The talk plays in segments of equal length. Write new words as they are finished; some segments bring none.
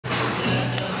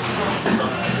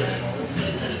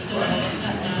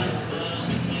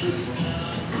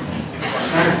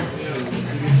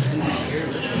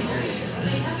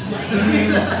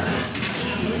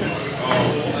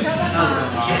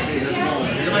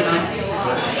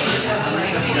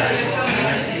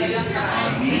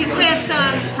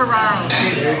Ferraro.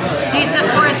 He's the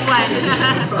fourth one.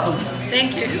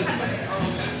 Thank you.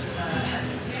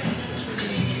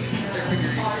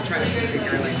 Trying to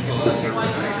figure like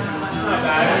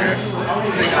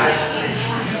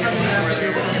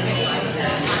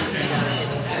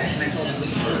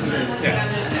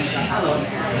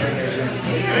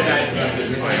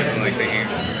I'm like thinking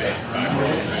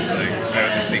I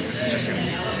would think this is just going to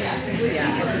be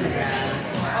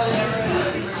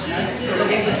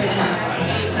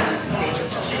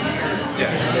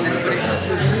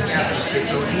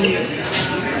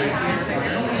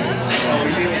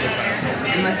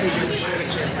unless you do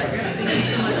switch it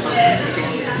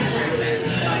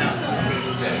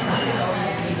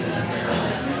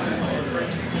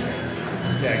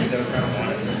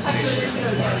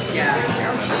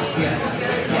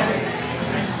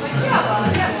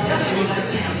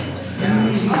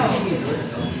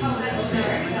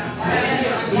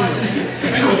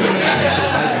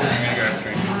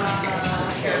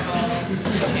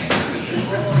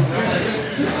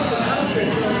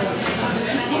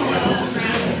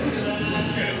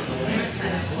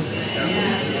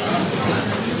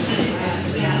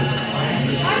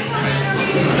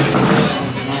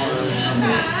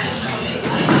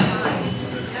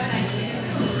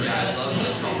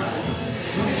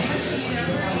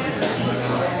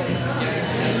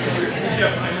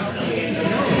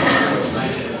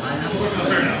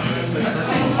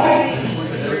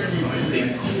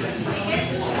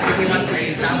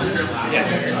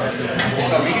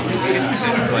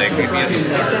like like maybe at the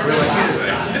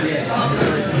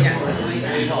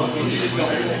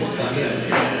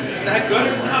Is that good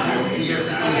or not?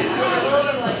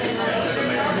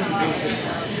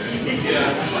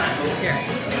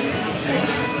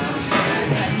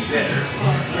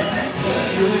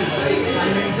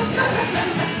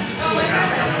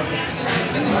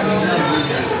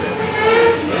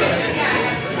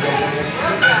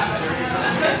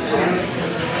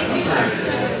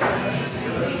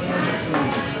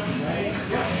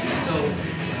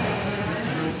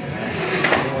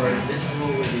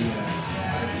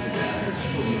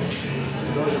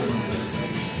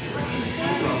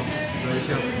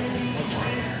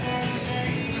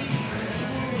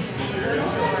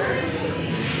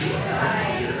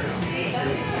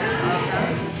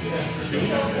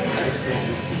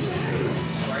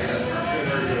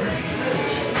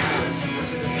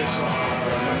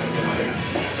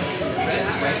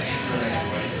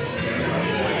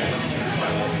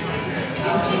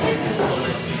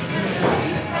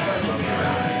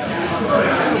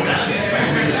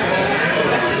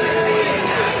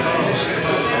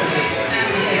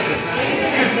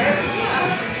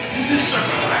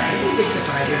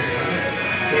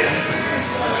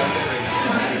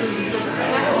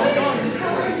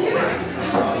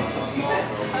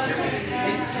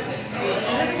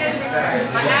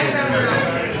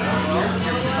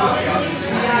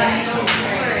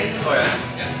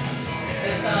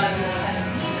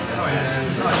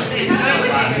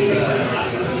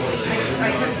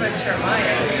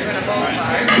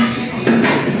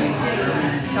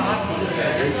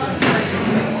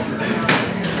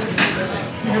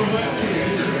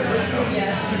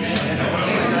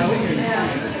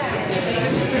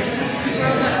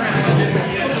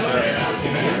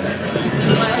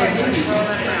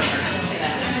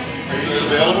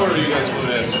 Available, or do you guys want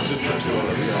to sit for 2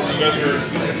 hours? You guys are in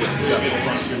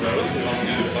front 2 rows. We don't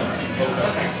need to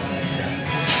okay.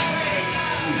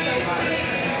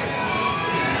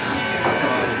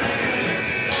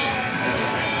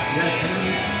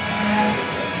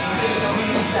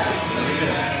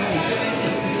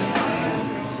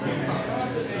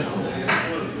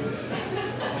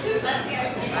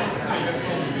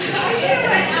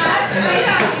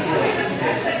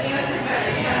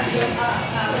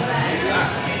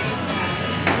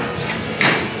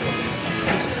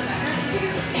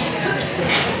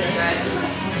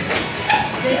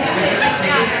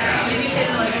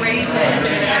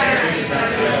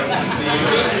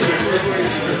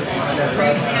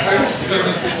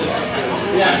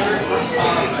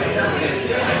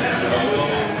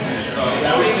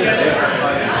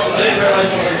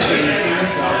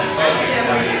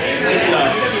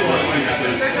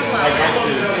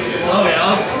 Okay,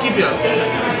 I'll keep you up.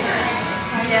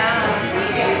 Yeah.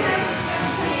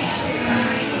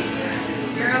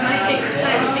 You're on my case.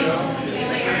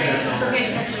 It's okay,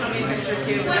 you have to show me a picture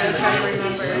too. I'm trying to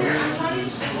remember.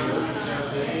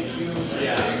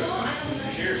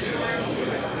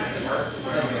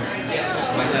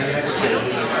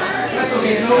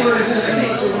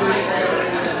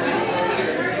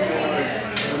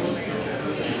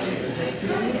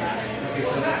 Okay,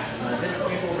 so this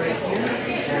table right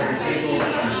here.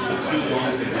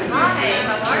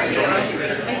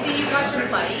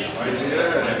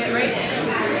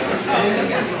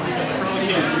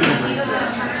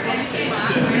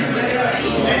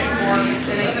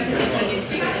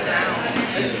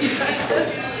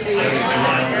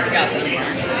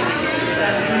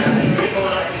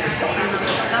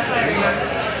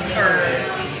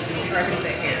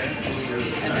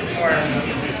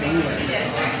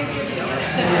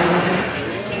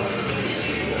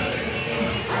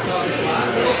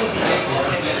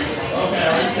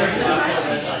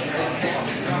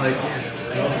 like, yes,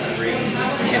 great.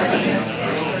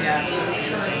 Yeah.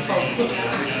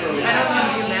 I don't want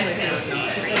to do magic now.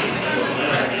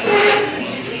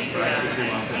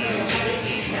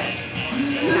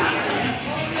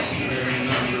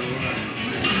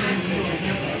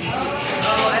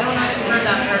 Oh, I don't know if you heard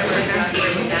that part where it's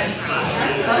with that sauce.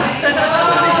 I gotta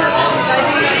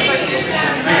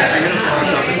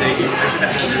Photoshop a date.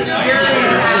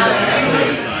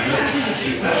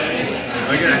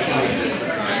 I can actually exist for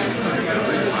signs.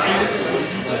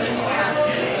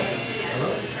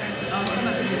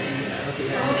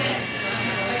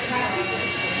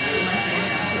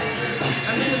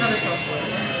 I'm doing another social.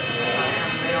 For now.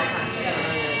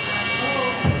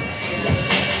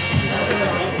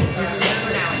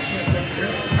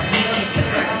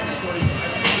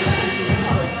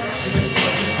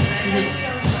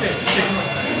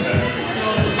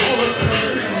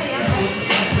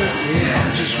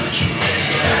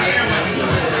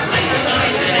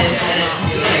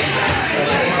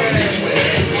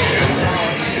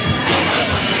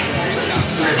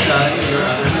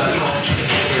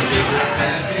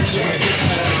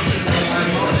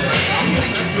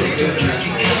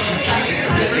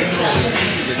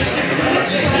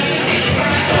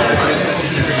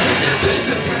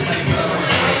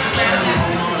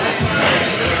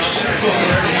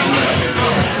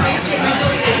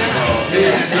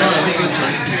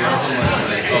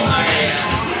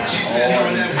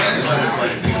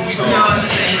 No, I'm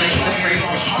just saying like the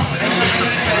framework.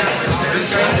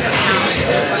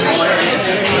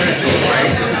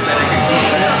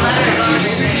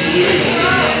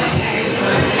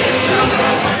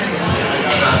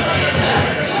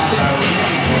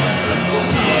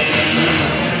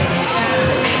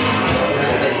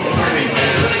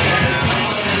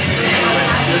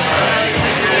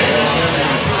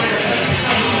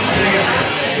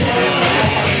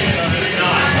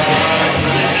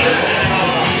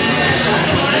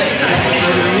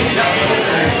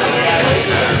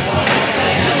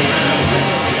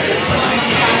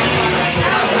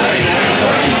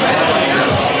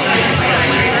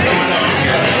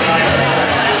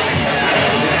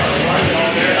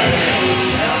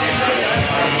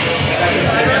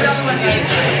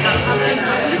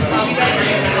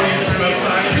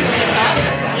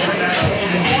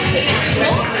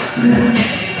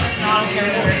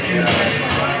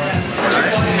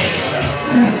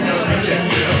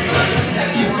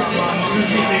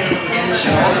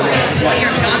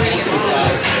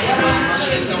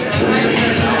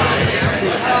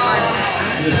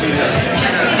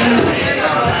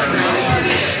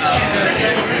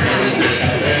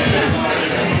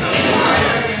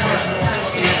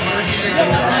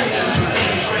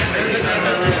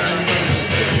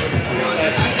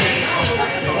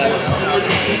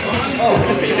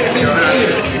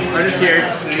 I'm just here,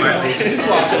 quietly.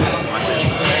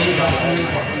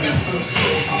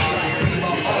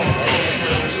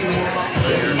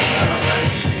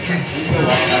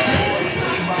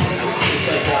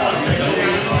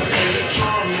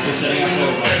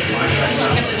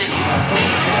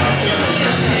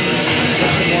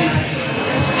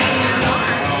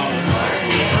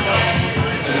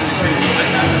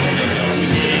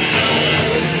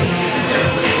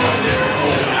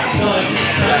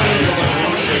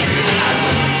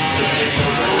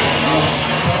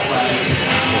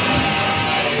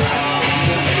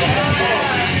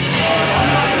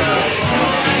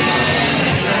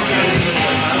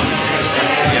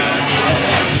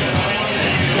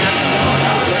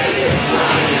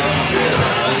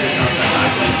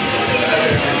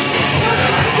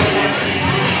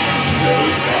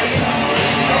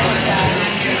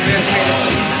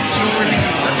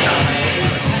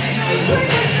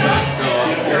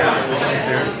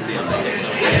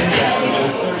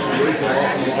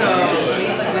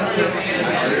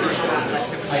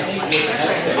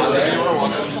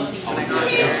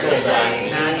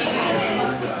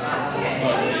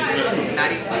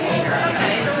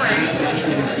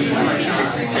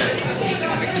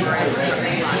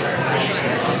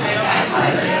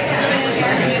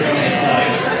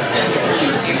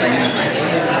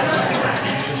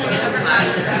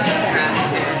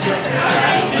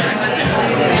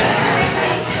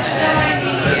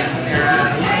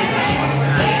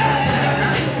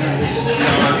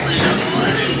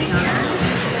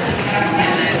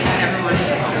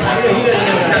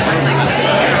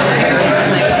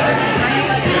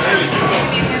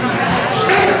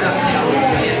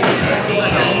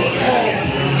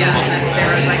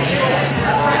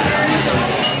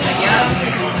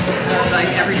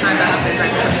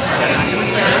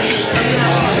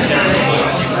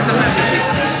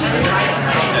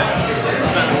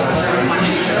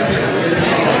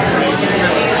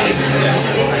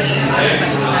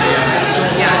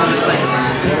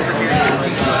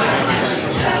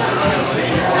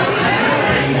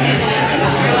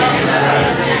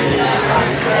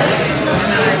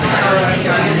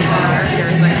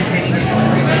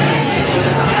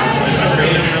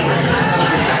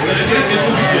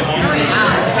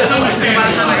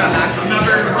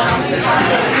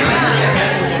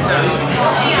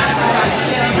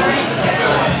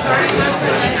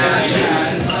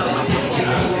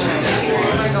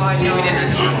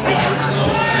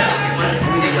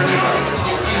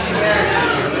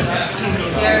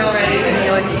 Scared already. I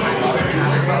feel like it's happening.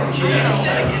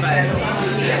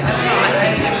 But yeah, that's not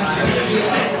too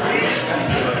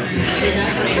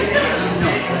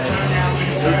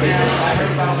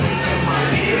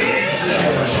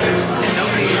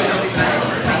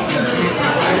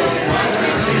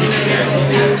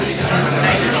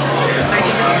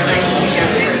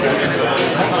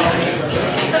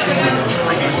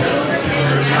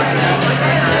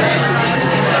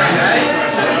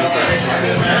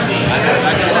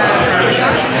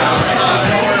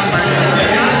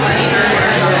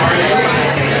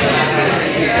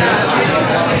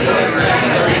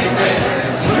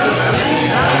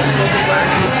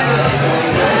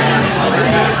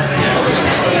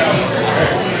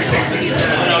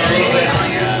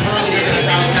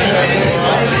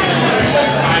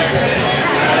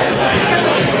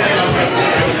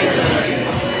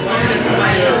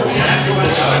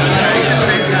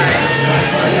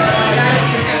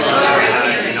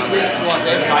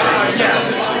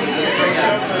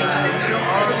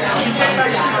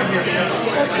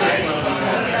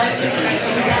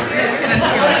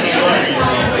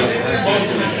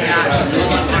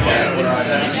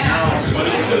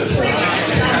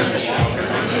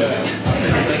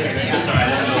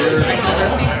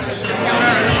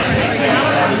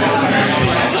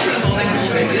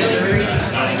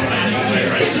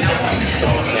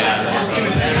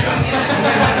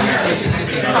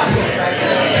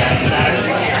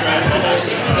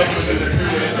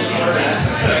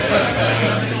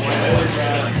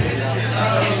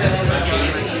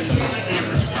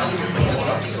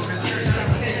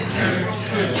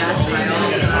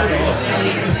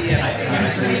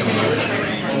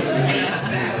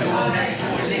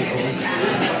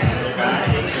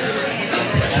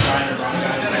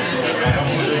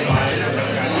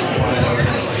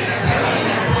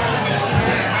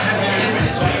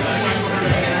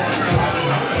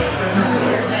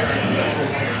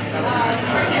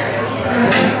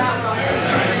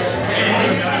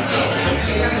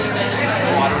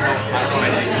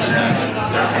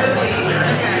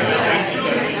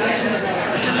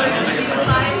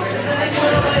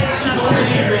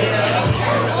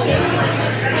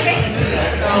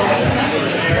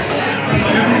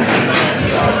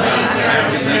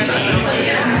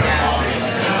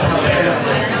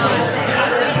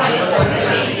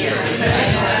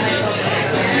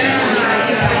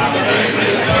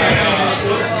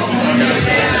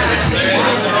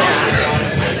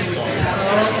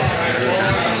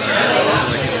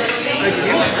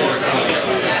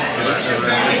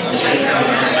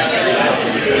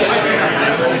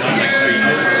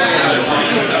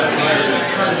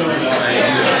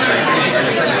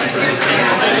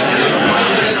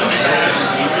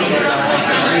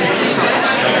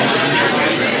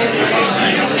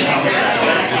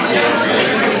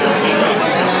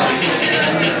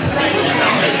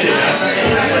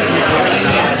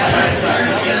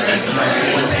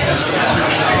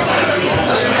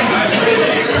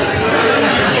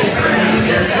scary.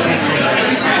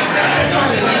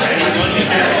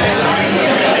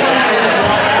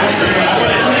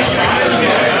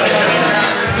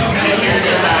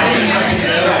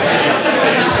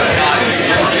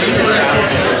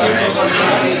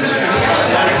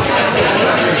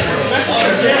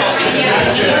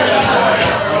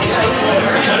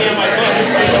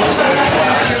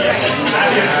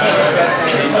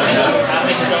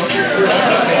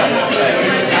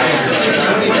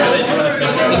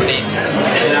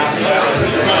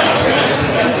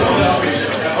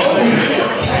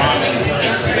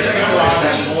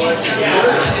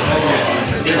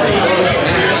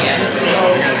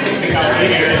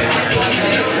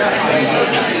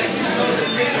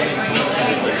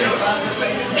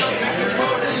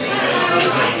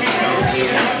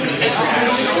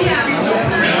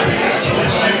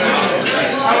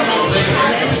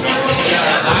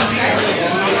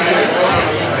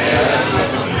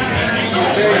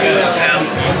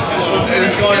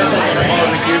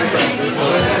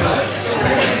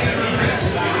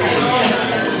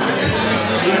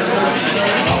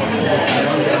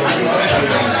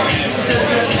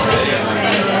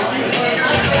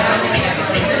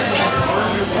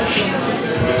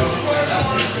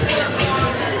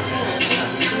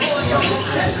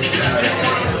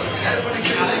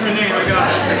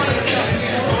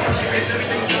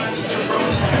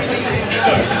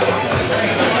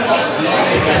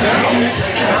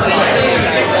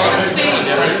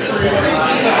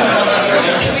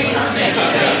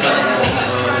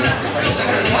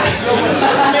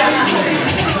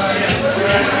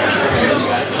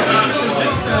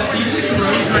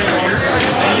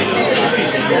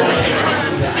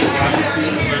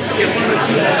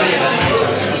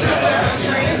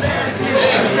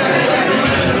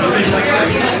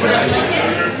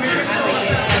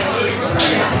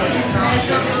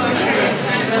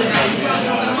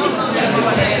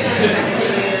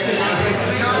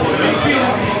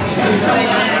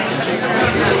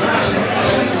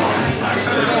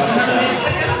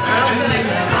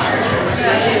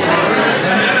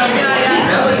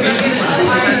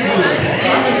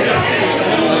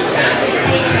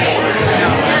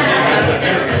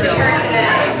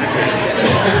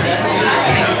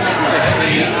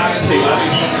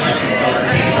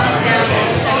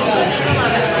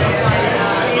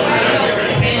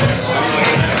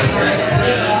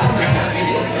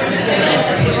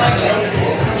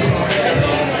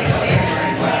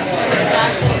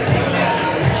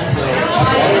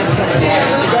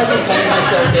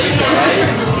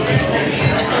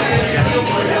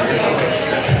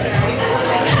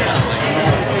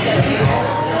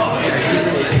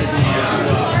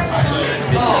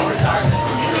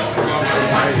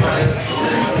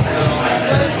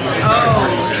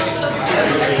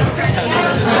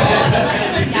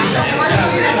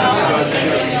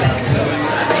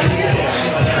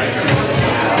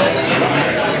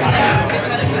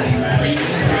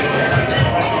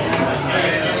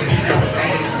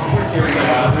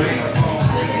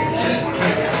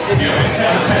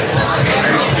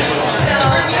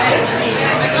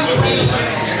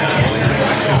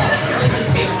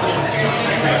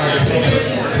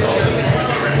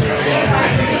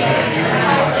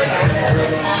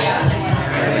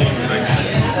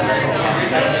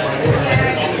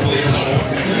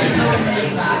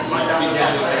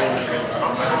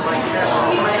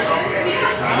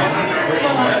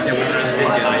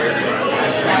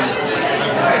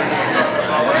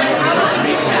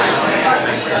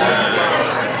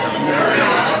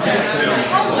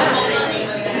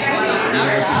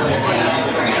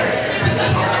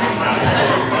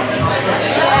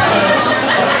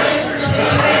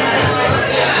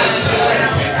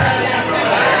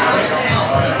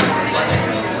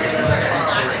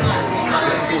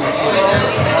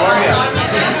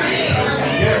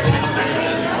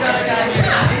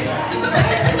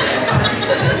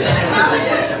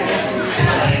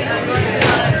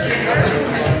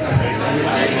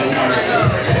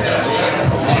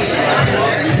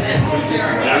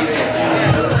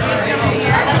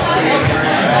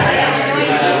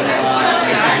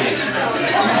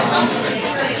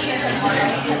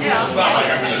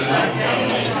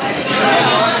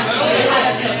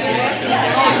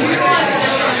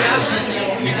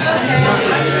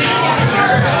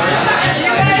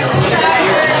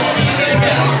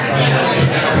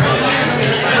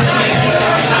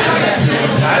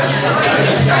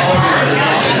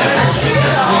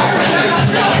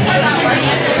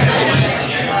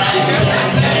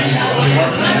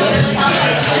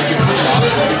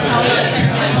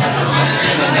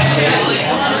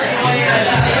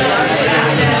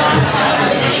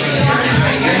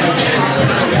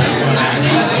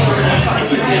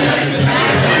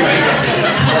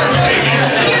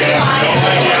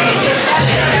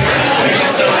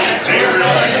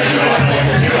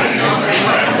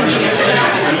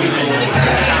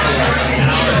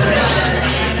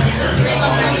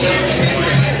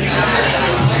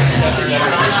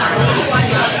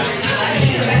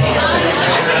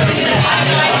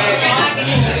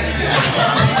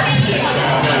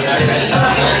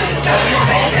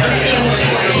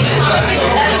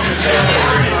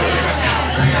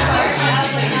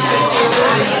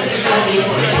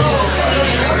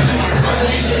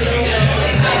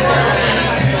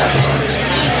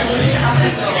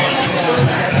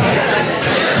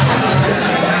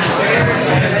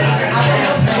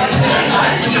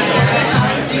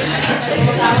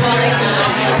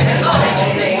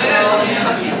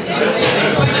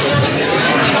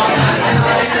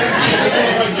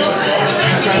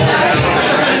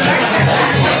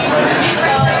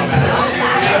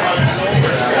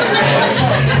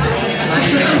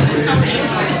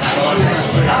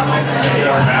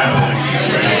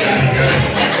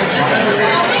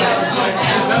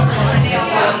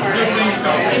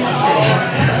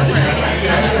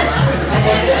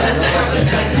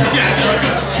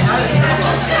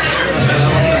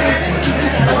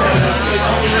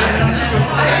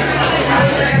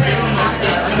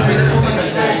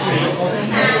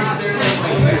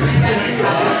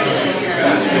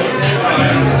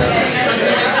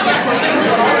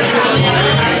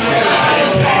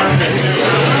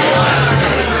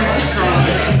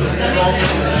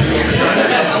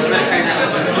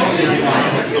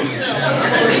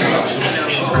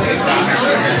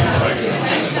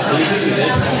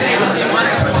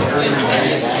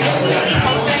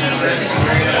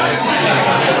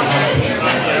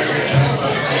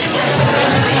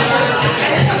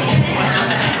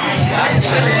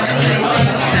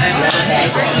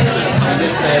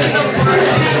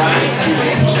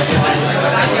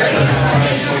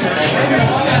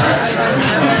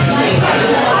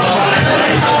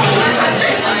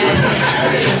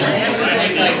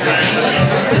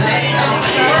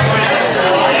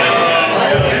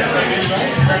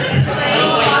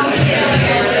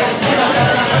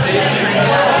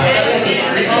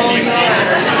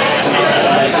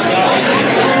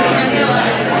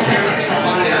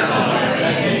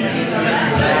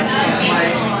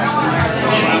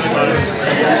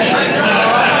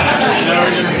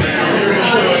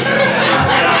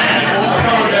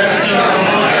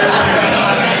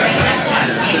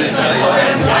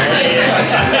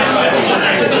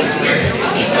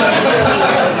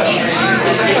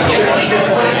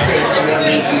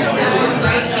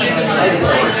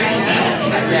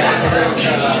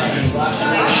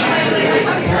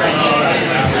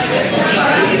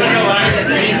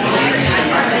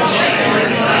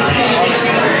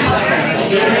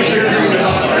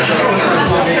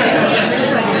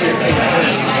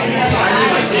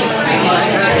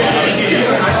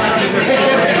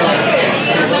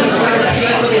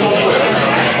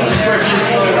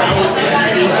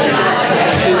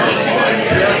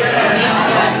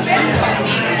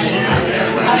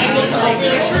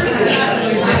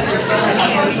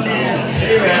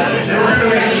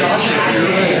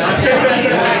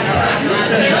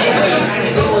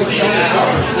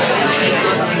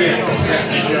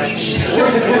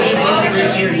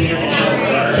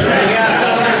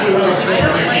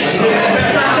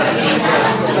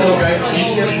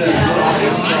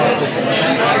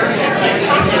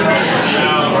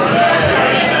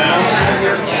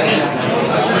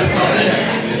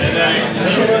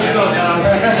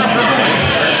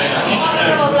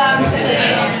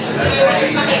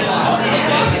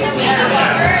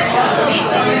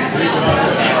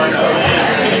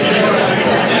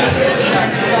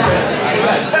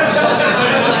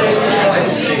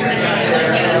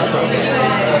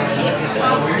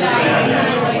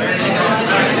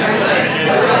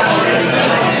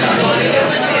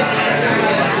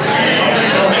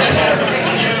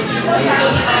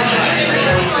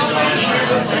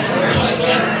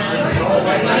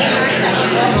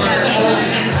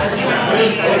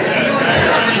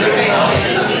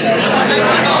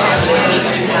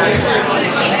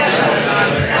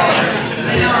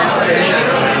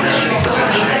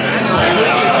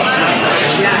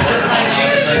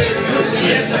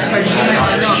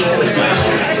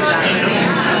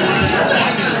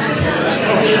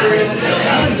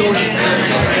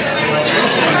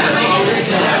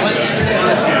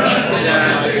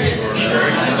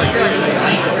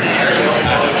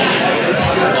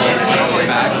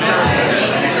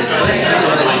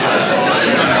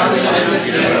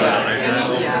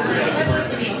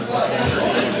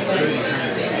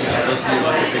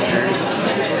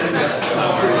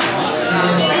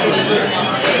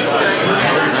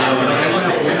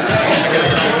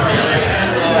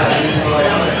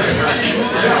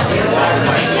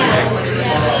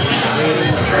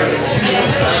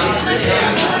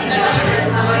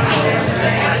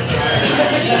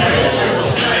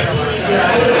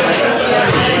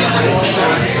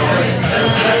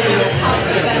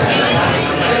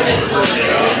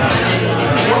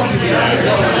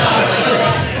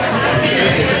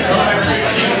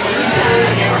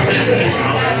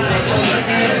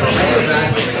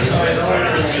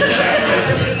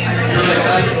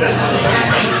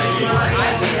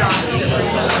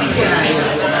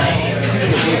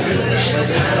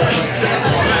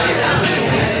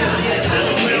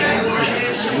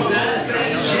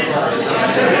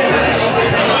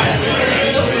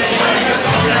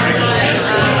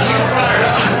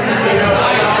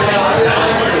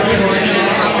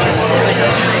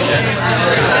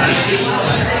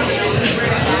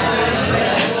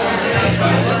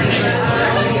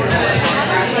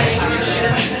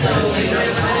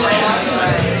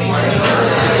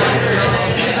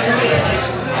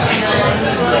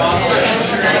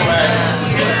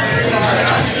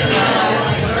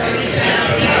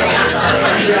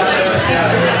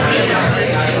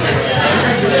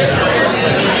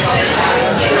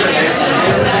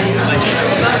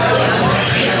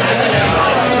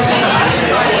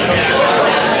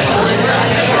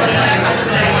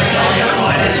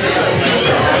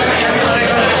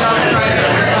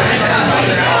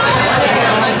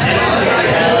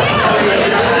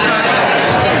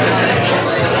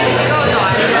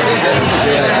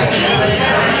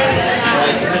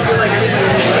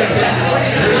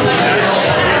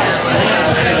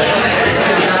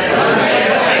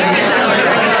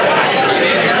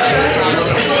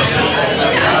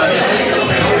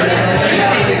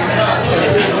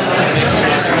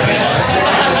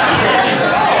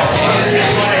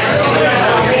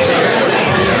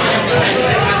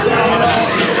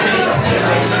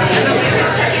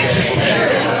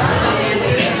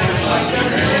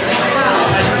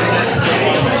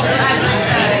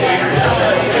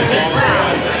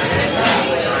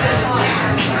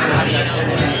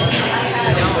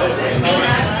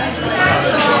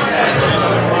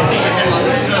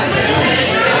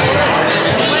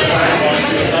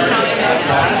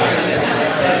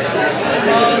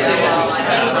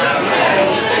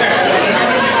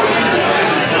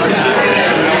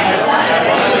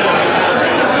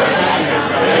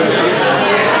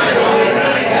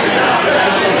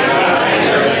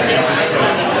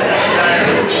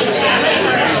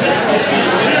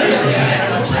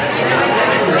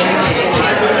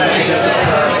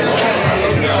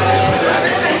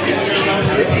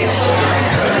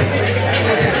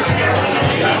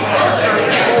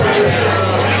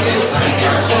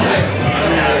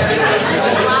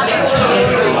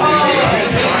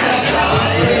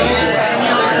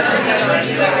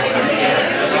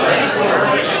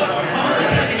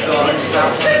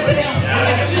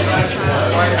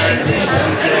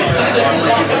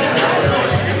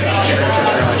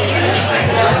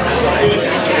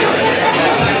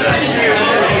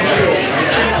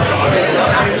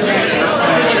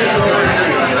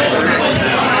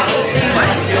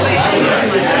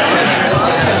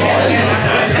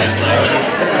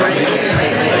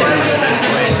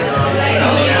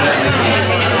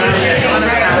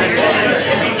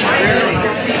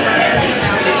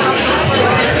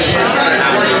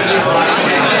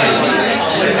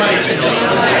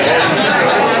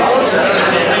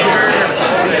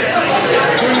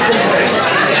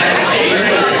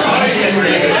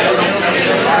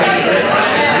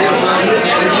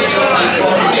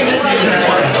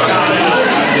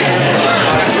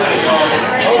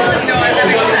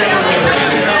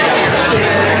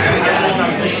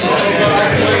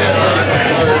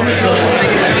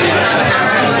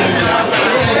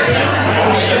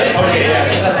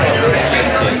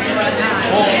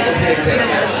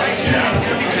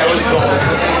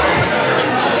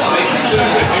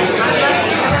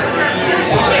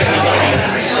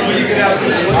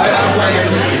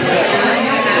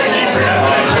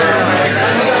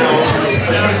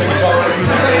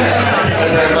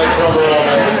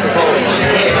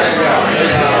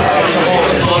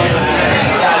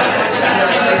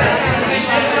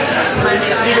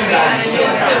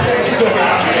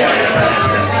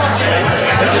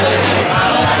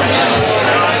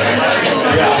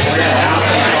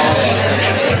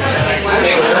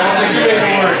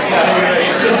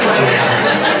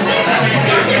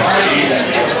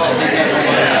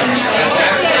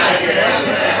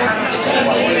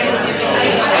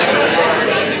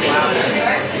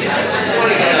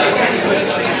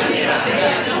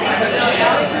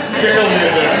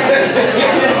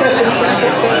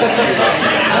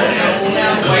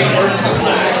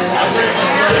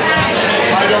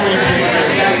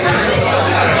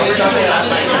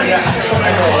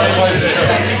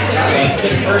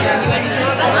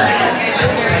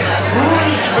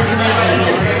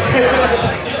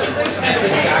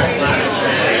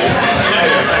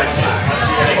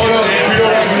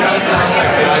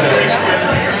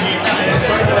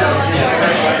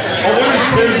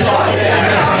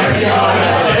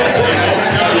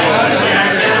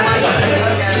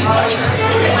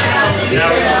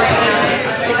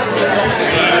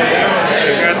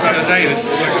 Congrats on the night. This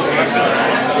is looking fun.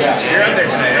 You're out there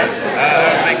today, huh? I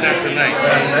don't think not tonight.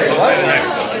 Hopefully the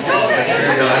next one.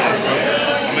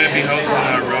 I'm going to be hosting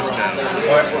our roast battles.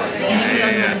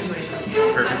 Yeah.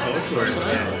 Perfect host or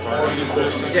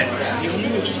Yes.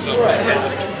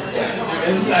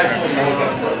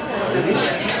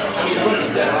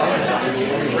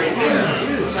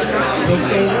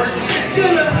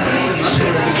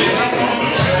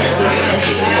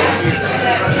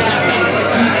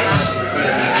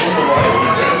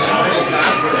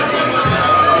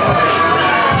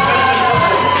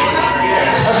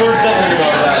 I've heard something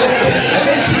about that. I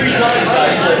think 3 times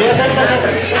actually.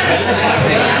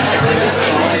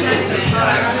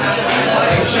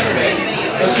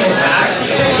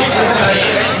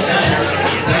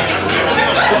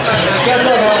 That's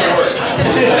not how it works.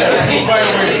 Find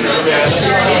a way to do that.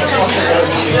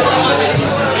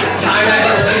 Time I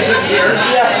can see it here.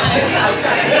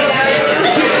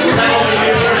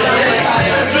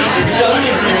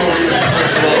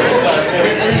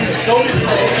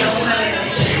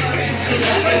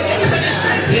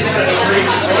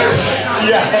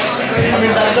 Yeah, I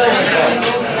mean that's everything.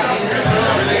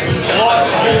 A lot of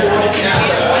the whole world.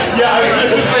 Yeah, I was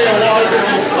going to say a lot of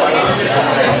people's stuff.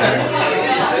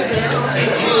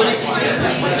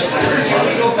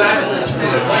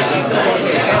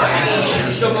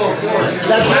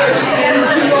 That's right.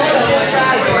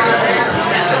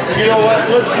 You know what?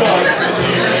 Let's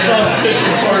not think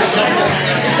too far.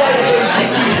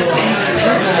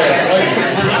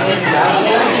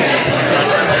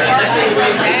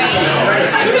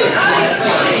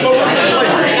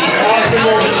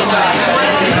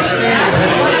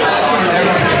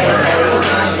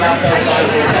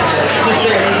 Just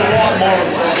saying, there's a lot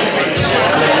more.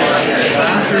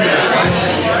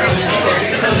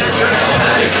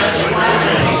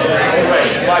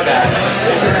 My bad.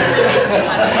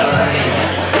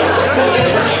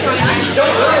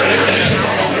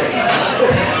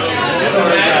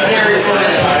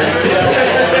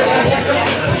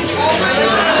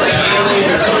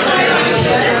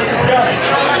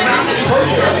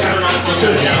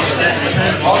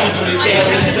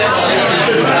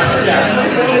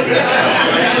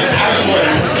 Actually,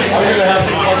 I'm gonna have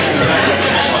to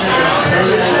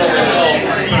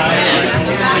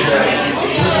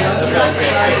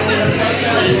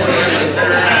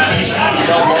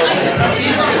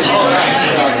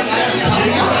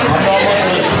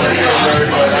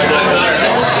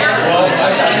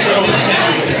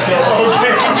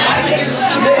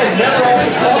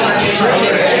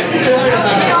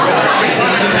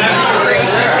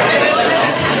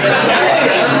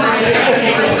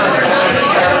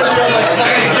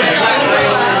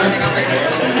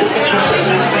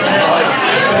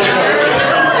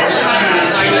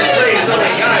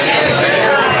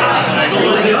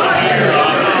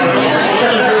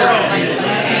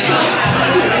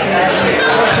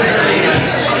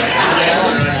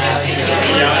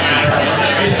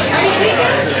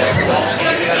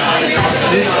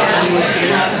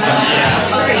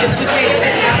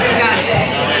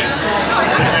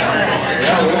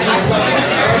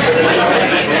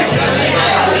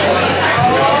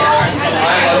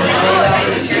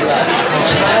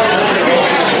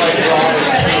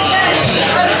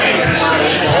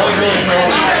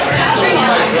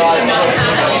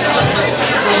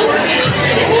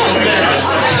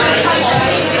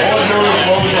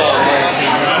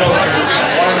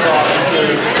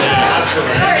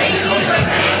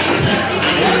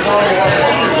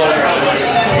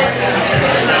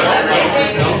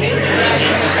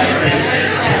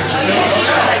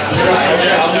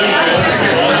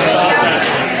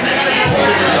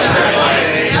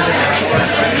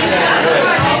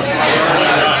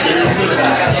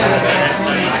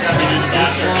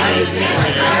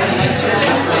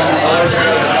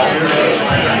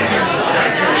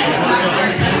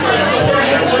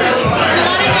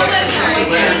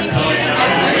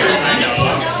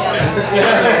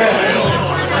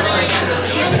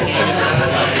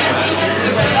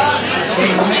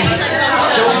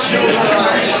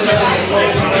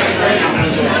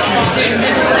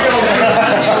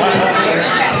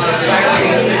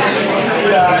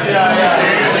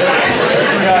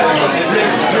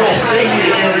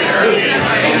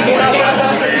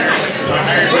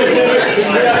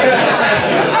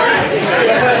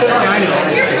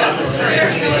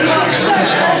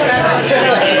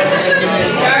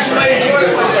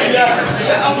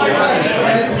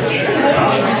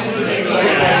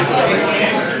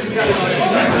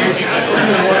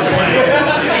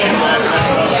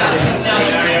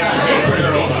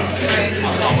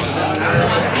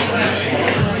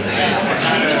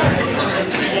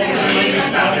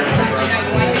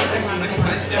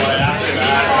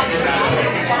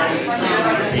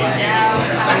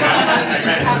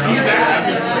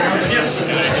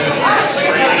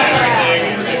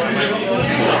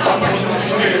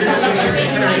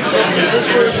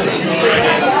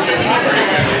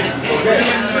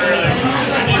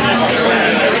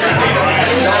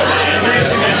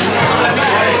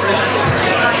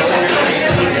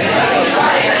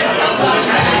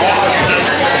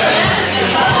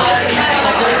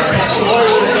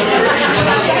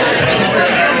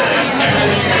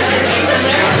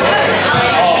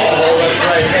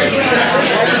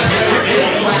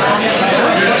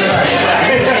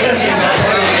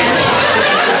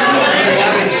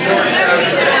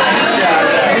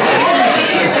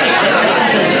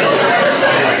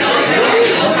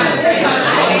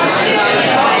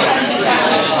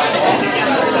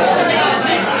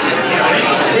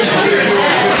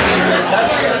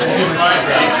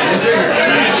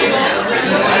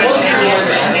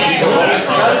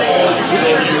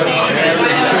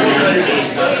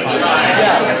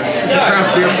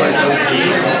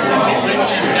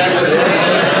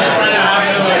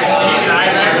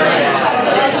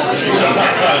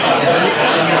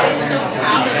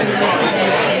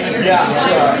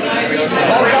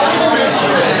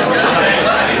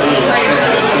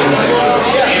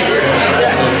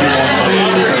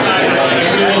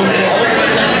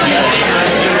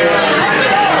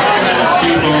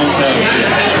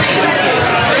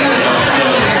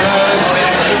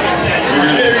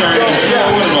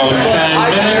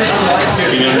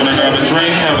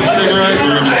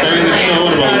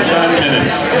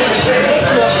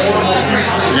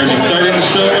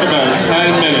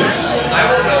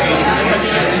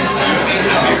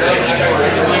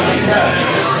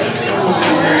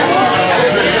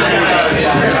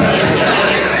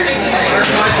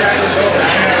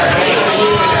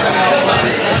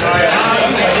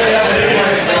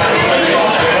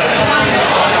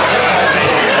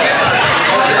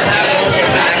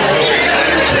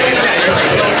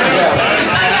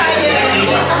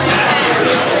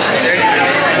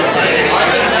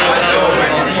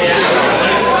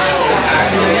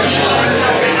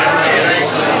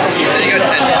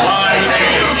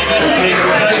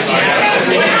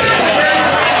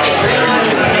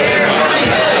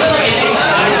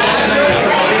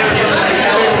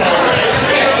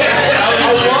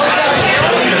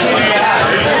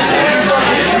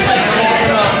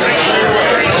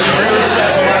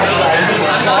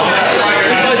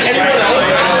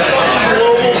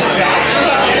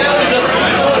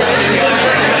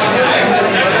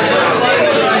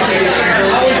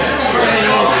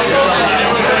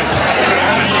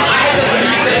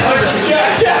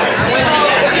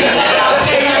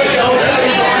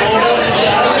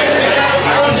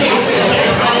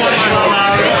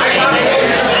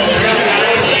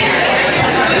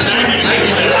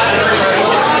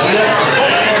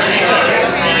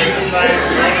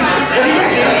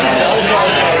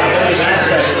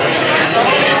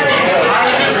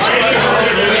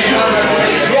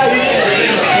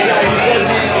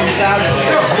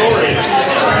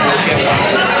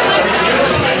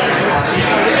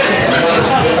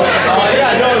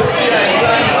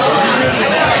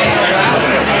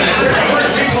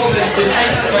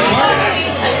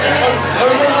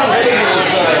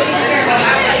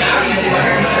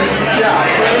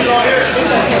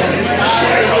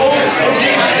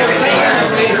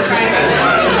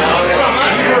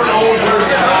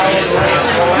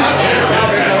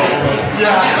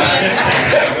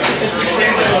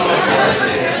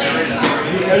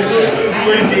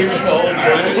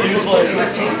He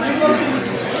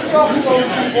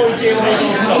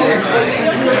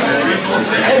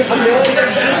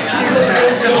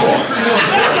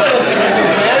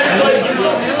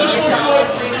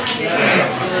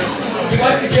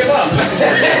wants to give up.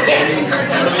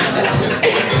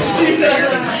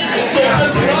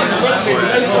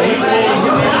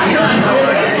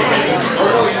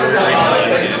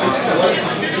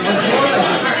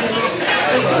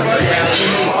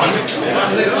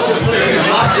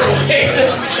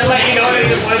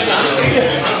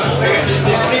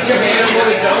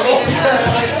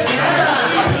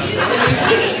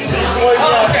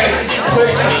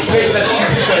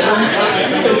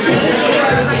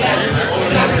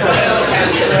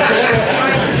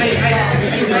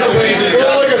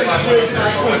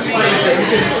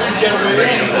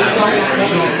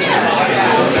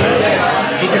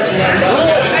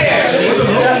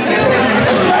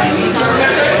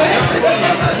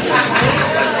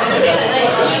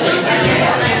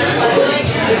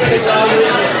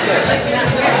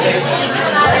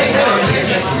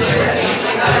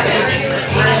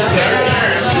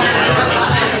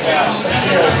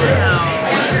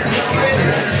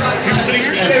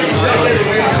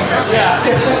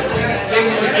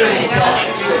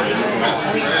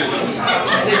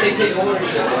 They take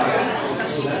ownership.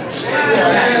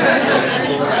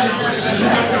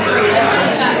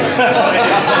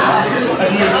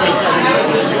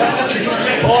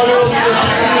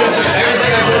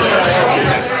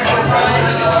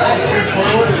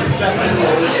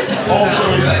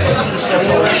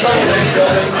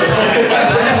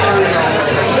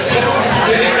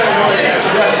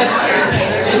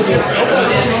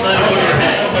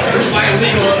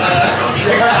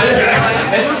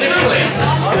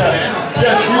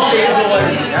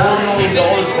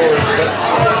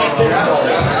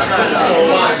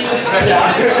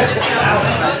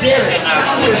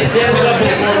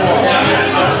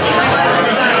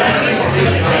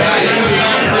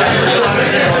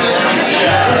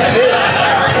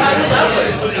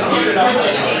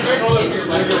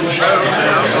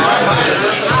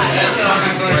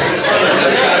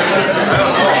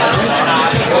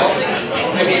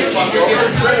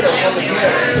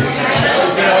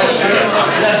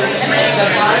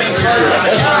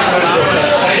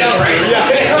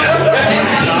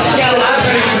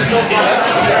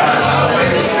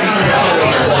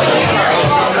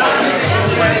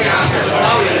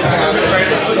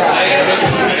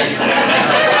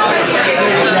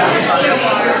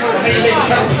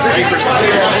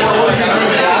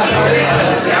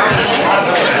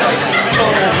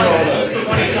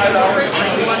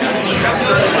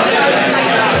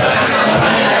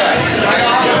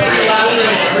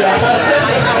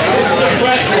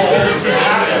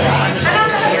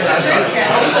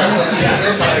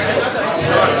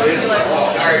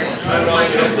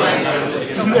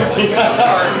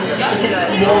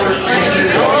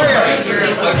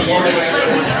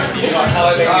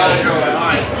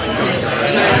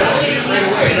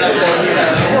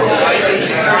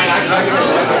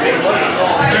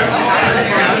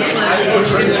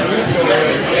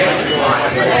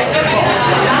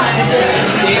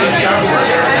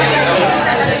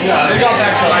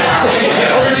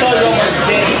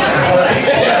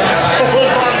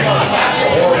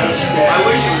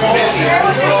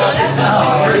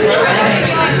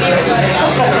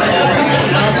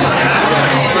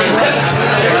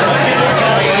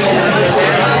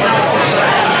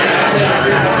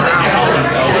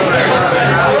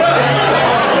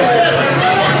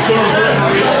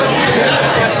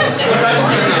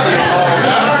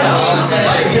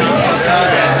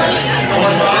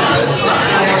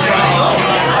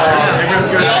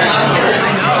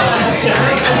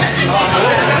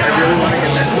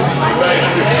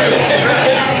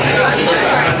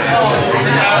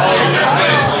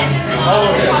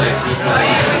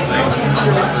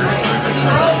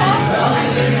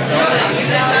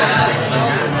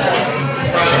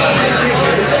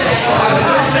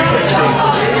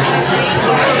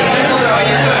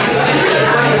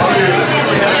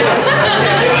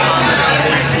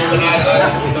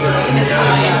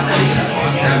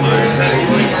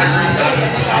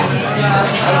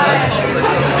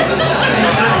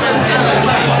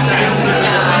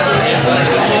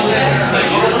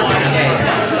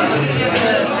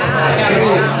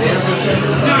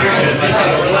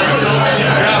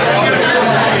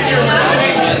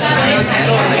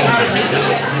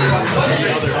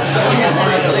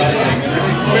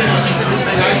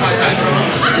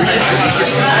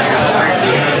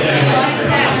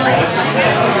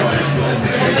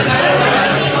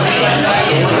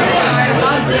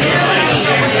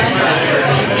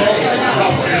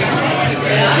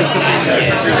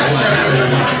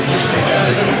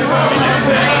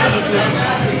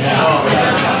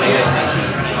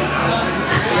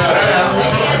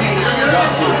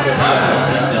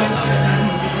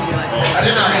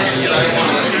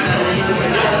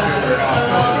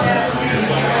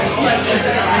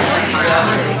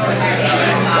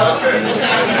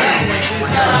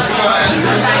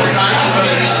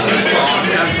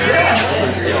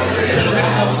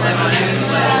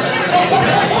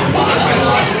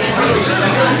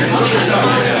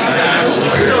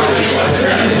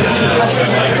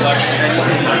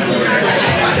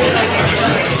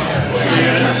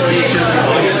 So you should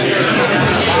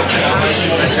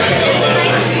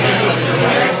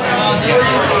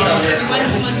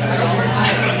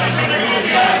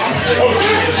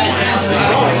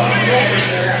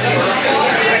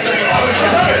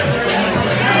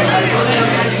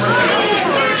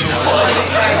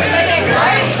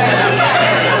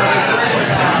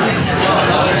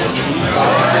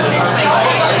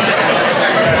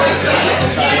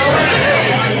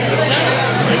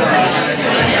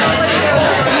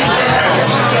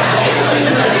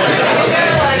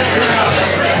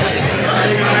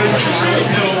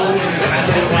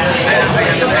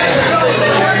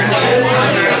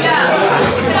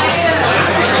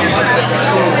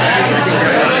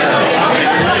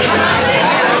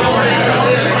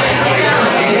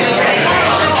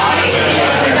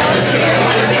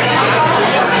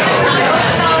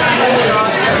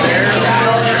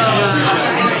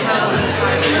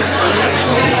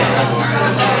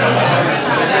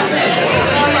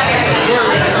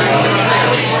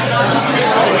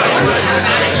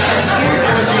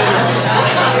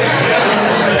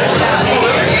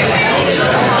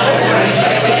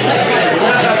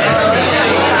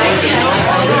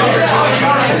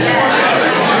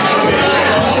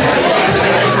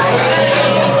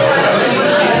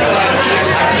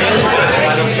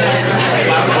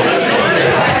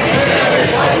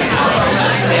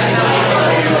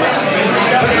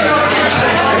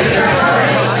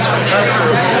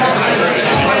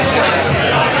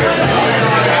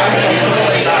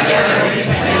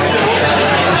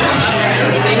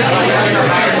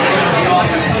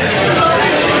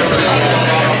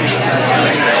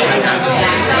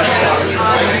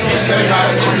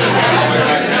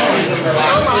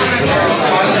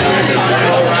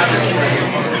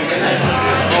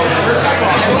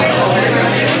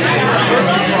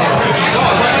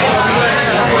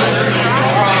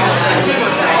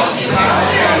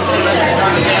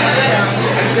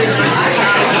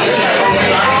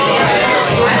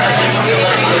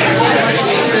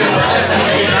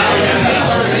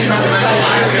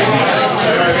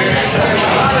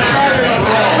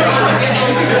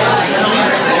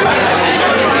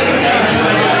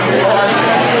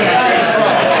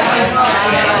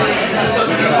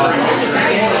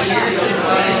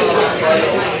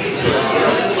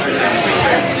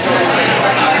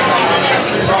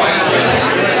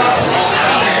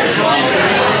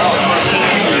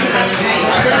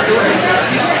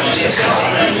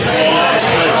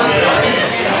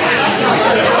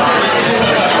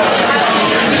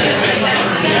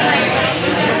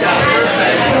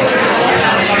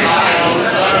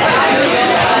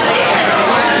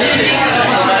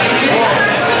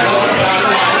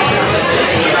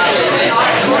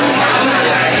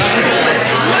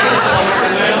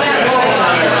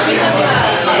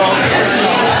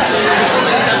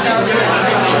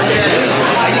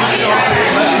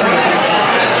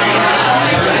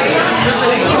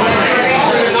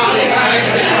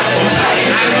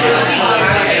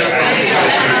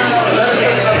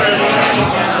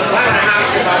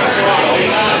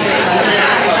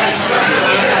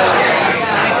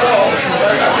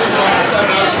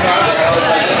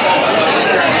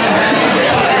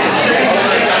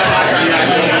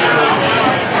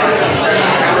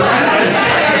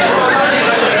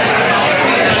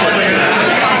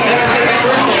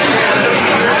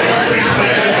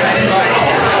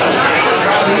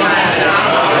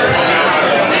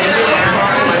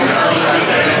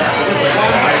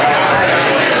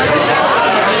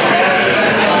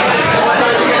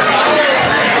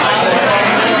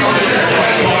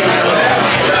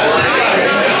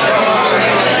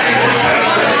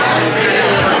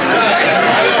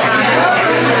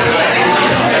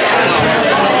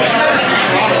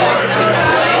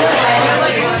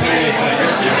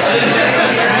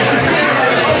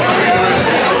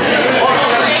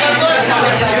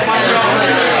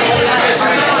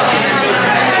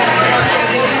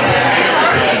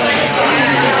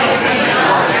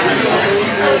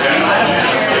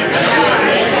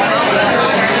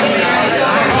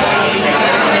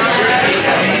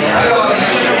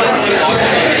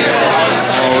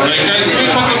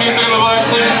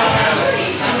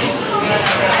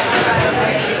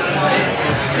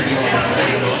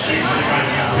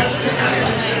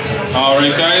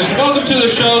welcome to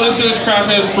the show. This is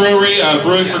Crafthead's Brewery,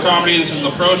 Brewing for Comedy. This is the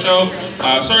Pro Show.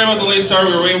 Sorry about the late start.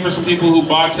 We were waiting for some people who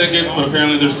bought tickets, but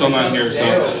apparently they're still not here. So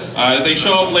if they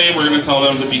show up late, we're going to tell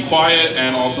them to be quiet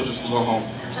and also just to go home.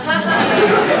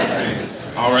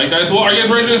 All right, guys. Well, are you guys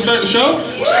ready to start the show? All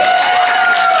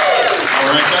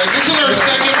right, guys. This is our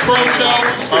second Pro Show.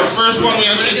 Our first one we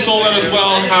actually sold out as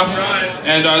well,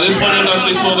 and this one is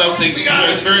actually sold out. Thank you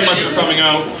guys very much for coming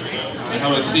out.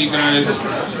 Have a seat, guys.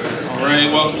 All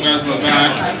right, welcome guys in the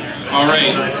back. All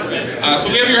right, so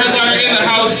we have your headliner in the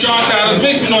house, Josh Adams.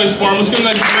 Make some noise for him. Let's give him a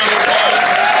round of applause.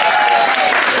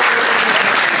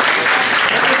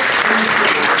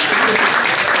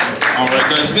 All right,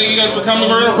 guys, thank you guys for coming.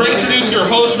 We're going to introduce your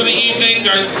host for the evening.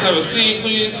 Guys, have a seat,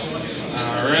 please.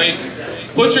 All right.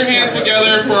 Put your hands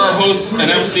together for our host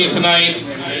and MC tonight,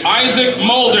 Isaac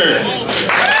Mulder.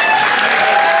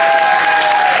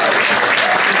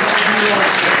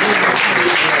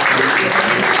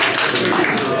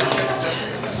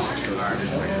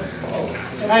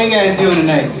 How you guys doing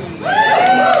tonight?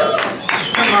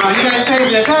 Come on, you guys paid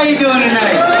for this. How you doing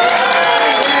tonight?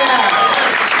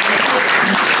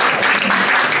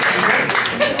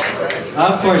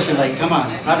 Yeah. Of course you're like, come on.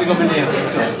 Happy go Monday. Let's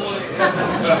go.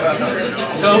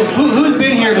 So, who's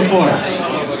been here before?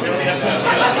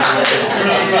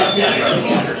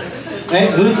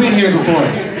 Hey, who's been here before?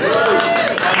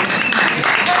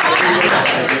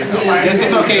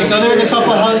 Okay, so there's a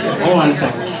couple of hold on a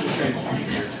second.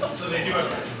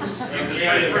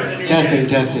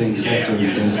 Testing.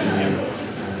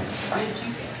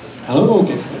 Oh,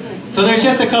 okay. So there's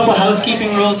just a couple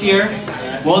housekeeping rules here.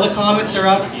 While the comments are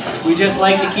up, we just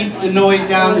like to keep the noise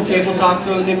down, the table talk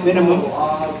to a minimum.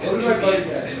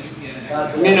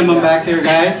 Minimum back there,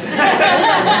 guys.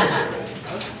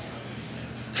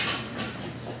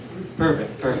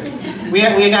 Perfect. We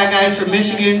got guys from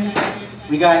Michigan.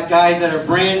 We got guys that are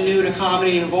brand new to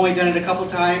comedy who've only done it a couple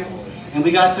times. And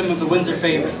we got some of the Windsor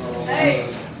favorites. Hey.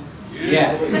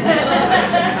 Yeah.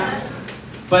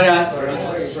 But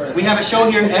we have a show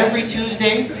here every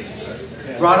Tuesday,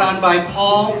 brought on by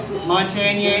Paul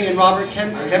Montagnier and Robert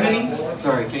Kemeny.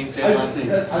 Sorry, can't even say his last name.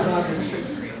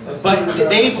 But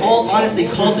they've all honestly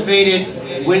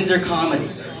cultivated Windsor comedy.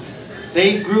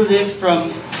 They grew this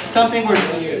from something where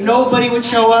nobody would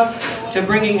show up to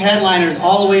bringing headliners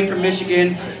all the way from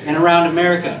Michigan and around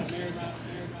America.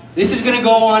 This is going to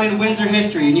go on in Windsor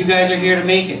history, and you guys are here to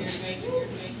make it.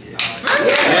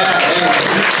 Yeah.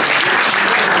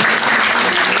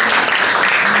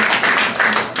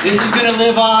 This is going to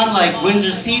live on like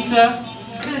Windsor's Pizza,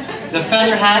 the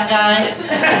feather hat guy,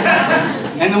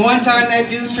 and the one time that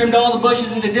dude trimmed all the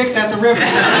bushes into dicks at the river.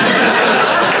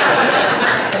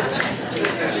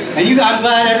 And I'm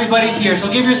glad everybody's here,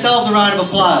 so give yourselves a round of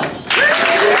applause.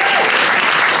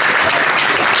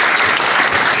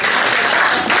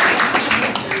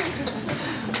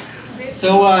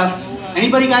 So,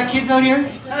 anybody got kids out here?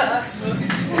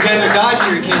 You guys are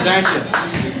dodging your kids, aren't you?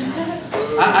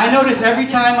 I notice every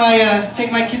time I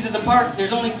take my kids to the park,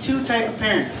 there's only two type of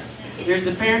parents. There's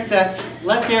the parents that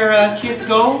let their kids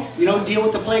go, deal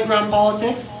with the playground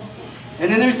politics.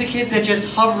 And then there's the kids that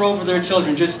just hover over their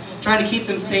children, just trying to keep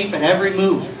them safe at every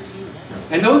move.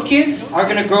 And those kids are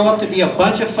going to grow up to be a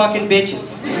bunch of fucking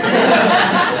bitches.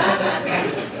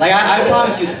 Like, I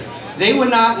promise you, they would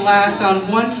not last on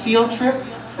one field trip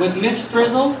with Miss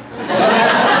Frizzle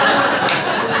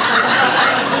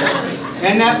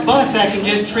and that bus that can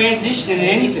just transition into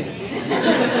anything.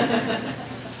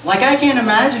 Like, I can't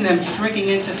imagine them shrinking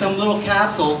into some little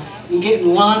capsule and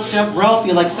getting launched up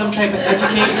Ralphie like some type of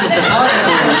educational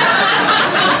suppository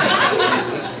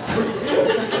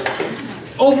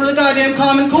over the goddamn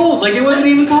common cold, like it wasn't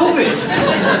even COVID.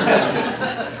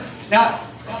 Now,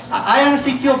 I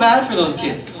honestly feel bad for those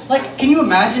kids. Like, can you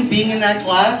imagine being in that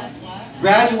class,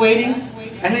 graduating,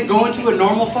 and then going to a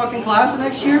normal fucking class the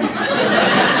next year?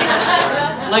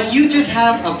 Like, you just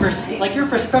have like your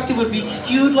perspective would be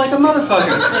skewed like a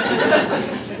motherfucker.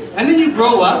 And then you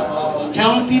grow up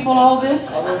telling people all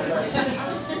this,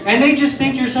 and they just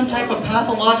think you're some type of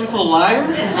pathological liar.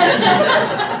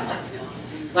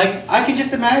 Like, I could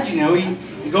just imagine,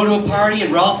 you go to a party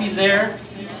and Ralphie's there,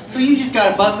 so you just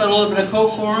gotta bust out a little bit of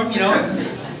coke for him,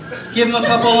 give him a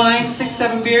couple lines, 6,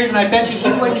 7 beers, and I bet you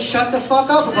he wouldn't shut the fuck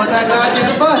up about that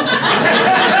goddamn bus.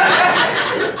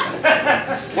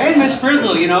 And Miss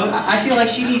Frizzle, I feel like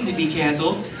she needs to be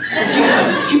canceled.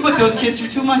 She put those kids through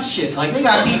too much shit. Like, they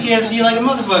got PTSD like a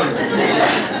motherfucker.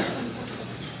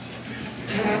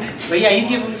 But yeah, you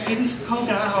give him some coke,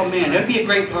 and oh man, that'd be a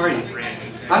great party.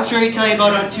 I'm sure he'd tell you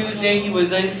about on Tuesday he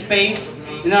was in space,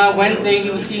 and on Wednesday he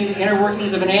was seeing the inner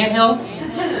workings of an anthill.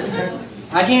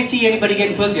 I can't see anybody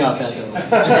getting pussy off that though.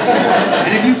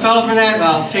 And if you fell for that,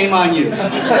 well, shame on you.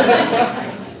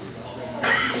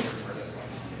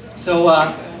 So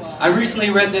I recently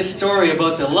read this story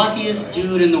about the luckiest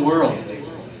dude in the world.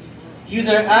 He's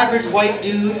an average white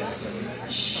dude,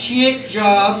 shit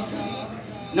job,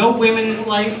 no women in his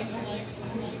life.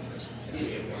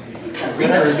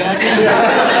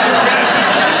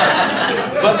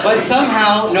 But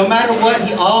somehow, no matter what,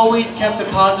 he always kept a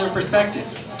positive perspective.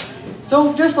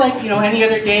 So just like, you know, any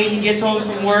other day, he gets home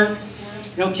from work,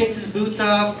 you know, kicks his boots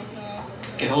off.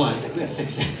 Okay, hold on a second, we gotta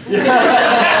fix this. This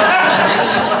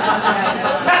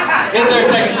is our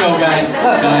second show, guys.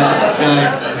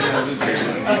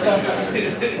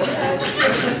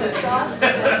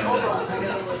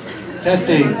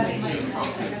 Testing.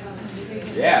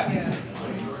 Yeah.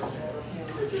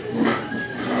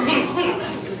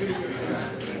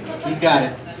 He's got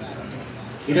it.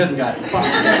 He doesn't got it.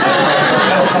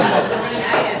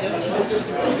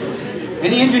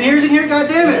 Any engineers in here? God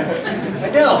damn it.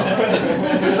 Vidale.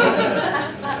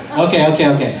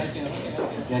 Okay.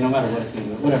 Yeah, no matter what it's gonna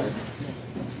do. Whatever.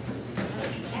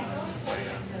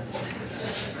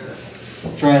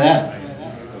 Try that.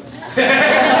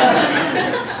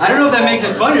 I don't know if that makes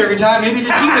it funny every time. Maybe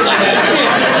just keep it like that.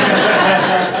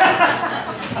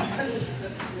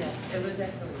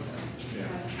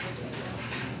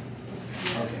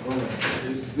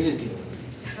 We just deal with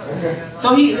it.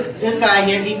 So this guy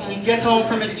here, he gets home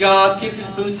from his job, kicks his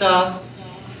boots off,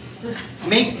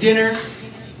 makes dinner,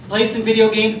 plays some video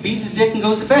games, beats his dick and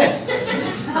goes to bed.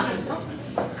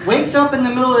 Wakes up in the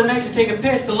middle of the night to take a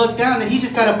piss, to look down, and he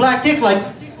just got a black dick like,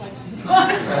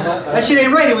 that shit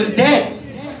ain't right, it was dead.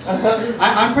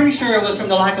 I'm pretty sure it was from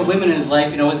the lack of women in his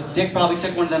life. You know, his dick probably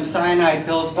took one of them cyanide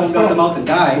pills, foamed out the mouth and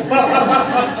died.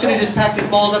 Should have just packed his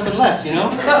balls up and left, you know?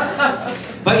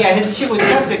 But yeah, his shit was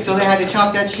septic, so they had to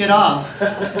chop that shit off.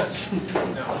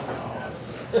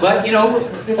 But you know,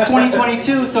 it's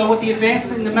 2022, so with the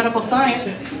advancement in the medical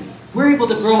science, we're able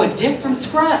to grow a dick from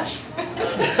scratch.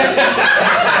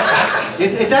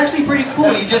 It's actually pretty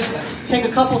cool. You just take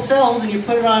a couple cells and you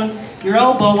put it on your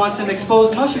elbow on some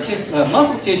exposed muscle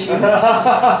tissue, and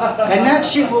that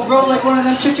shit will grow like one of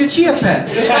them chia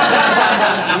pets. You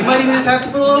might even just have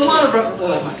to put a little water, bro.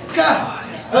 Oh my god.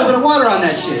 A little bit of water on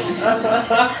that shit.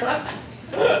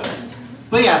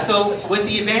 But yeah, so with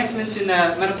the advancements in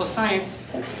medical science,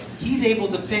 he's able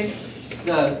to pick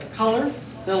the color,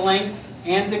 the length,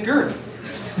 and the girth.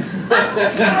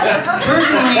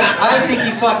 Personally, I think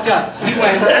he fucked up. He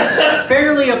went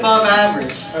barely above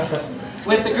average.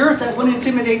 With the girth that wouldn't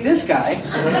intimidate this guy.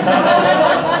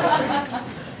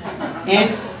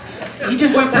 And he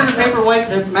just went pen and paper white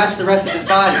to match the rest of his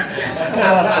body.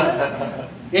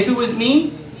 If it was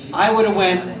me, I would have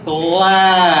went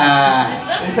black.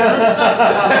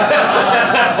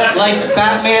 Like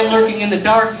Batman lurking in the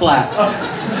dark black.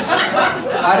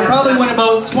 I'd have probably went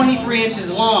about 23 inches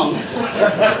long.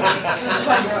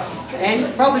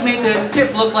 And probably made the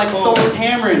tip look like Thor's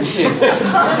hammer and shit.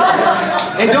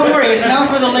 And don't worry, it's not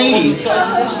for the ladies.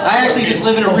 I actually just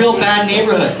live in a real bad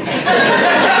neighborhood.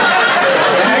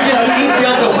 And I just need to be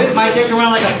able to whip my dick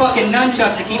around like a fucking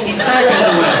nunchuck to keep these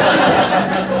crackheads away.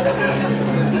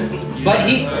 But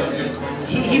he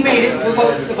made it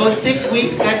about 6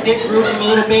 weeks. That dick grew from a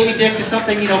little baby dick to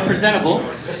something, you know, presentable.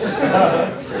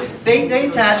 They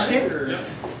attached it.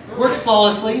 Worked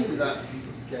flawlessly.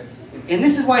 And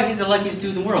this is why he's the luckiest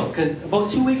dude in the world. Because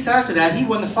about 2 weeks after that, he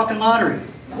won the fucking lottery.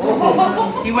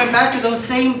 He went back to those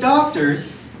same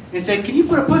doctors and said, "Can you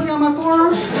put a pussy on my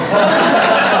forearm?"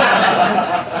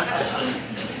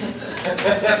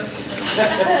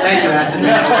 Thank you, Acid.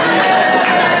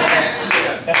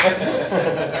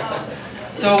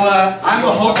 So I'm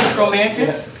a hopeless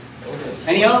romantic.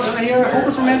 Any other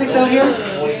hopeless romantics out here?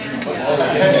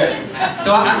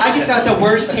 So I just got the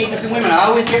worst taste in women. I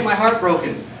always get my heart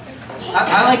broken.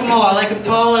 I like them all. I like them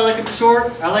tall, I like them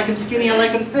short, I like them skinny, I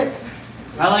like them thick.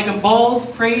 I like them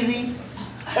bald, crazy,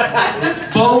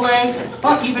 bow leg,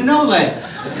 fuck, even no legs.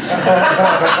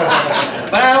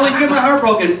 But I always get my heart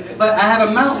broken. But I have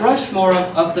a Mount Rushmore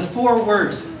of the 4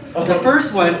 worst. The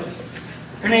first one,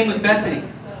 her name was Bethany.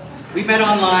 We met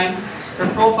online. Her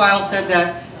profile said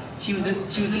that she was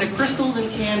into crystals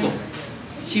and candles.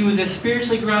 She was a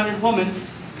spiritually grounded woman,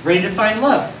 ready to find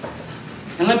love.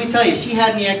 And let me tell you, she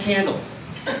had me at candles.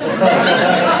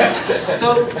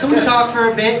 So we talked for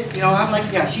a bit. You know, I'm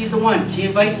like, yeah, she's the one. She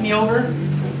invites me over.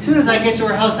 As soon as I get to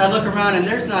her house, I look around and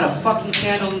there's not a fucking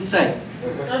candle in sight.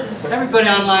 Everybody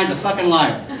online's a fucking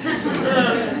liar.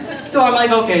 So I'm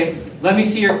like, okay, let me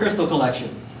see her crystal collection.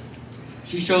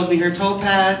 She shows me her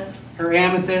topaz, her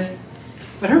amethyst,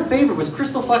 but her favorite was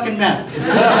crystal fucking meth.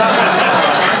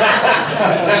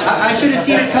 I should have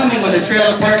seen it coming with a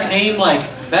trailer park name like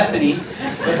Bethany.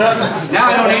 Now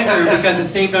I don't answer her because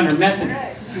it's saved under Methany.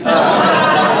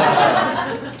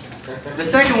 The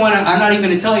second one, I'm not even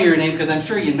going to tell you her name because I'm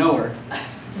sure you know her.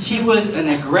 She was an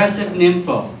aggressive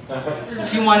nympho.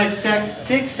 She wanted sex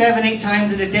 6, 7, 8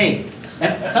 times in a day.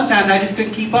 And sometimes I just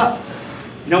couldn't keep up.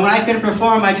 You know, when I couldn't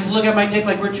perform, I just look at my dick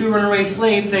like we're 2 runaway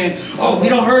slaves saying, oh, if we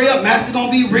don't hurry up, Master's gonna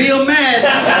be real mad.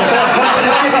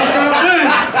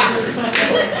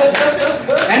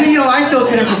 And you know, I still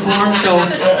couldn't perform, so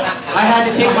I had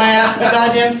to take my ass to the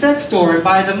goddamn sex store and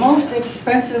buy the most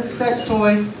expensive sex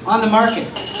toy on the market.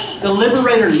 The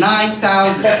Liberator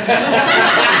 9000. And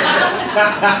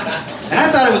I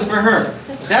thought it was for her.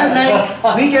 That night,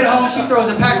 we get home, she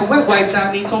throws a pack of wet wipes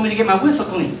at me, told me to get my whistle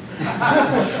clean.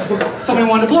 Somebody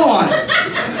wanted to blow on it.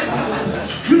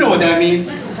 You know what that means.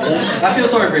 I feel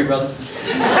sorry for you, brother.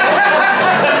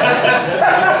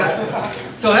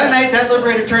 So that night, that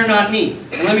Liberator turned on me.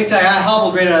 And let me tell you, I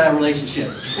hobbled right out of that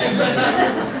relationship.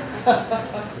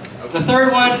 The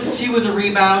third one, she was a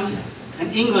rebound,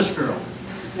 an English girl.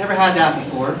 Never had that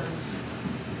before.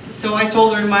 So I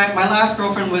told her my last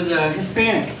girlfriend was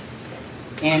Hispanic.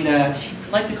 And she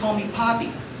liked to call me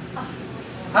Poppy.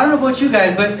 I don't know about you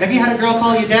guys, but have you had a girl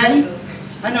call you Daddy?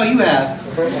 I know you have.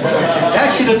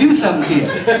 That shit'll do something to you.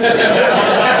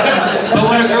 But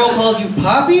when a girl calls you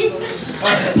Poppy?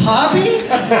 Poppy?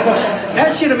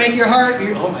 That shit'll make your heart,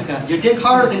 oh my God, your dick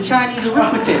harder than Chinese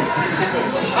arithmetic.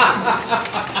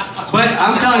 But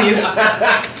I'm telling you,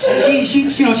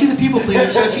 you know, she's a people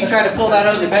pleaser, so she tried to pull that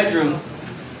out of the bedroom,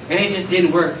 and it just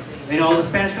didn't work. You know, the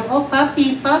Spanish girl, oh,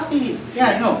 papi, papi.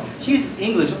 Yeah, no, she's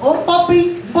English. Oh,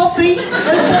 papi, papi,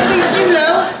 papi,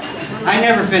 chulo. I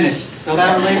never finished, so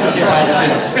that relationship I had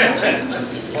to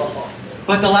finish.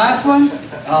 But the last one,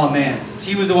 oh man,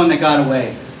 she was the one that got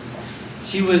away.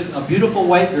 She was a beautiful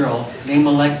white girl named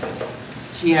Alexis.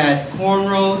 She had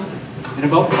cornrows and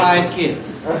about 5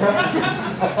 kids.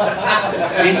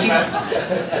 And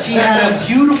she had a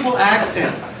beautiful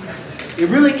accent. It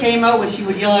really came out when she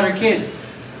would yell at her kids.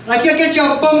 Like, you get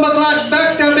your bumbaclot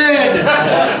back to bed!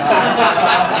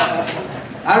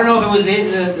 I don't know if it was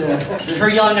her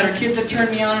yelling at her kids that turned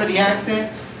me on or the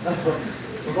accent.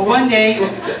 But one day,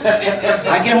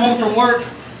 I get home from work,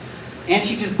 and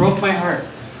she just broke my heart.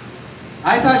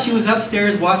 I thought she was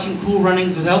upstairs watching Cool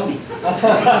Runnings without me.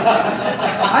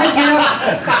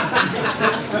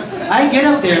 I get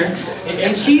up there,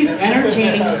 and she's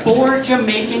entertaining 4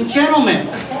 Jamaican gentlemen.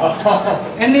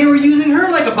 And they were using her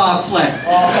like a bobsled.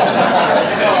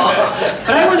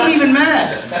 But I wasn't even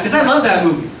mad, because I love that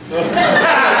movie.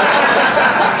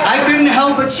 I couldn't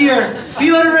help but cheer,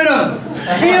 feel the rhythm,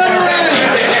 feel the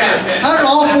rhythm. How did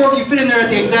all 4 of you fit in there at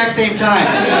the exact same time?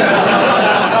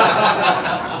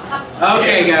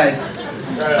 Okay, guys.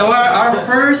 So our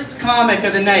first comic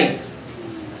of the night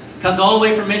comes all the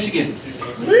way from Michigan.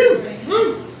 Woo!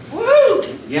 Woo! Woo!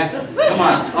 Yeah, come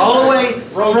on. All the way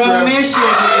from Michigan.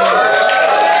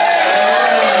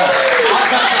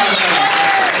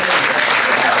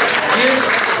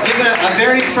 Give a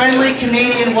very friendly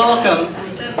Canadian welcome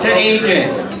to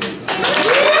AJ.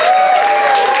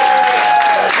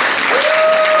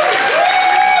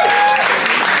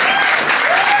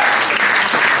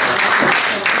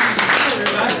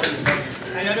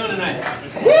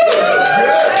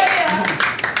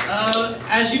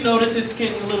 As you notice, it's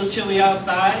getting a little chilly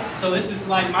outside, so this is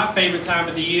like my favorite time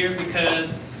of the year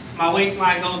because my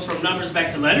waistline goes from numbers back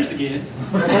to letters again.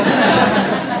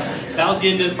 That was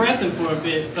getting depressing for a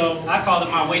bit, so I call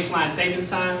it my waistline savings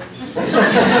time.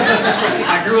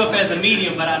 I grew up as a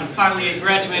medium, but I finally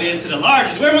graduated into the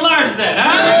largest. Where my largest at,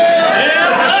 huh?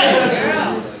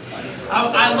 Yeah,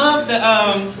 I love that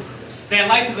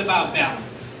life is about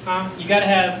balance, huh? You gotta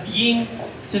have yin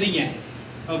to the yang.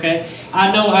 Okay,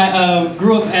 I know I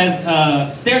grew up as a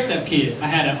stair-step kid. I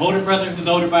had an older brother who's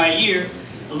older by a year,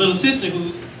 a little sister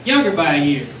who's younger by a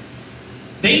year.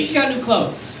 They each got new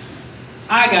clothes.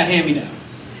 I got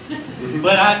hand-me-downs.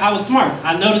 But I was smart.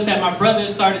 I noticed that my brother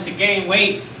started to gain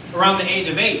weight around the age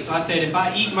of 8. So I said, if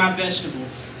I eat my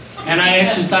vegetables and I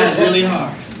exercise really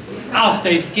hard, I'll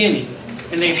stay skinny.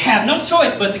 And they have no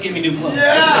choice but to give me new clothes.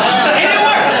 Yeah. And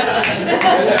it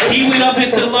worked. He went up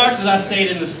into the largest, I stayed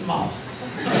in the smallest.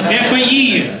 And for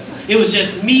years, it was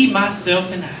just me, myself,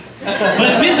 and I.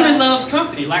 But misery loves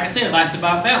company. Like I said, life's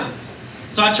about balance.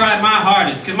 So I tried my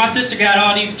hardest, because my sister got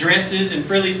all these dresses and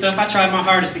frilly stuff. I tried my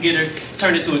hardest to get her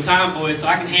turned into a tomboy so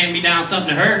I can hand me down something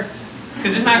to her.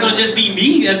 Because it's not going to just be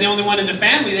me as the only one in the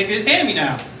family that gets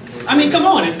hand-me-downs. I mean, come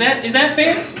on, is that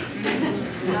fair?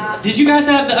 Did you guys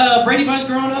have the Brady Bunch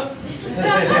growing up?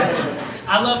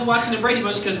 I love watching the Brady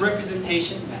Bunch because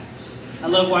representation matters. I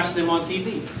love watching them on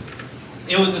TV.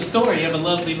 It was a story of a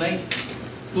lovely lady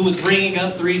who was bringing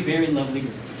up 3 very lovely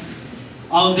girls.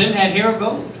 All of them had hair of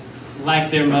gold,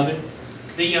 like their mother,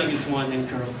 the youngest one in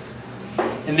curls.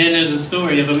 And then there's a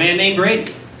story of a man named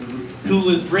Brady who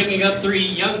was bringing up 3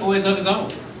 young boys of his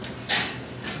own.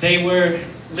 They were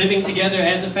living together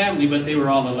as a family, but they were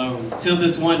all alone. Till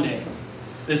this one day,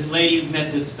 this lady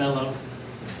met this fellow,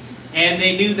 and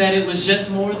they knew that it was just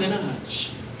more than a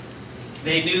hunch.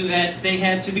 They knew that they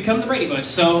had to become the Brady Bunch.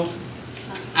 So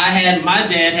my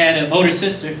dad had an older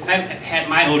sister, I had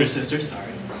my older sister,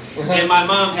 sorry, and my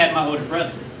mom had my older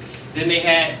brother. Then they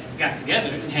got together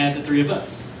and had the 3 of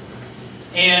us.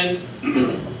 And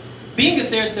being a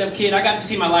stair-step kid, I got to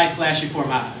see my life flash before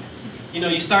my eyes. You know,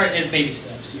 you start as baby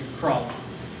steps, you're crawling.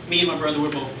 Me and my brother were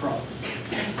both crawling.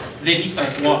 Then he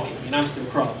starts walking, and I'm still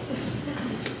crawling.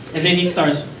 And then he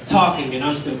starts talking, and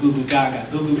I'm still goo-goo gaga.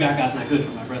 Goo-goo gaga's not good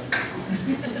for my brother.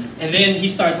 And then he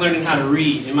starts learning how to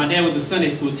read. And my dad was a Sunday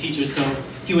school teacher, so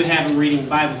he would have him reading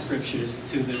Bible scriptures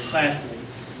to the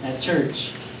classmates at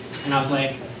church. And I was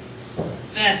like,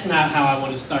 that's not how I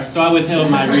want to start. So I withheld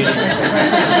my reading.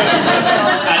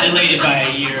 I delayed it by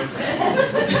a year.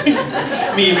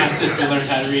 Me and my sister learned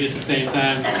how to read at the same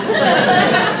time.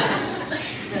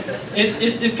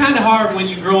 It's kind of hard when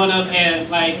you're growing up and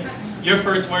like your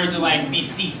first words are like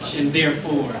beseech and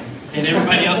therefore, and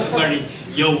everybody else is learning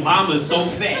yo mama's so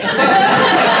fat.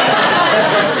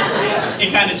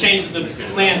 It kind of changes the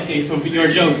landscape of your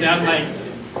jokes. And I'm like,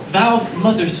 thou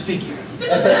mother's figure is so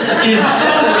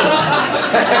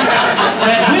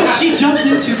that when she jumped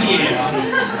into the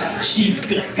air, she's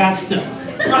got stuck.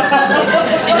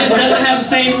 It just doesn't have the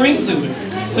same ring to it.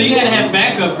 So you had to have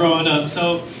backup growing up.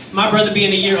 So my brother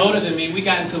being a year older than me, we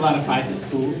got into a lot of fights at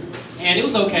school. And it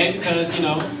was okay because, you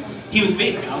know, he was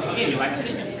big. I was skinny, like I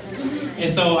said. And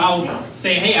so I would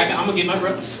say, hey, I'm going to get my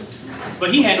brother.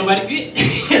 But he had nobody to get.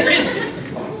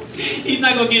 He's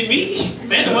not going to get me.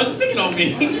 Man, wasn't picking on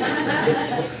me.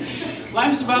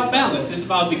 Life is about balance. It's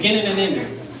about beginning and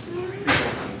ending.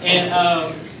 And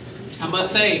I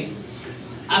must say,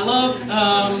 I loved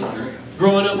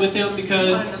growing up with him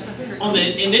because on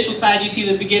the initial side, you see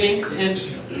the beginning. And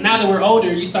now that we're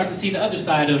older, you start to see the other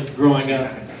side of growing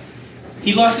up.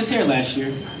 He lost his hair last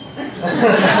year.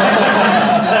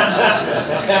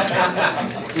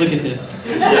 Look at this.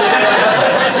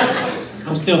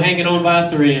 I'm still hanging on by a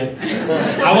thread.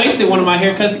 I wasted one of my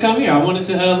haircuts to come here. I wanted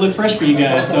to look fresh for you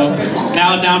guys. So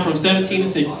now I'm down from 17 to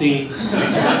 16.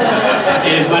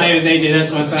 And my name is AJ.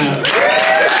 That's my time.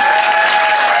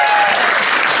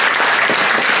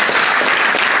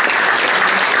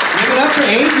 Give it up for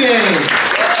AJ.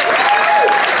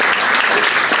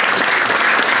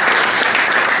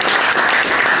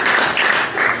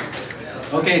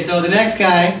 Okay, so the next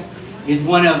guy is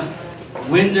one of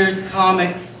Windsor's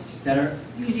comics that are,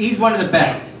 he's one of the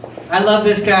best. I love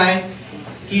this guy.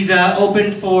 He's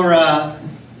open for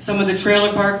some of the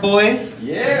Trailer Park Boys.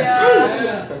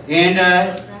 Yeah. And,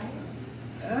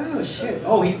 oh shit.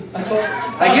 Oh,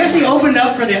 I guess he opened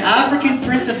up for the African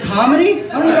Prince of Comedy?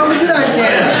 I don't even know who that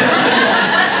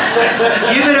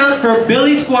kid. Give it up for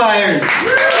Billy Squires.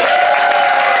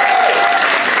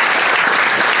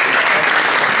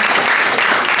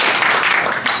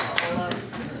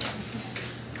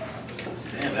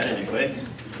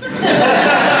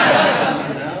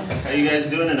 How you guys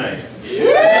doing tonight?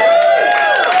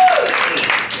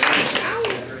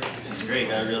 This is great.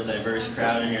 Got a real diverse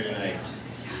crowd in here tonight.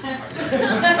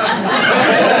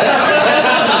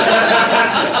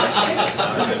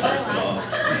 First of all,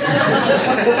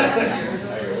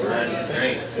 this is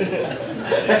great.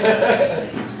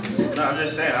 No, I'm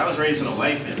just saying. I was raised in a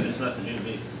white family. It's nothing new to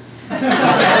me. In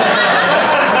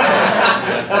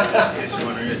case you're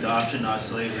wondering, adoption, not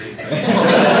slavery. I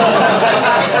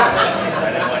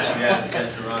didn't want you guys to get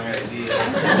the wrong idea.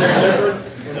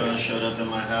 No one showed up in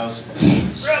my house.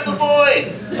 Grab the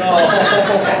boy!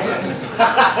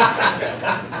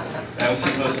 I was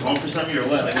too close to home for some of you or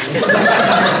what? Like,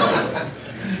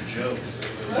 jokes.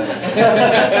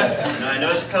 No, I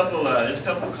noticed there's a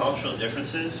couple cultural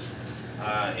differences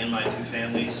in my two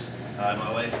families.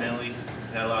 My wife's family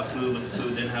had a lot of food, but the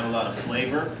food didn't have a lot of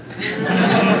flavor.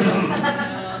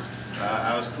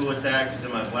 I was cool with that because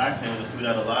in my black family, the food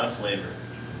had a lot of flavor.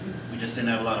 We just didn't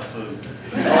have a lot of food.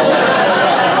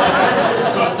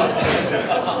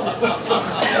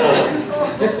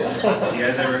 You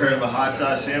guys ever heard of a hot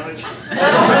sauce sandwich?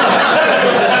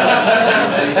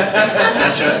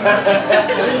 Ketchup?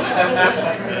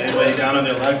 Anybody down on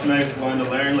their luck tonight wanting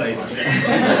to learn? Like, you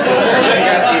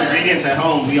got the ingredients at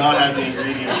home. We all have the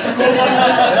ingredients at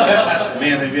home.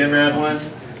 Man, have you ever had one?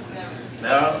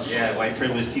 No? Yeah, white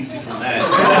privilege keeps you from that.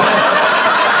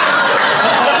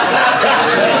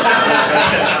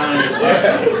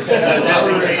 Just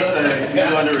in case you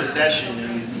go under recession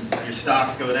and your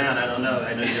stocks go down, I don't know.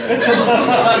 I know you're a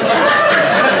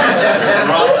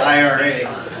Roth IRA.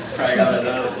 Probably got one of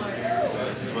those.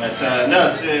 But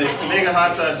no, to make a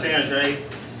hot sauce sandwich, right?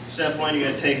 Step one, you're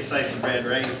gonna take a slice of bread,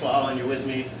 right? You're following, you're with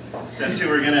me. Step two,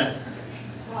 we're gonna.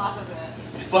 Hot sauce in it.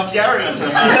 Fuck yeah, we're gonna put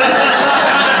hot sauce.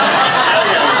 Hell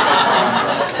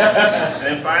yeah. And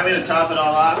then finally, to top it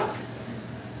all off.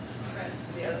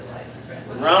 The other side.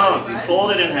 Wrong. You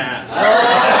fold it in half.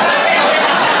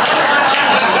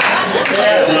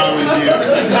 What's wrong with you?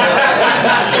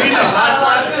 You know hot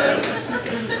sauce?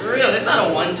 For real, that's not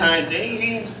a one-time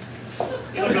thing.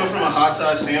 You don't go from a hot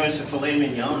sauce sandwich to filet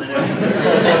mignon and everything.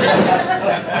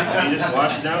 You just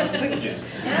wash it down with some pickle juice.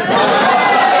 It's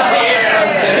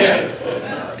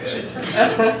all good.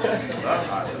 Love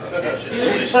hot sauce.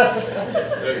 Delicious.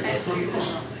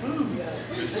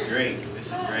 This is great. This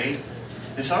is great.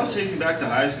 This all takes me back to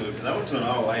high school because I went to an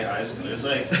all-white high school. There's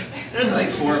like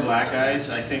 4 black guys.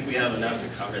 I think we have enough to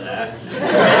cover that.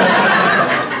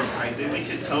 I think we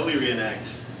could totally reenact.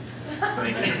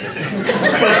 Like, I never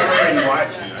even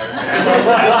want to. I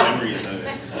have memories of it.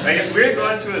 Like, it's weird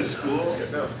going to a school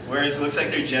where it looks like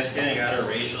they're just getting out of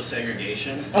racial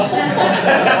segregation. And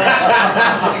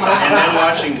then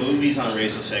watching movies on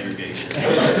racial segregation.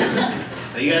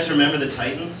 Now, you guys remember the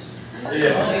Titans?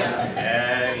 Yeah.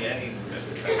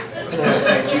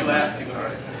 You laughed too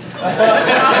hard.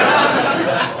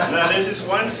 No, there's this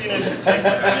one scene in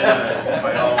particular in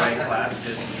my all-white class,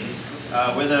 just me.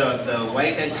 Where the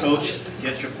white head coach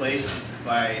gets replaced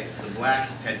by the black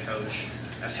head coach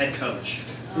as head coach,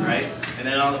 right? And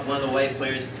then one of the white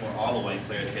players, or all the white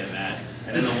players get mad.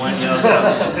 And then the one yells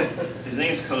out, his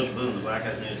name's Coach Boone, the black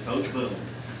guy's name is Coach Boone.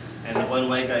 And the one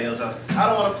white guy yells out, I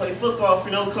don't want to play football for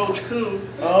no Coach Coon.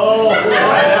 Oh,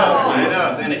 I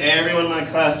know. Then everyone in my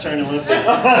class turned and looked at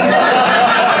me.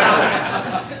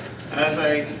 I was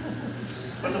like,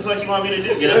 what the fuck you want me to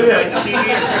do? Get up and fight the TV?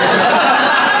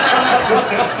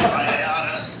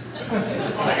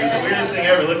 It was the weirdest thing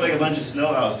ever. It looked like a bunch of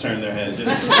snow owls turned their heads.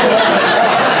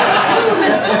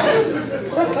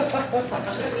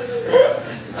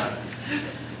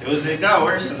 It got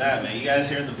worse than that, man. You guys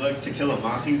heard the book To Kill a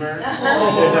Mockingbird?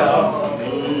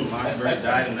 Mockingbird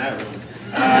died in that room.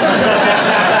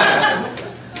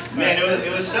 Man,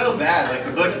 it was so bad. Like,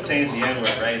 the book contains the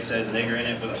N-word, right? It says nigger in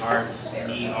it with a hard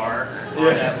E-R on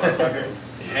that motherfucker.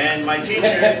 And my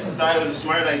teacher thought it was a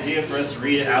smart idea for us to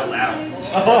read it out loud as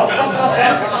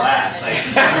a class. Like,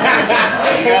 you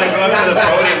gotta go up to the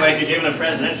podium like you're giving a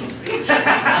presidential speech. The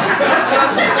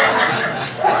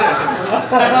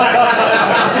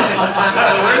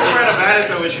worst part about it,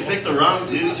 though, was she picked the wrong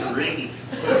dude to read.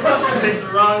 She picked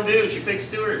the wrong dude. She picked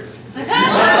Stewart. What's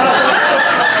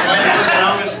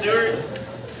wrong with Stewart?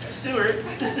 Stewart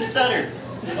is just a stutter.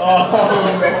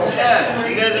 Yeah,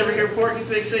 you guys ever hear Porky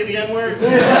Pig say the N-word? and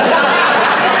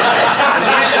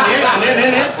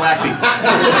then black people.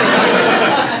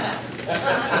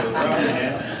 Rough,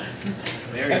 man.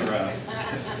 Very rough.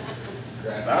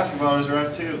 Basketball was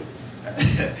rough too.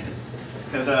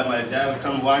 Because my dad would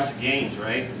come and watch the games,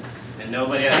 right? And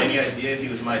nobody had any idea if he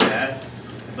was my dad.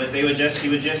 But he would just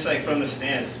like from the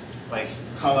stands, like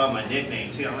call out my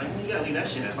nickname too. I'm like, you gotta leave that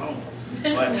shit at home.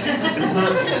 But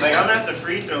like I'm at the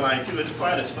free throw line too, it's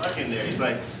quiet as fuck in there. He's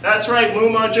like, that's right,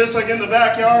 Mooma, just like in the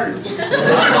backyard.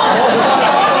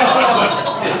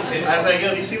 I was like,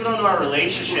 yo, these people don't know our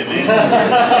relationship, man.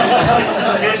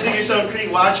 You guys think you're some creep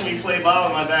watching me play ball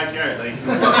in my backyard. Like,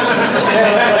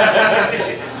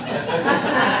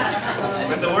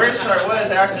 but the worst part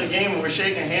was after the game when we're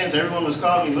shaking hands, everyone was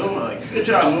calling me Mooma. Like, good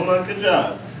job, Mooma, good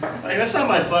job. Like, that's not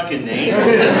my fucking name.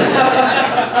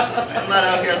 I'm not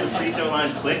out here at the free throw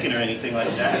line clicking or anything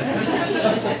like that.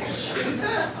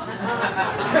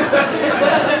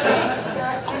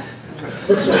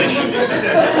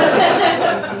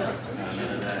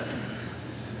 None of that.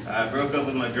 I broke up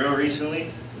with my girl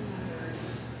recently.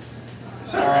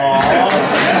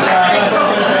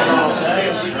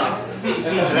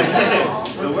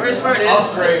 The worst part is...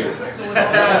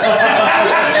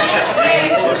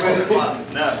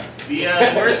 No, the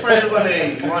worst part is when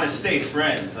they want to stay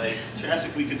friends. Like, she asked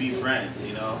if we could be friends,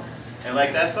 you know? And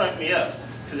like, that fucked me up.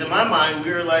 Because in my mind,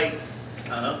 we were like, I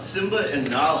don't know, Simba and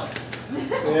Nala.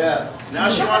 Yeah. Now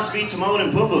she wants to be Timon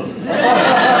and Pumbaa.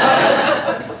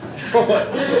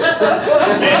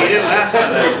 Man, he didn't laugh at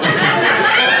that.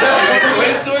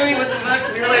 Toy Story? What the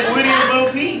fuck? We were like Woody and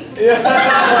Bo Peep.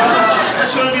 I'm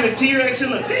showing me the T-Rex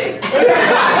and the pig.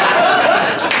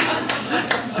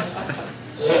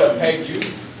 Peg you.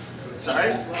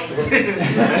 Sorry?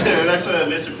 That's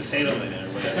Mr. Potato Man or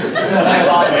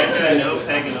whatever. No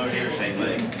pegging over here, peg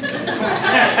leg.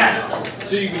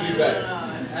 So you can do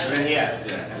that. Yeah,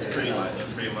 pretty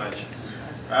much.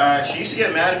 She used to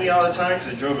get mad at me all the time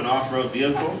because I drove an off-road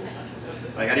vehicle.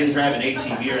 Like, I didn't drive an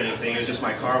ATV or anything, it was just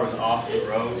my car was off the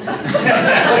road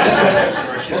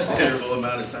for a considerable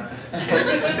amount of time.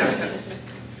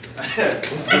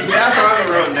 It's back on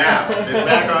the road now. It's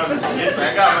back on the road.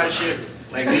 I got my shit.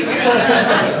 Like,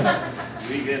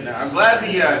 we good now. I'm glad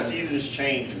the season's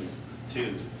changing,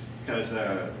 too. Because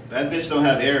that bitch don't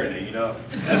have air in it, you know?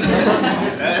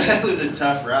 That was a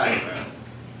tough ride, bro.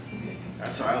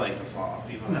 That's why I like the fall.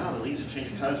 People, no, the leaves are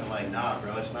changing colors. I'm like, nah,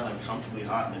 bro, it's not uncomfortably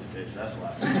hot in this bitch. That's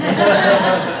why.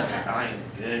 I am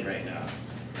good right now.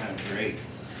 I'm great.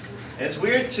 It's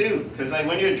weird too, because like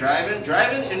when you're driving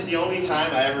is the only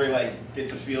time I ever like get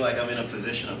to feel like I'm in a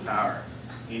position of power.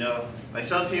 You know, like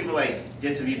some people like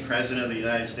get to be president of the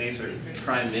United States or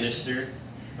prime minister.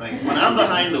 Like when I'm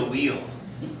behind the wheel,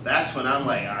 that's when I'm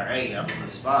like, all right, I'm on the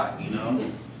spot. You know,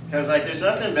 because like there's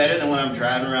nothing better than when I'm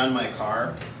driving around my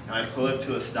car. And I pull up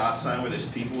to a stop sign where there's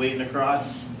people waiting to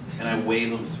cross, and I wave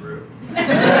them through.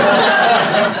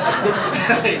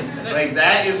 Like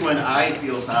that is when I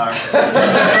feel powerful.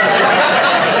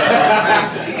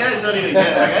 You guys don't even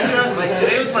get it. Like, I drove, like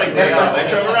today was my day off. I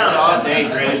drove around all day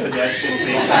granting pedestrian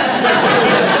safety.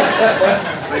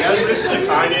 Like I was listening to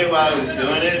Kanye while I was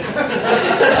doing it.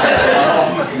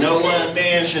 No one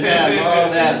man should have all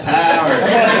that power.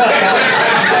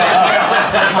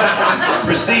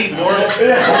 Proceed, mortal.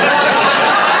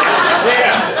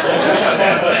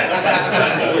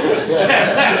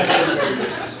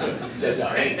 That's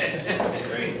great. That's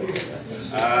great.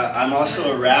 I'm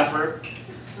also a rapper.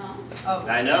 Oh.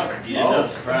 I know. You didn't know.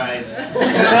 Surprise.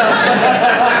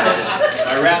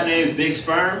 My rap name is Big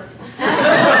Sperm.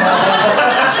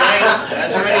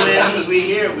 That's right, man. Because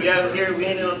we out here, we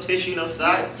ain't no tissue, no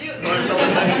sock. Or someone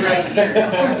sucking right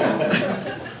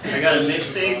here. I got a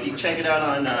mixtape. You check it out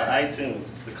on iTunes.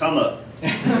 It's the Come Up.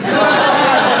 Like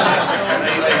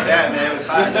that, man. It was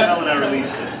hot as hell when I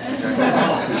released it.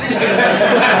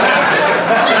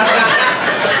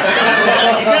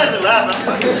 You guys are laughing. I'm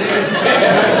fucking serious.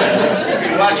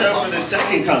 You watch out for the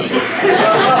second coming.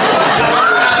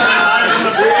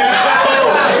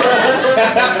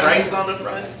 Christ on the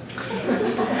front.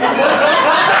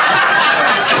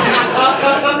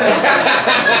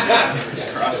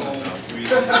 Cross myself.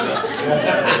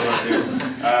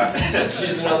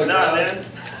 She's another nah, man.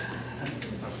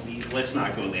 Let's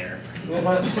not go there.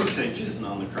 Say jizzing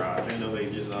on the cross. Ain't no way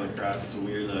jizzing on the cross. It's a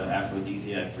weird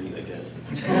aphrodisiac for you, I guess.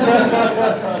 These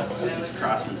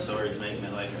crossing swords making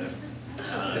it like a.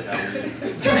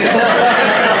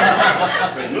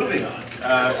 But moving on.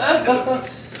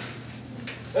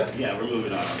 Yeah, we're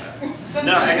moving on that.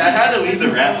 No, I had to leave the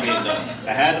rap game though.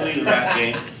 I had to leave the rap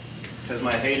game. Because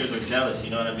my haters were jealous, you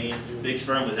know what I mean? Big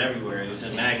Sperm was everywhere. It was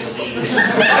in magazines, TV,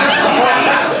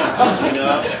 you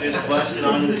know? Just busted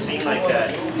onto the scene like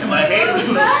that. And my hater was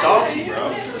so salty,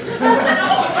 bro.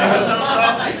 They were so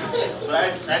salty.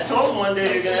 But I told them one day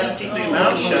they're going to have to keep their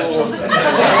mouths shut.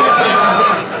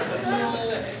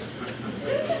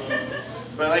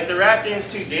 But like the rap game's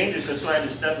too dangerous, that's why I had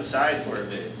to step aside for a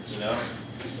bit, you know?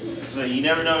 So you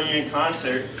never know when you're in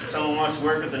concert, someone wants to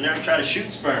work with the nerve, try to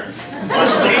shoot Sperm on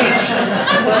stage.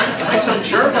 Like some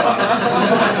jerk off.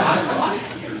 I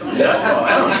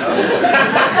don't know.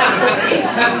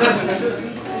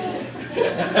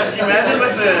 Can you imagine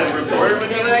what the reporter would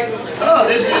be like? Oh,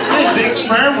 this just is. Big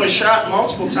Sperm was shot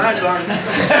multiple times on.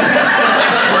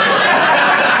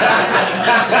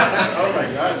 Oh my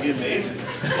God, it'd be amazing.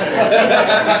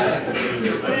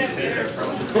 Let me take that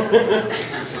from you.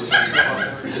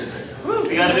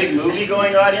 We got a big movie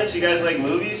going audience. You guys like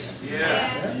movies?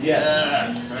 Yeah. Yes.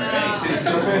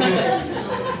 Right.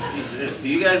 Do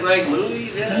you guys like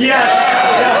movies? Yeah.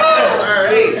 Yeah. All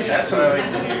right. That's what I like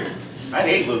to hear. I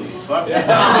hate movies. Fuck that.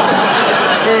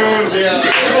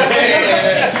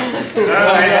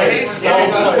 I hate scary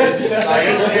movies. I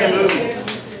hate scary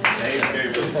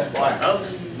movies. Why? Oh,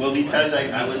 well, because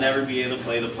I would never be able to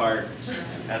play the part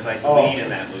as like the lead in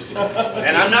that movie.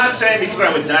 And I'm not saying because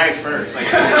I would die first.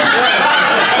 Like, this is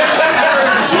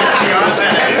beyond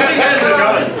that.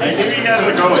 I knew you guys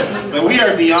were going. But we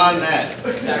are beyond that.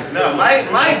 No, my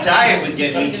diet would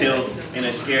get me killed in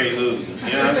a scary movie.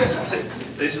 You know what I'm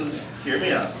saying? Hear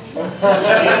me out.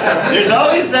 There's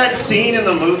always that scene in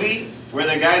the movie where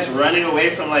the guy's running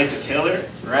away from like the killer,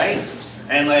 right?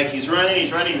 And like he's running,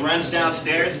 runs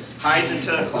downstairs, hides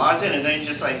into a closet, and then he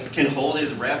just like can hold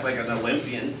his breath like an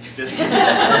Olympian. Just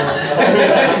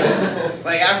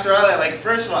like after all that, like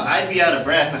first of all, I'd be out of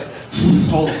breath. Like,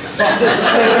 holy fuck!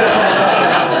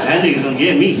 That nigga's gonna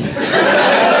get me.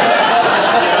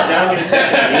 Down to the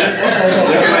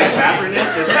looking like Kaepernick.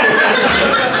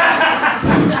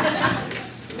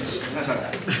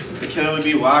 The killer would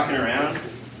be walking around,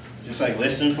 just like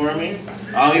listening for me.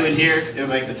 All he would hear is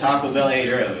like the Taco Bell ate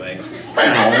earlier, like. For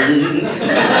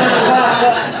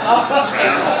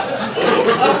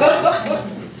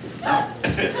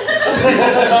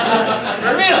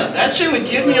real, that shit would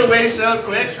give me away so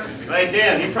quick. Like,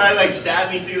 damn, he probably like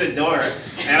stabbed me through the door, and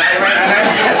I'm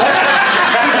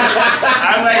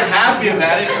like happy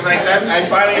about it because like that I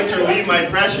finally get to relieve my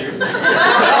pressure.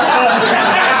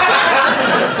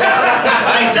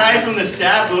 I die from the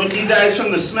stab wound, he dies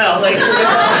from the smell. Like all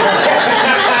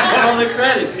the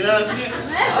credits, you know what I'm saying?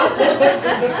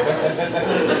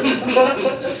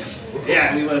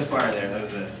 Yeah, we went far there. That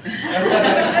was it.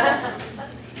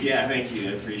 Yeah, thank you.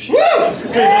 I appreciate it. Not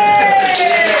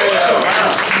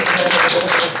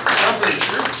for the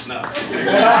troops, no.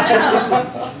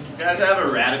 You guys have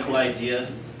a radical idea?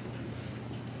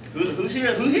 Who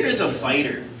here is a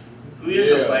fighter? Who here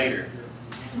is a fighter?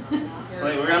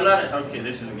 Like, I'm not. Okay,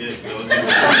 this is good.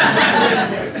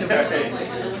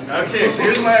 Okay, so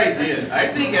here's my idea. I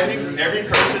think every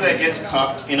person that gets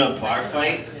caught in a bar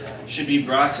fight should be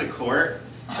brought to court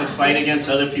to fight against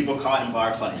other people caught in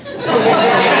bar fights.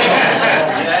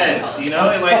 Yes, you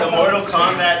know, in like a Mortal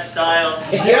Kombat style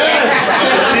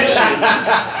competition,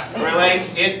 where like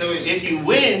if you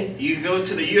win, you go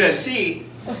to the UFC,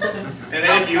 and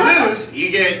then if you lose,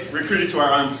 you get recruited to our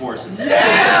armed forces. You know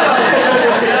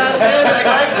what I'm saying?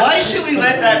 Like, why should we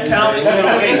let that talent go to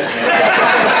waste?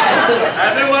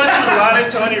 I've been watching a lot of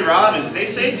Tony Robbins. They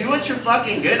say do what you're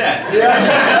fucking good at.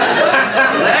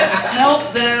 Let's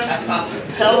help them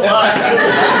help us.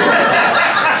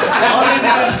 All they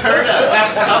do is hurt us.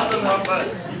 Help them help us.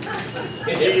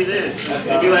 Jesus.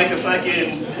 It'd be like a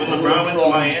fucking when LeBron went to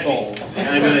Miami. And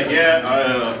they'd be like,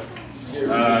 yeah,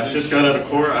 just got out of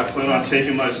court. I plan on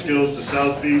taking my skills to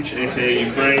South Beach, aka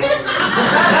Ukraine.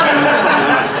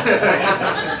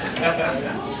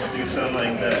 Do something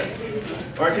like that.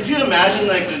 Or could you imagine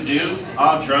like the dude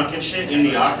all drunk and shit in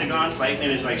the octagon fighting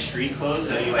in his like street clothes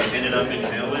that he like ended up in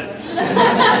jail with?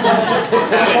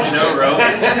 Having Joe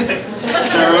Rogan.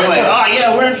 Joe Rogan like, oh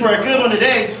yeah, we're in for a good one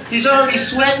today. He's already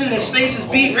sweating and his face is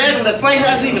beat red and the fight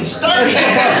hasn't even started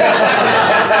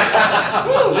yet.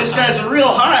 Woo, this guy's a real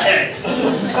hothead.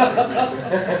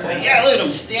 Like, yeah, look at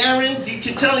him stammering. You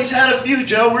can tell he's had a few,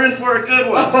 Joe. We're in for a good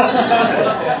one.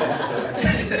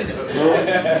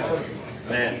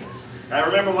 Man. I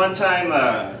remember one time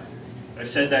I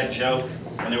said that joke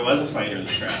when there was a fighter in the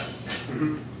crowd.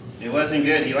 It wasn't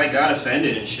good. He like got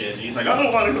offended and shit. He's like, I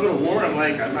don't want to go to war. I'm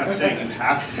like, I'm not saying you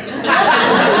have to.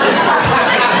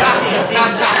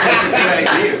 That's a good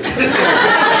idea.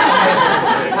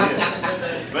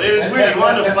 But it was weird. He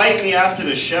wanted to fight me after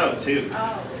the show too.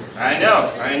 I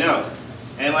know.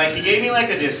 And like he gave me like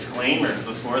a disclaimer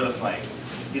before the fight.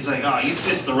 He's like, oh, you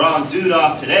pissed the wrong dude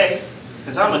off today,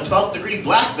 because I'm a 12th degree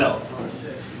black belt.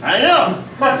 I know.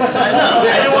 I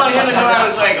didn't want him to know I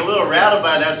was like a little rattled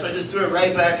by that, so I just threw it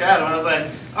right back at him. I was like,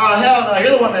 oh hell no,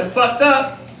 you're the one that fucked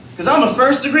up, because I'm a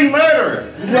first degree murderer.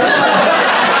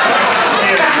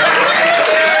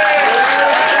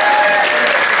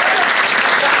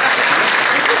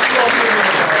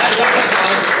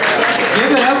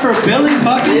 Give it up for Billy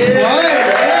fucking Squire.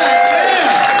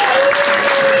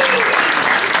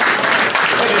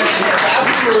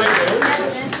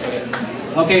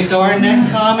 Okay, so our next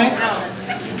comic,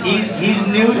 he's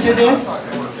new to this,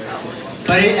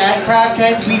 but at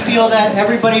Crackheads we feel that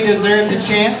everybody deserves a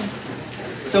chance.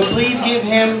 So please give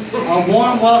him a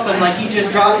warm welcome like he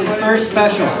just dropped his first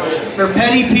special for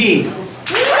Petty P.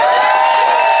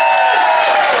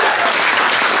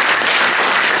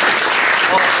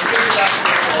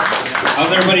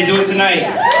 How's everybody doing tonight?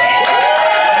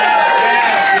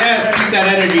 Yes, keep that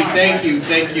energy. Thank you.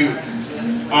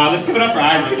 Let's give it up for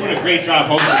Isaac. You're doing a great job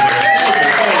hosting here.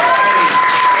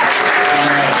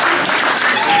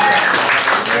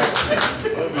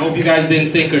 I hope you guys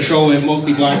didn't think a show with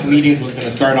mostly black comedians was going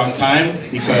to start on time,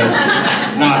 because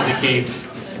not the case.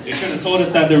 They should have told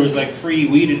us that there was like free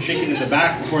weed and chicken in the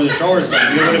back before the show or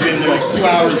something. We would have been there like 2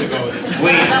 hours ago, just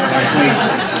waiting,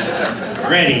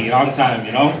 ready, on time,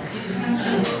 you know?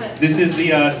 This is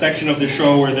the section of the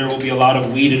show where there will be a lot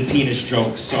of weed and penis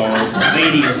jokes. So,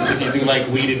 ladies, if you do like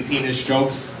weed and penis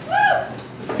jokes,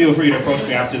 feel free to approach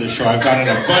me after the show. I've got an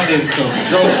abundance of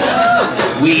jokes,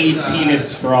 weed,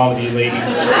 penis for all of you ladies.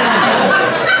 It's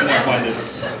an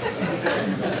abundance.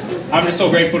 I'm just so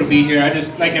grateful to be here. I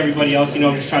just, like everybody else, you know,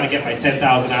 I'm just trying to get my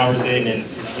 10,000 hours in and,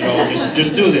 you know,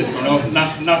 just do this, you know,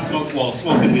 not smoke, well,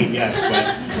 smoking weed, yes,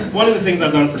 but one of the things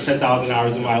I've done for 10,000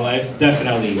 hours in my life,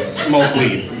 definitely smoke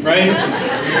weed, right?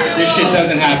 This shit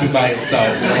doesn't happen by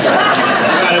itself.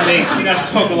 You gotta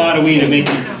smoke a lot of weed to make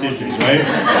these decisions, right?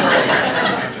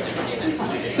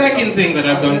 Second thing that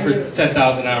I've done for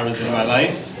 10,000 hours in my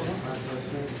life,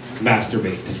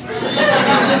 masturbate.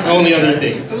 The only other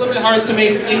thing. It's a little bit hard to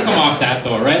make income off that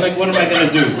though, right? Like what am I gonna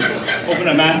do? Open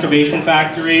a masturbation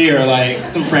factory or like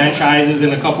some franchises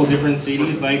in a couple different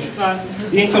cities? Like it's not,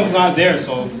 the income's not there,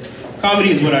 so comedy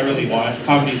is what I really want.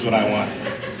 Comedy is what I want.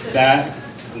 That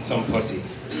and some pussy.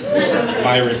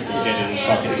 My wrist is getting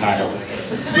fucking tired.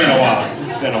 It's been a while.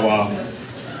 It's been a while.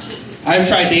 I've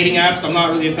tried dating apps. I'm not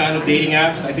really a fan of dating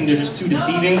apps. I think they're just too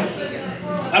deceiving.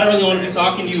 I don't really want to be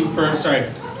talking to you for,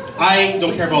 I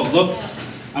don't care about looks.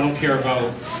 I don't care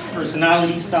about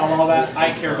personality, style, all that.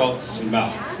 I care about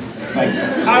smell. Like,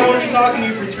 I want to be talking to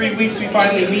you for 3 weeks. We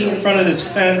finally meet in front of this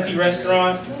fancy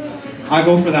restaurant. I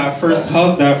go for that first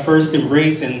hug, that first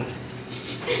embrace, and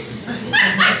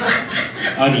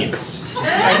onions.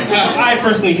 I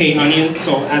personally hate onions,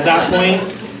 so at that point,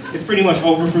 it's pretty much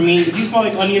over for me. If you smell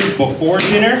like onions before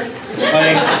dinner,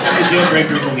 like, it's a deal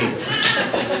breaker for me.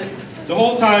 The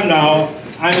whole time now,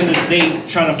 I'm in this date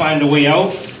trying to find a way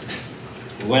out.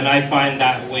 When I find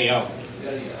that way out,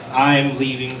 I'm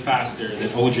leaving faster than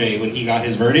OJ when he got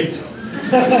his verdict.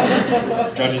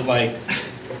 Judge is like,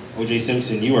 OJ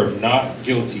Simpson, you are not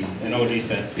guilty. And OJ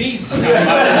said, peace.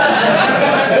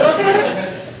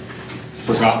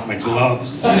 Forgot my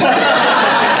gloves.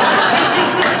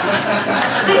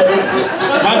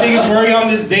 My biggest worry on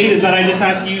this date is that I just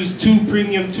had to use 2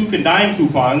 premium 2 and dime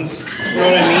coupons. You know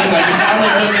what I mean? Like,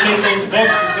 McDonald's doesn't make those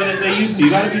books as good as they used to. You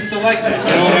gotta be selective,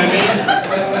 you know what I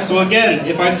mean? So again,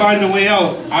 if I find a way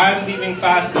out, I'm leaving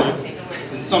faster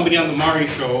than somebody on the Mari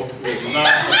show who's not.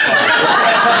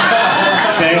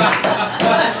 Okay?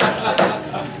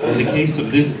 In the case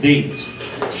of this date,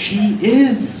 she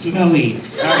is smelly.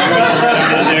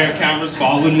 I'm there, cameras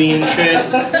following me and shit.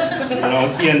 You know,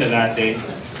 it's the end of that date.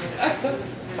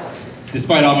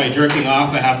 Despite all my jerking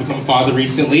off, I have become a father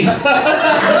recently.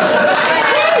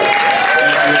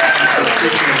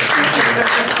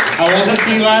 How old is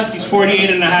he last? He's 48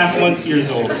 and a half years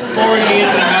old. 48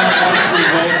 and a half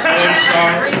years old, very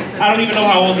strong. I don't even know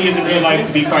how old he is in real life,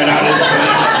 to be quite honest.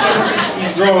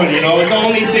 He's growing, you know. It's the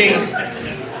only thing.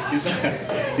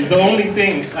 It's the only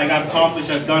thing like I've accomplished,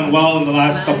 I've done well in the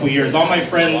last couple of years. All my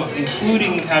friends,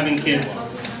 including having kids,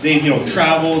 they've, you know,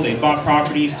 traveled, they bought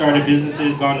property, started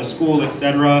businesses, gone to school,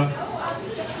 etc.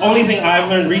 Only thing I've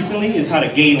learned recently is how to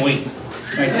gain weight.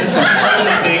 Like, just the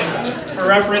only thing. For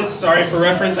reference,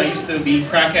 I used to be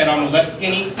crackhead on Oulette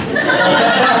skinny.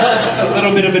 It's a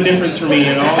little bit of a difference for me,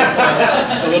 you know?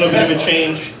 It's a little bit of a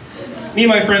change. Me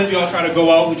and my friends, we all try to go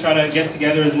out, we try to get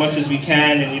together as much as we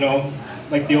can, and, you know,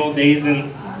 like the old days,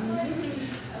 and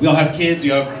we all have kids, we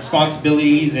have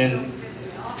responsibilities, and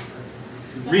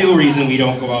the real reason we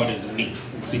don't go out is me.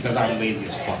 It's because I'm lazy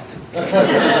as fuck.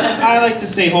 I like to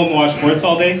stay home and watch sports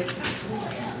all day.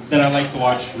 Then I like to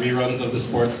watch reruns of the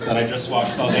sports that I just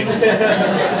watched all day.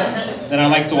 Then I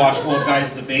like to watch old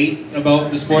guys debate about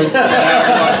the sports that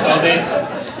I watched all day.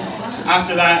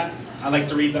 After that, I like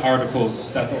to read the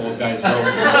articles that the old guys wrote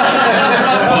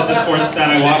about the sports that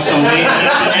I watched all day. And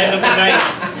at the end of the night,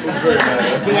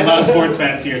 a lot of sports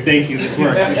fans here, thank you, this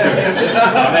works.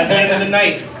 At the end of the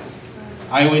night,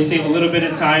 I always save a little bit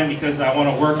of time because I want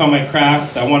to work on my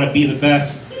craft, I want to be the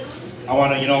best, I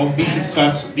want to, you know, be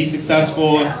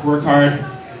successful, work hard.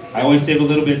 I always save a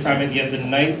little bit of time at the end of the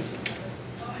night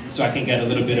so I can get a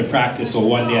little bit of practice so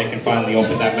one day I can finally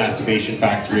open that masturbation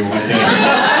factory one day.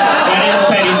 My name is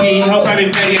Petty P. Hope I've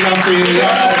been petty enough for you. Y'all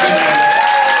have a good night.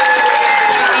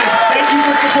 Thank you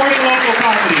for supporting local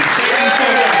comedy. Thank you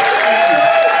so much.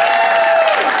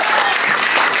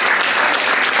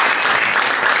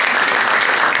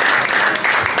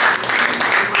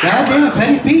 Goddamn,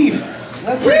 Petty P.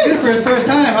 That's pretty good for his first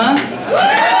time, huh?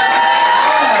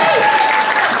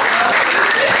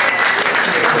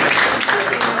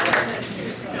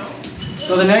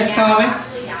 So the next comic,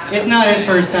 it's not his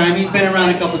first time. He's been around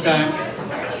a couple times.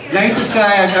 Nicest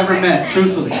guy I've ever met,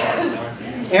 truthfully.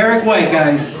 Eric White,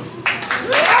 guys.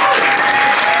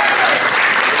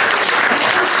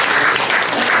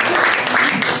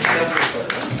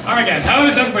 All right, guys, how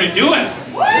is everybody doing?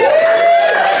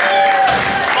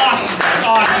 Awesome, guys,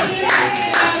 awesome.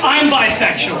 I'm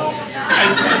bisexual.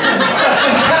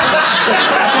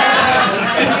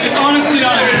 It's honestly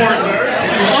not important.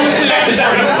 It's honestly not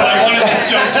important, but I wanted this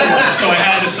joke to work, so I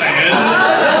had to say it.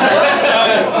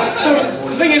 So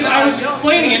the thing is, I was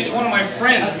explaining it to one of my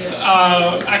friends,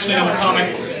 actually another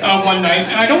comic, one night,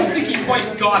 and I don't think he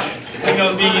quite got it. You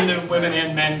know, being into women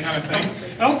and men kind of thing.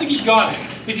 I don't think he got it,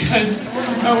 because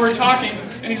we're talking,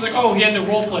 and he's like, oh, he had to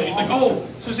role play. He's like, oh,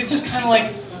 so is it just kind of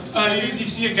like, you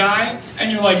see a guy,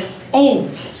 and you're like, oh,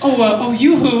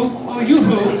 yoo-hoo,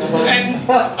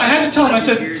 and I had to tell him, I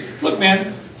said, look,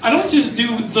 man, I don't just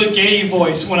do the gay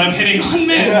voice when I'm hitting on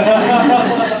men.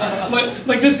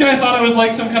 like this guy thought I was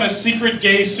like some kind of secret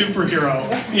gay superhero,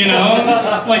 you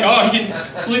know? Like, oh, he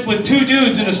can sleep with 2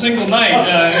 dudes in a single night.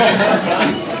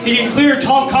 He can clear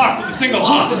tall cocks with a single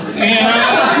hop, you know?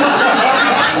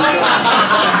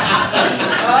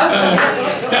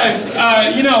 Guys,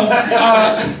 you know,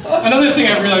 another thing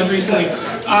I realized recently,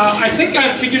 I think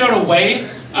I figured out a way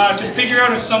to figure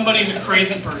out if somebody's a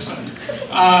crazy person.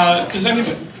 Does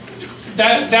anybody?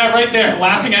 That right there,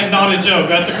 laughing at not a joke,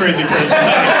 that's a crazy person.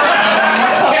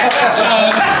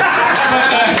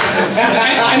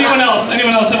 Anyone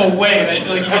else have a way that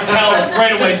like, you can tell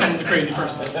right away someone's a crazy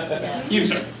person? You,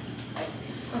 sir.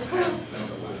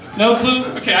 No clue?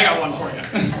 Okay, I got one for you.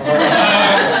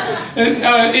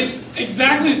 It's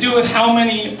exactly to do with how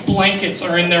many blankets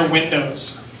are in their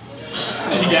windows.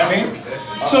 Did you get me?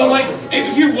 So like,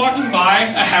 if you're walking by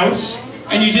a house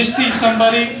and you just see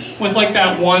somebody with like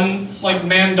that one like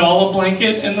mandala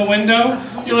blanket in the window,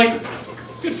 you're like,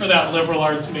 good for that liberal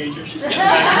arts major. She's getting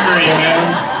back a degree,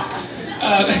 man.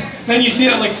 Then you see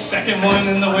that like second one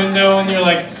in the window and you're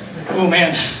like, oh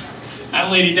man,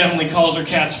 that lady definitely calls her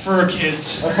cats fur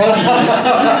kids.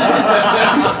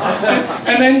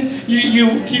 And then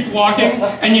you keep walking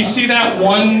and you see that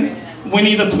one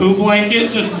Winnie the Pooh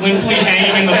blanket just limply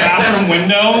hanging in the bathroom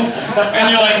window,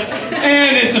 and you're like,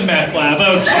 and it's a meth lab,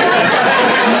 okay.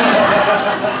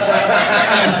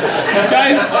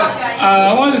 Guys,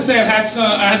 I wanted to say I had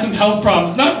some health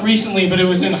problems, not recently, but it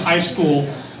was in high school.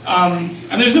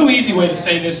 And there's no easy way to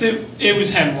say this, it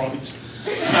was hemorrhoids.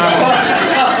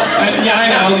 Yeah, I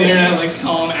know, the internet likes to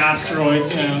call them asteroids,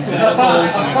 you know, it's a whole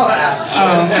thing.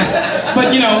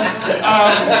 But you know,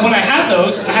 when I had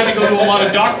those, I had to go to a lot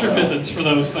of doctor visits for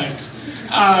those things.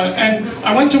 And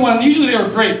I went to one, usually they were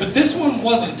great, but this one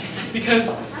wasn't,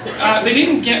 because they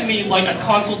didn't get me like a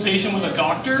consultation with a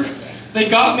doctor, they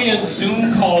got me a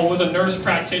Zoom call with a nurse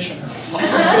practitioner.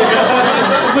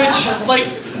 Which, like,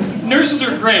 nurses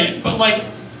are great, but like,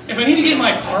 if I need to get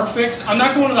my car fixed, I'm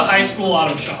not going to the high school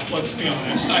auto shop, let's be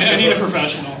honest. I need a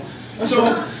professional.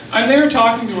 So I'm there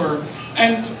talking to her,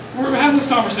 and we're having this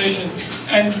conversation,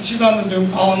 and she's on the Zoom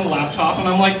call on the laptop, and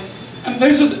I'm like, and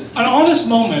there's an honest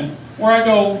moment where I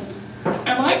go,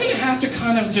 am I going to have to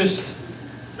kind of just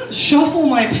shuffle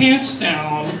my pants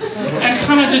down and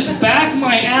kind of just back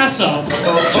my ass up to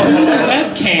the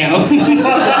webcam?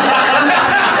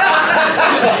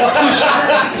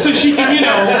 So she can, you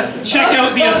know, check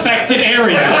out the affected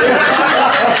area. And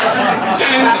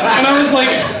I was like,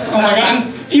 oh my god,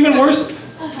 and even worse,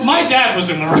 my dad was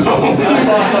in the room.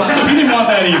 So he didn't want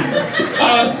that either.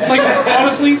 Like,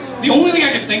 honestly, the only thing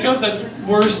I could think of that's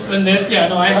worse than this, yeah,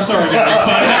 no, I'm sorry guys,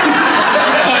 but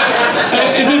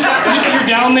is if you're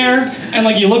down there and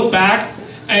like you look back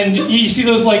and you see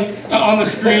those like on the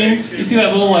screen, you see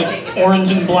that little like orange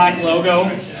and black logo.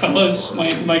 Fellas,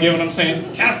 might get what I'm saying?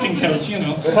 Casting couch, you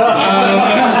know.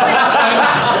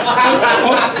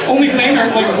 Only thing,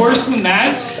 or like worse than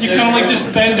that, you kind of like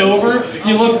just bend over,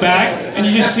 you look back, and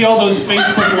you just see all those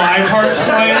Facebook Live hearts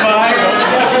flying by.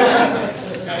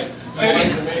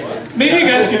 Maybe you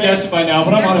guys could guess it by now,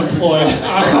 but I'm unemployed.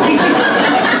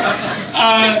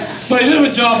 But I did have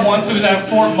a job once. It was at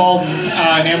Fort Malden in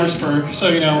Amherstburg, so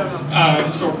you know,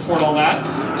 historical fort, all that.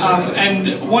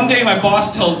 And one day my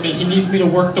boss tells me he needs me to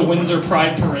work the Windsor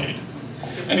Pride Parade,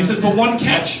 and he says, "But one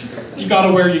catch: you got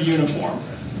to wear your uniform."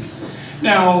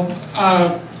 Now,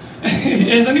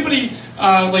 has anybody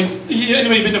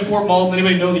anybody been to Fort Malden?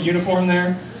 Anybody know the uniform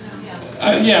there?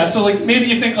 Yeah. So like maybe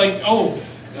you think like, oh,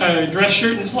 dress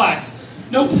shirt and slacks.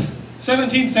 Nope.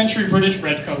 17th century British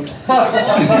redcoat.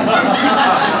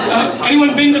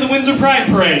 Anyone been to the Windsor Pride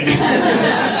Parade?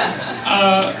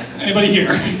 Anybody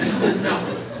here? No.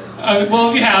 Well,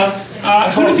 if you have,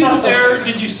 how many people there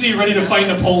did you see ready to fight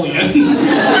Napoleon?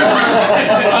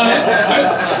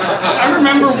 I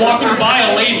remember walking by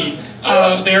a lady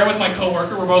there with my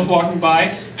coworker. We're both walking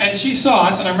by, and she saw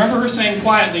us, and I remember her saying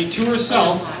quietly to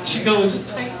herself, she goes,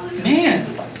 "Man,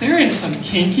 they're into some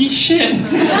kinky shit."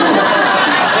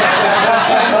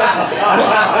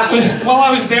 While I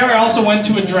was there, I also went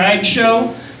to a drag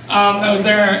show. that was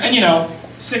there, and you know,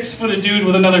 6-foot dude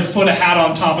with another foot of hat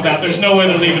on top of that. There's no way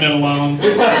they're leaving it alone.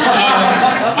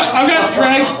 I've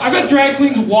got drag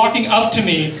queens walking up to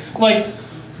me like,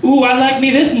 ooh, I like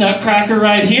me this nutcracker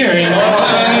right here. You know?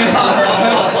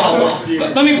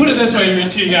 Let me put it this way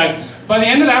to you guys. By the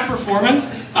end of that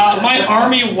performance, my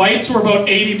army whites were about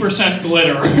 80%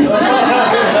 glitter. All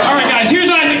right, guys, here's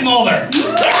Isaac Mulder.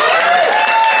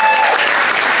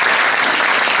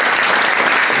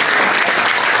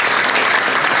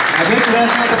 I bet you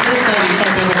that's not the first time you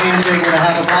can't have a handshake with a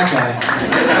half a black guy.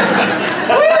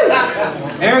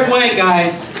 Eric White,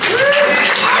 guys.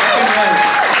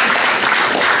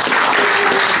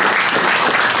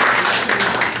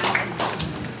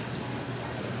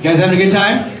 You guys having a good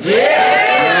time?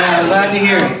 Yeah, I'm glad to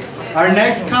hear it. Our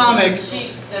next comic,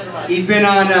 he's been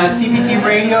on CBC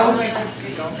Radio.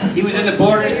 He was in the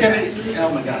Border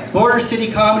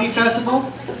City Comedy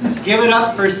Festival. Give it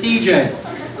up for CJ.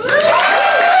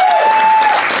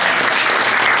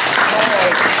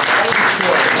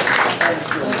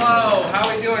 Hello,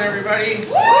 how we doing, everybody?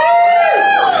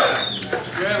 That's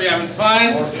good. We having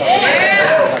fun?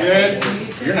 Yeah. Good.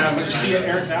 You're not. Did you see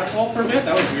Eric's asshole for a bit?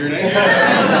 That was weird, eh?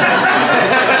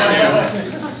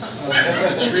 What a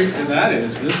treat that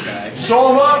is for this guy.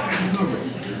 Show him up!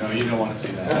 No, you don't want to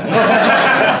see that.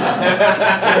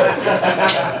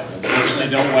 Unfortunately,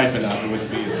 don't wipe it up. It wouldn't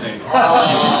be as safe.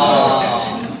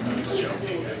 I'm just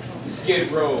joking. Skid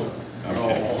Row.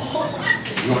 Okay.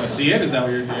 You want to see it? Is that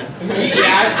what you're doing? He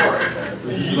asked for it.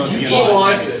 This is about to get. He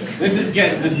wants it. This is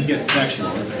getting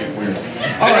sexual. This is getting weird.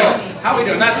 All right, how we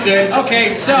doing? That's good.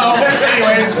 Okay, so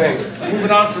anyways, moving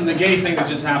on from the gay thing that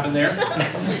just happened there.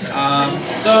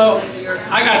 So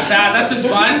I got fat. That's been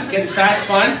fun. Getting fat's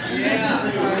fun.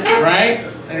 Yeah. Right?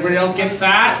 Anybody else get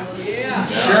fat? Yeah.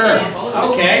 Sure.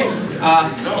 Okay.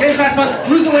 Getting fat's fun.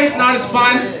 Losing weight's not as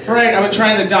fun. Right? I've been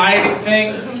trying the dieting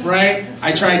thing. Right?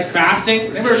 I tried fasting.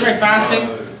 Anybody ever tried fasting?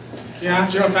 Yeah.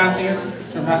 Do you know what fasting is? Do you know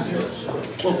what fasting is?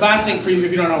 Well, fasting, for you, if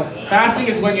you don't know, fasting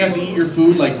is when you have to eat your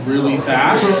food like really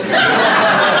fast,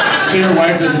 so your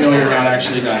wife doesn't know you're not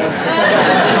actually dieting.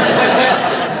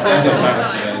 That's what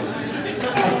fasting is.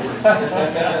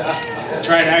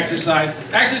 Try to exercise.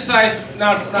 Exercise,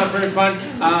 not very fun.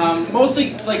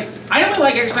 Mostly, like, I only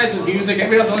like exercise with music.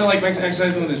 Anybody else only like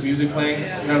exercising when there's music playing? You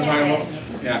know what I'm talking about?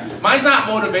 Yeah. Mine's not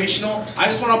motivational. I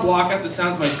just want to block out the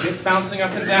sounds of my tits bouncing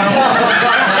up and down.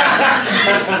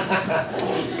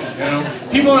 You know?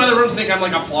 People in other rooms think I'm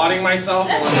like applauding myself.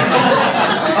 Like,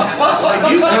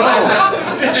 you know.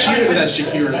 That's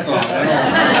Shakira's song.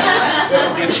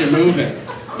 That'll get you moving.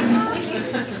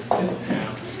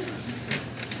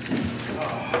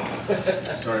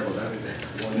 Sorry about that.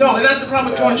 No, and that's the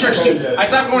problem with going to church too. I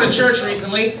stopped going to church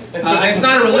recently, and it's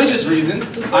not a religious reason.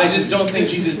 I just don't think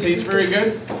Jesus tastes very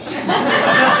good.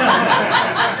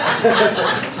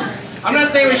 I'm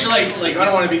not saying we should like I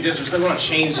don't want to be disrespectful. I don't want to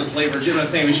change the flavor. I'm not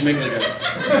saying we should make like a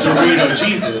Dorito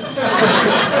Jesus.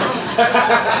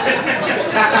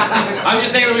 I'm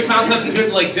just saying that we found something good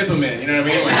to like dip them in. You know what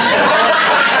I mean? Like,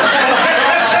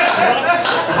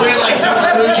 we had like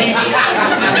Dorito Jesus.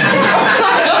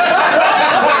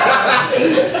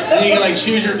 And you can like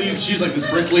choose like the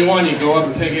sprinkly one, you go up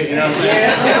and pick it, you know what I'm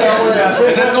saying?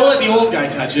 And then don't let the old guy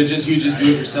touch it, you just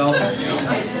do it yourself. You know?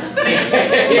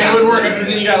 Yeah, it would work because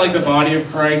then you got like the body of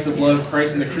Christ, the blood of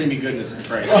Christ, and the creamy goodness of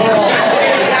Christ. Holy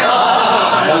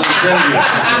Trinity.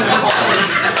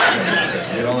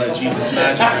 You don't let Jesus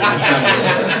magic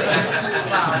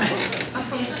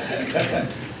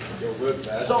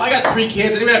in. So I got 3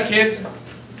 kids. Anybody have kids?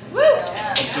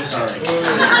 I'm so sorry.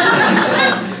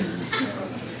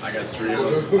 I got 3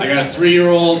 of them. I got a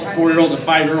 3-year-old, 4-year-old, and a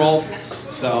 5-year-old.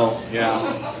 So, yeah.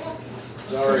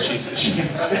 Sorry.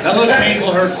 That looked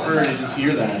painful for her to just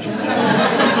hear that.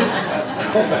 That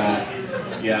sounds bad.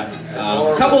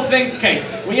 Yeah. A couple of things. Okay,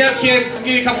 when you have kids, I'll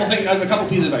give you a couple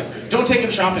pieces of advice. Don't take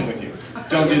them shopping with you.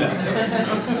 Don't do that.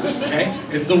 Okay?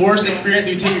 It's the worst experience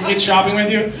if you take your kids shopping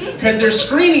with you because they're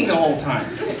screaming the whole time.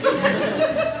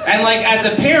 And like as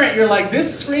a parent, you're like,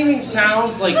 this screaming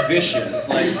sounds like vicious.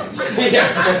 Like, you know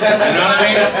what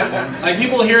I mean? Like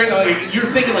people hearing, like, you're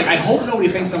thinking like, I hope nobody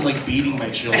thinks I'm like beating my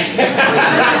children.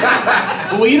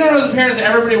 But what you don't know as a parent is that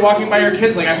everybody walking by your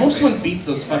kids like, I hope someone beats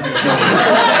those fucking children.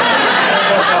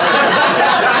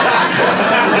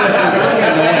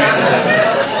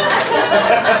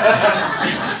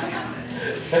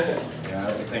 Yeah,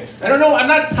 that's the thing. I don't know, I'm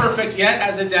not perfect yet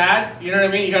as a dad, you know what I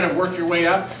mean? You gotta work your way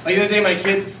up. Like the other day, my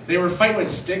kids, they were fighting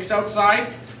with sticks outside,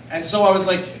 and so I was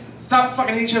like, stop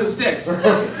fucking hitting each other with sticks. And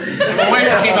my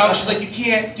wife came out, she's like, you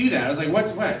can't do that. I was like,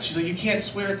 what? She's like, you can't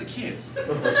swear at the kids,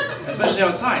 especially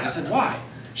outside. I said, why?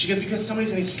 She goes, because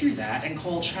somebody's gonna hear that and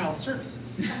call child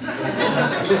services.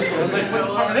 I was like, what the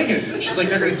fuck are they gonna do? She's like,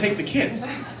 they're gonna take the kids.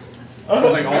 I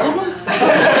was like, all of them?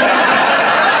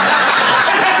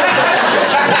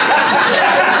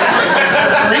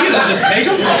 Free? They'll just take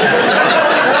them?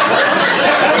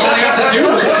 That's all they have to do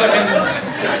is fucking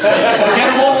get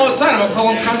them all outside. I'm gonna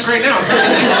call them cunts right now.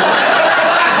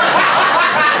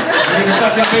 I need a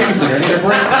fucking babysitter. I need a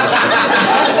break.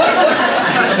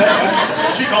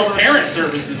 She called parent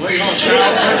services. What do you call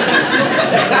child services?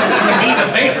 Me the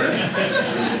favor.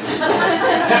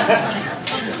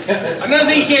 Another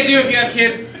thing you can't do if you have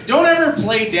kids, don't ever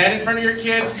play dead in front of your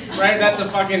kids, right? That's a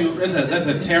fucking, that's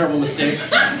a terrible mistake.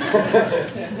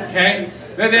 Okay?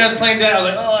 The other day I was playing dead, I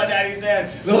was like, oh, daddy's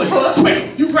dead. They're like,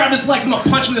 quick, you grab his legs, I'm gonna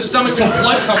punch him in the stomach till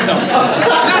blood comes out.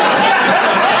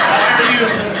 After you do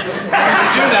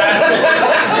that,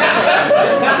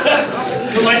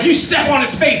 they're like, you step on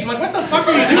his face. I'm like, what the fuck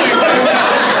are you doing?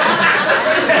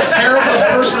 Terrible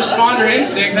first responder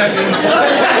instinct.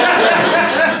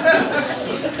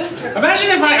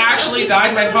 Imagine if I actually died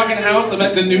in my fucking house,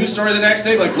 the news story the next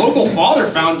day, like, local father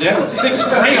found dead with 6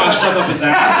 crayons shoved up his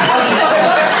ass.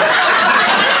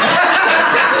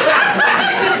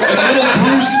 And little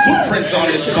bruised footprints on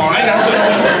his spine.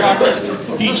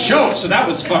 He choked, so that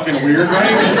was fucking weird,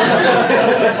 right?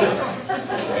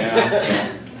 Yeah, so.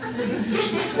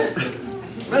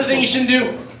 Another thing you shouldn't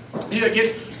do, you have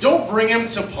kids, don't bring them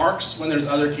to parks when there's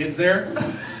other kids there.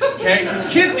 Okay? Because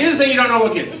kids, here's the thing you don't know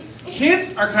about kids.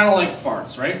 Kids are kind of like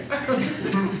farts, right?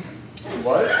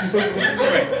 What?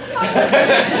 Right.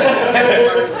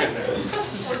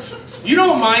 You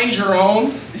don't mind your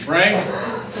own, right?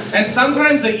 And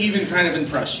sometimes they even kind of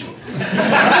impress you.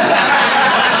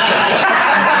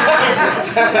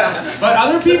 But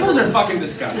other people's are fucking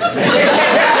disgusting.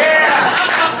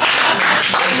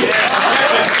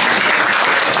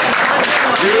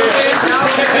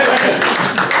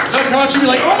 They'll come out to you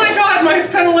like, oh my god, mine's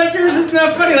kind of like yours, isn't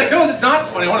that funny? Like, no, it's not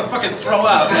funny, I want to fucking throw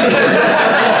up. I don't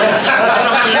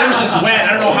know how yours is wet, I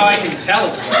don't know how I can tell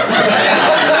it's wet.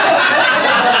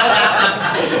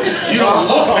 You don't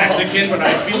look Mexican, but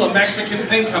I feel a Mexican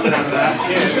thing coming out of that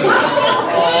kid.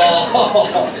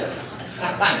 Yeah.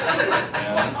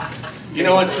 You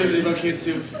know what's stupid about kids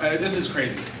too? This is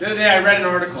crazy. The other day I read an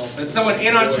article that someone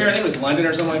in Ontario, I think it was London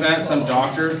or something like that, some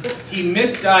doctor, he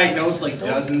misdiagnosed like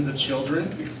dozens of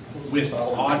children with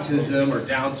autism or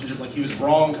Down syndrome. Like he was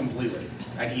wrong completely.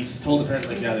 And he told the parents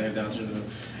like, yeah, they have Down syndrome.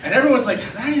 And everyone's like,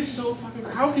 that is so fucking,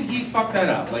 how could he fuck that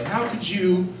up? Like how could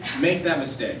you make that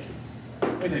mistake?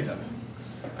 Let me tell you something.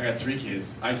 I got 3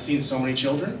 kids. I've seen so many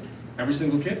children. Every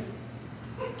single kid.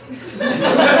 Right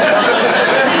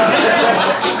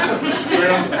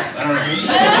on the fence. I don't know.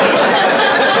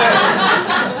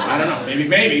 I don't know.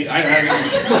 Maybe. Look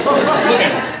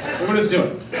at him. Look what he's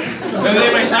doing. The other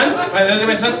day my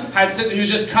son had he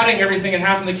was just cutting everything in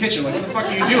half in the kitchen. Like, what the fuck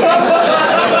are you doing?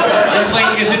 You're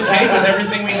playing Is It Cake with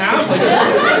everything we have? Like,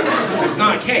 it's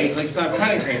not cake. Like, stop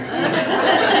cutting things.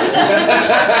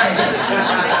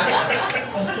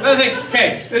 Another thing,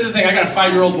 okay, this is the thing, I got a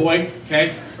 5-year-old boy,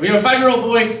 okay? When you have a 5-year-old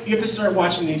boy, you have to start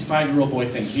watching these 5-year-old boy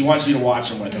things. He wants you to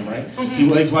watch them with him, right? He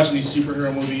likes watching these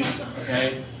superhero movies,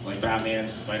 okay? Like Batman,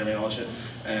 Spider-Man, all that shit.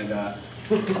 And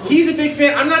he's a big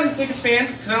fan. I'm not as big a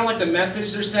fan, because I don't like the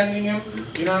message they're sending him.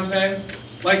 You know what I'm saying?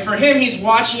 Like for him, he's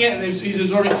watching it and he's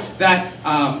absorbing that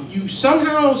you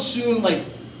somehow soon like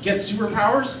get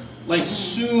superpowers, like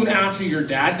soon after your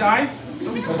dad dies.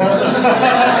 Like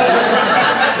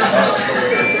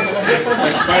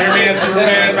Spider-Man,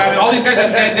 Superman, Batman, all these guys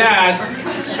have dead dads,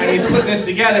 and he's putting this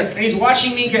together, and he's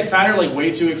watching me get fatter, like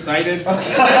way too excited.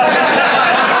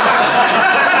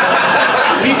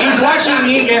 He's watching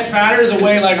me get fatter the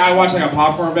way like I watch like a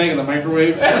popcorn bag in the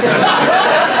microwave. Like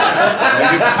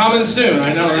it's coming soon,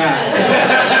 I know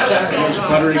that. So much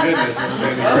buttery goodness, this is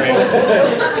gonna be great.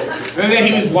 The other day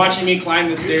he was watching me climb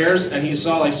the stairs and he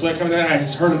saw like sweat coming down and I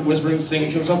just heard him whispering, singing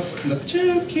to himself. He's like,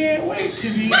 just can't wait to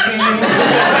be king.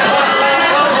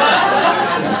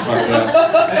 Fucked up.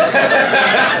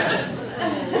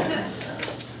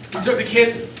 We took the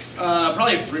kids,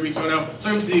 probably like 3 weeks ago now, took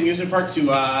them to the amusement park to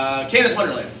Canada's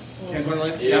Wonderland. Canada's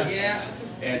Wonderland? Yeah.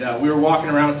 And we were walking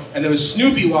around and there was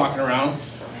Snoopy walking around.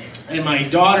 And my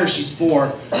daughter, she's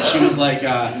 4, she was like,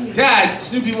 Dad,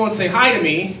 Snoopy won't say hi to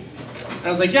me. And I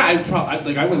was like, yeah, I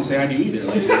wouldn't say hi to you either.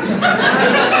 Like, if I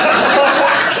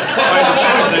had the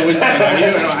choice, I wouldn't say hi to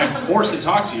you. I'm forced to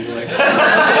talk to you. Like, he's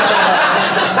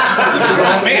a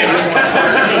grown man. He doesn't want to talk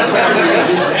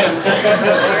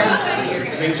to you.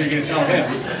 Things you're going to tell him.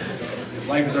 His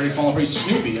life is already falling apart. He's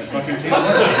Snoopy. I fucking can't. You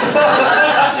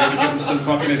have to give him some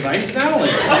fucking advice now?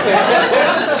 Like,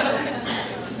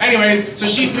 Anyways, so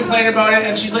she's complaining about it,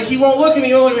 and she's like, he won't look at me,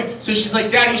 he won't look at me. So she's like,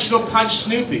 Dad, you should go punch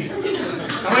Snoopy. I'm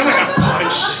not gonna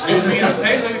punch Snoopy in the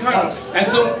face, what are you talking about? And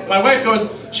so my wife goes,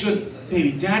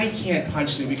 baby, Daddy can't punch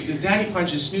Snoopy, because if Daddy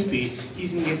punches Snoopy,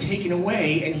 he's gonna get taken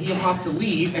away, and he'll have to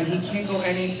leave, and he can't go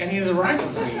any of the rides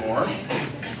anymore.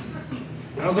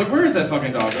 And I was like, where is that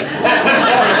fucking dog?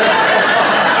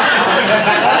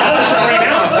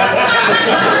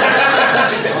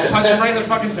 I'll punch him right in the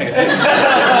fucking face.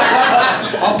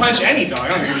 I'll punch any dog, I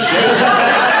don't give a shit.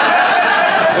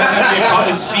 Whether that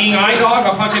be a seeing eye dog,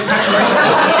 I'll fucking punch him right in the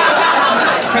face.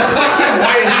 Because fuck him,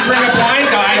 why did he bring a blind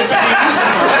guy to be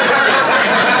useful?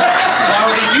 Why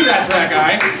would he do that to that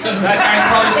guy? That guy's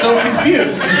probably so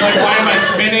confused. He's like, why am I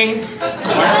spinning?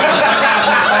 Why are my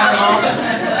sunglasses falling off?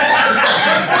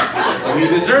 So he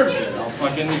deserves it. I'll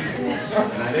fucking...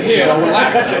 I'll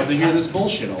relax. I don't have to hear this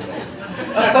bullshit all day.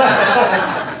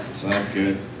 So that's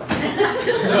good.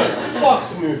 Fuck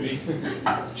Snoopy.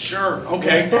 Sure,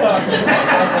 okay.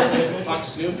 Fuck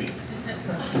Snoopy.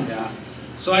 Yeah.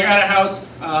 So I got a house.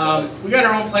 We got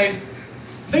our own place.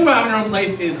 The thing about having your own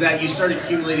place is that you start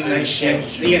accumulating nice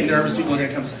shit. You get nervous, people are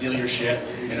gonna come steal your shit,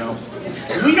 you know?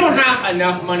 So we don't have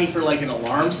enough money for like an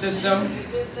alarm system,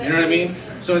 you know what I mean?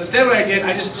 So instead what I did,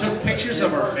 I just took pictures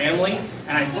of our family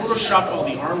and I photoshopped all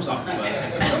the arms off of us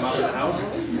and put them up in the house.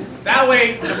 That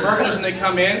way, the burglars, when they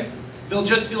come in, they'll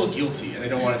just feel guilty and they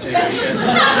don't want to take their shit. You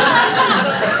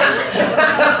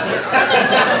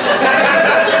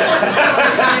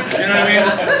know what I mean?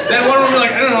 Then one of them will be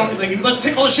like, I don't know, like, let's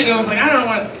take all the shit. And I was like, I don't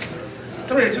want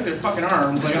somebody took their fucking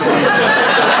arms. Like, I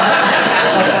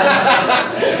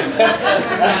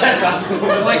don't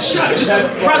know. Like, shut up. Just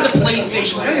grab the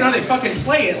PlayStation. Like, I don't know how they fucking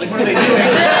play it. Like, what are they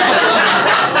doing?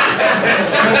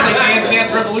 Like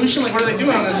Dance Revolution? Like, what are they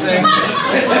doing on this thing?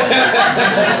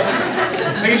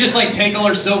 They can just like take all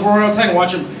our silverware outside and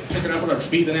watch them pick it up with our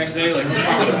feet the next day. Like,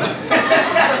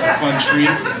 fun treat.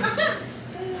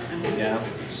 Yeah.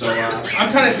 So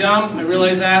I'm kind of dumb. I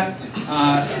realize that.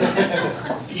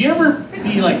 You ever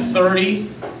be like 30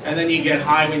 and then you get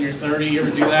high when you're 30? You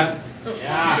ever do that?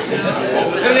 Yeah.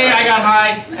 The other day I got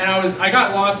high and I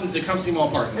got lost in the Tecumseh Mall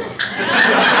parking lot.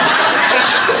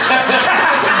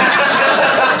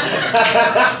 I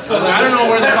was like, I don't know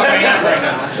where the fuck I am right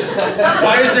now.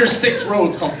 Why is there 6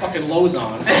 roads called fucking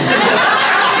Lozon?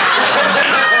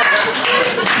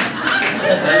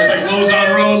 There's like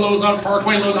Lozon Road, Lozon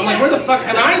Parkway, Lozon. I'm like, where the fuck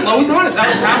am I in Lozon? Is that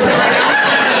what's happening right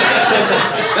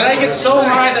now? Then I get so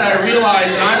high that I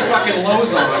realize that I'm fucking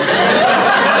Lozon.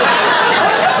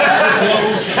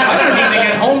 I don't need to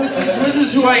get home. This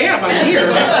is who I am. I'm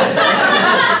here.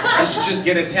 I should just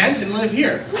get a tent and live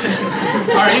here.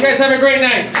 All right, you guys have a great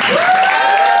night.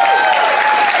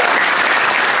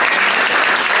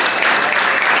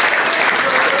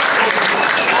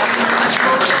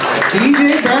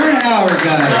 CJ Bernhauer,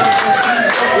 guys.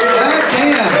 God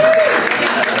damn.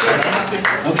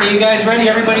 Okay, you guys ready?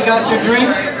 Everybody got their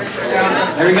drinks?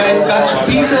 Everybody got your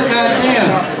pizza? God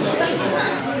damn.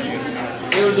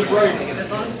 It was a break.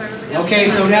 Okay,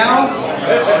 so now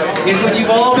is what you've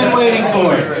all been waiting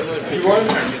for.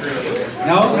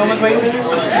 No? No one's waiting for this?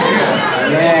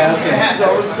 Yeah, okay.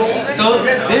 So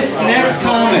this next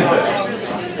comic,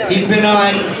 he's been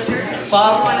on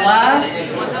Fox Laughs,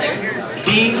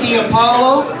 BT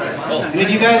Apollo, and if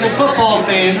you guys are football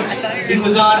fans, he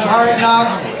was on Hard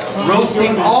Knocks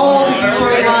roasting all the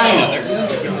Detroit Lions.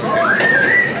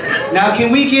 Now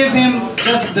can we give him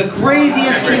just the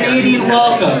craziest Canadian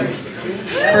welcome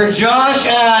for Josh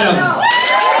Adams.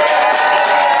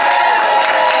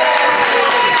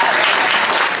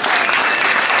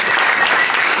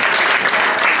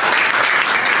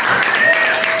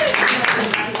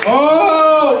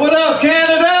 Oh, what up,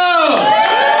 Canada?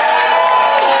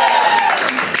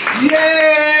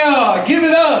 Yeah, give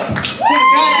it up for the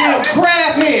goddamn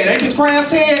Crab Head. Ain't this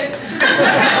Crab's Head?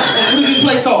 What is this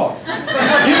place called?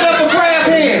 Give it up for Crab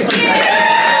Head.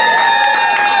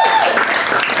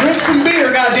 Drink some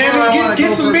beer, goddammit.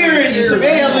 Get some beer in you, some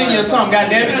ale in you or something,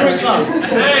 goddammit. Drink something.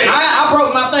 Hey. I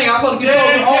broke my thing. I was supposed to get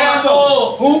sold all my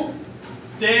toes. Who?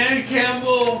 Dan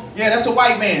Campbell. Yeah, that's a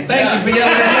white man. Thank you for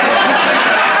yelling at me.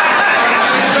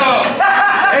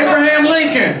 Abraham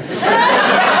Lincoln.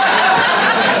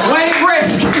 Wayne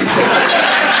Gretzky.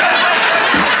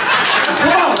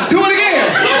 Come on, do it again.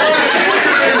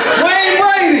 Wayne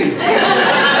Brady.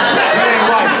 That ain't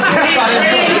white. That's how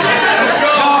that's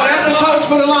done. No, that's the coach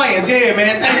for the Lions. Yeah,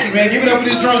 man. Thank you, man. Give it up for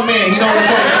this drunk man. He don't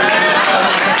report.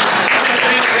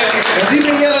 Has he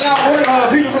been yelling out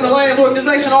people from the Lions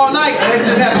organization all night? Or that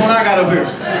just happened when I got up here?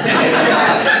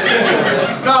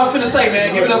 No, I was finna say,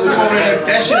 man, give it up for the moment.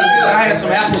 That shit is good. I had some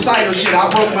apple cider shit. I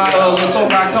broke my little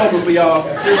sober October for y'all.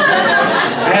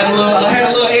 I had a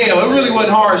little ale. It really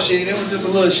wasn't hard shit. It was just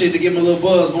a little shit to give me a little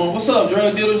buzz going. What's up,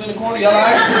 drug dealers in the corner? Y'all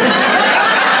alright?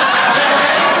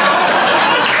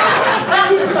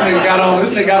 This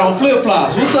nigga got on flip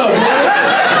flops. What's up, boy?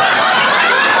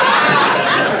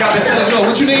 This got this Santa Joe.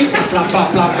 What you need? Plop,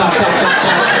 plop, plop, plop, plop, plop, plop.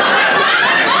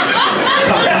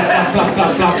 Plop, plop,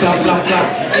 plop, plop, plop, plop,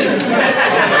 plop.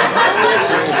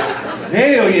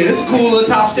 Hell yeah, this is a cool little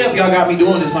top step y'all got me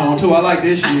doing this on too. I like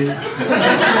this shit.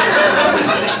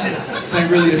 This ain't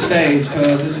really a stage,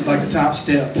 cause this is like the top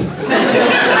step.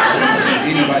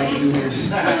 Anybody can do this.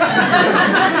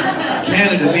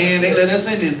 Canada, man, they let us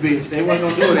in this bitch. They wasn't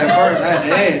gonna do it at first. I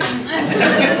had to ask.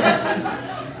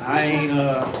 I ain't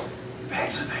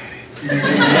vaccinated.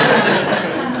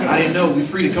 I didn't know. We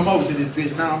free to come over to this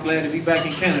bitch. Now I'm glad to be back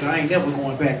in Canada. I ain't never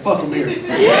going back. Fuck America.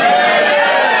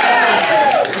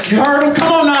 You heard him?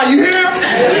 Come on now, you hear him?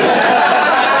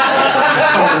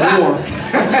 Start a war.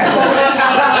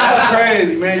 That's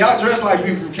crazy, man. Y'all dress like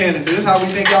people from Canada. This is how we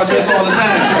think y'all dress all the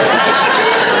time.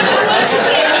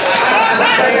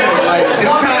 Man, like,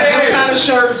 them kind of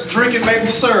shirts, drinking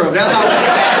maple syrup. That's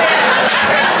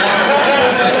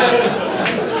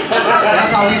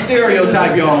how we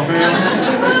stereotype y'all, man.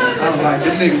 I was like,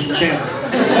 them niggas from Canada.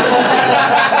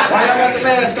 Why y'all got the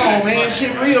mask on, man?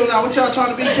 Shit real now. What y'all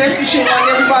trying to be? Catch the shit like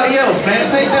everybody else, man.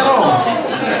 Take that off.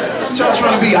 What y'all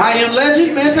trying to be? I Am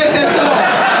Legend? Man, take that shit off.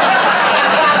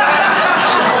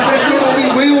 If you want to be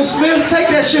Will Smith, take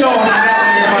that shit off and back to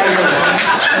everybody else, man.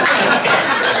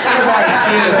 Everybody's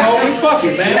scared of COVID. Fuck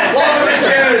it, man. Welcome to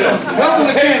Canada. Welcome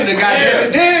to Canada,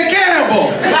 goddammit. Dan Campbell.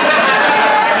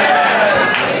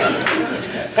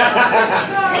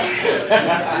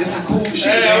 This is cool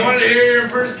shit. Hey, I want to hear your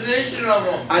impersonation of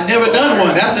him. I never done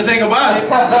one. That's the thing about it.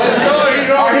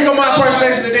 Alright, here go my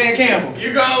impersonation of Dan Campbell.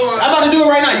 You got one. I'm about to do it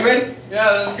right now. You ready?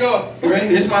 Yeah, let's go. You ready?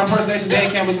 This is my impersonation of Dan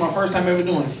Campbell. It's my first time ever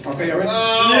doing it. Okay, y'all ready?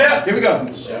 Yeah. Here we go.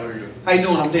 How you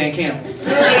doing? I'm Dan Campbell.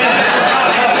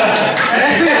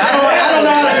 That's it. I don't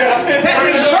know how to.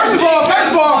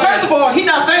 First of all, he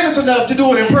not famous enough to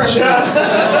do an impression of.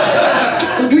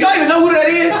 Do y'all even know who that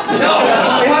is? No.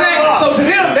 Exactly. So to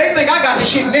them, they think I got this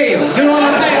shit nailed. You know what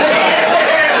I'm saying?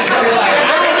 They're like,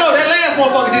 I don't know. That last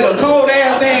motherfucker did a cold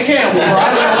ass Dan Campbell, bro.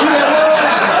 I don't know who that was.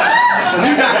 But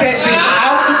you knocked that bitch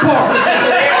out the park.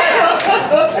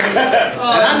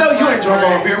 And I know you ain't drunk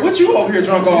off beer. What you over here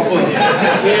drunk off of?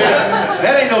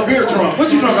 That ain't no beer drunk.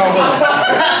 What you drunk off of?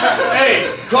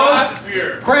 Hey, craft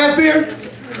beer. Craft beer?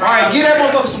 Alright, get that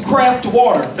motherfucker some craft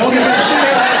water. Don't give him the shit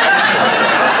else.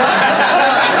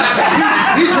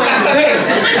 He drunk as hell.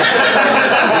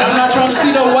 I'm not trying to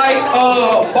see no white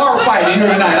bar fight in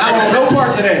here tonight. I don't want no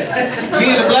parts of that.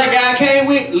 Me and the black guy I came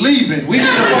with, leaving. We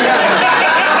get the fuck out of here.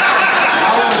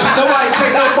 I don't want to see nobody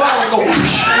take no bottle and go,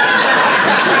 whoosh.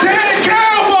 Dan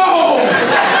Campbell!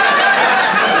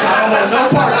 I don't want no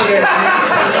parts of that, man.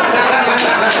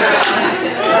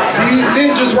 These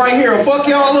ninjas right here will fuck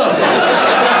y'all up.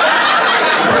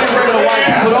 These ain't regular white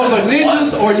people. Those are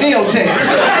ninjas or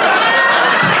neotecs.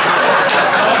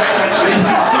 They do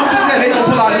something that they gonna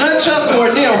pull out nunchucks or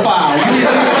a nail file.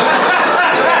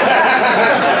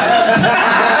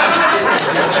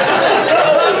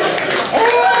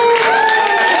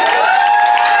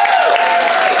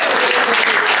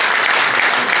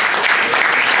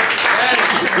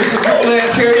 It's a cool ass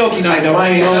karaoke night though. I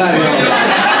ain't gonna lie to y'all.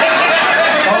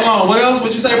 Hold on, what else?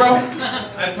 What you say, bro?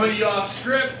 I put you off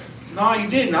script. No, you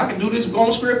didn't. I can do this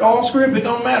on script, all script. It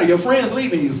don't matter. Your friend's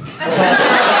leaving you. You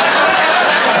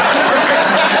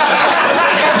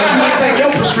can take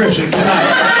your prescription tonight.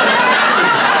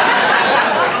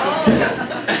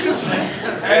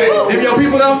 Hey, Them your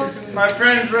people though? my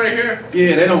friend's right here.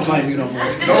 Yeah, they don't claim you no more.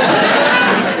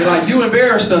 They're like, you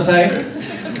embarrassed us, eh?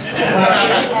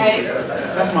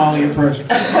 That's my only impression.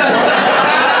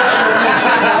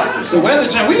 The weather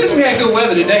changed. We had good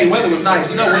weather today. Weather was nice.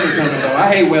 You know winter coming though. I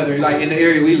hate weather like in the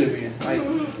area we live in. Like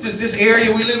just this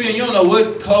area we live in, you don't know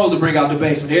what clothes to bring out the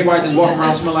basement. Everybody just walking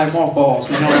around smelling like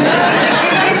mothballs. You know what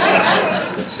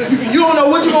I mean? You don't know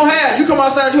what you're gonna have. You come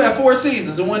outside, you have 4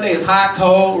 seasons, and one day it's hot,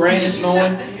 cold, raining,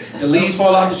 snowing. The leaves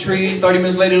fall out the trees. 30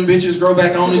 minutes later, them bitches grow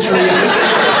back on the tree.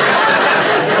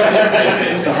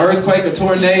 It's an earthquake, a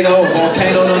tornado, a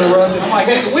volcano done erupted. I'm like,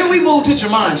 nigga, when we moved to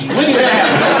Jumanji? When did that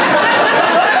happen?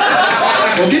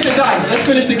 Well, get the dice. Let's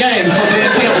finish the game before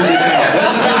Dan Campbell gets down.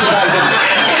 Let's just get the dice.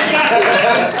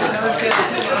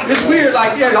 It's weird,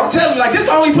 like, yeah, I'm telling you, like, this is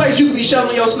the only place you can be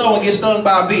shoveling your snow and get stung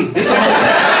by a bee. This the only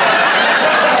place.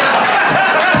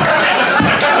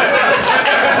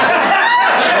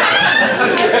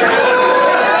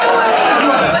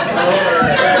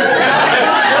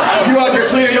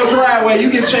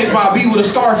 a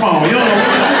scarf on. You don't know.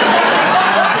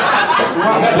 Do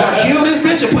I kill this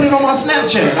bitch or put it on my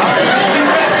Snapchat?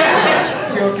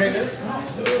 You okay there?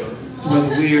 It's weather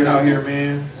weird out here,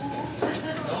 man.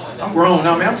 I'm grown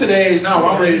now, man. I'm to the age now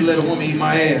where I'm ready to let a woman eat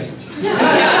my ass.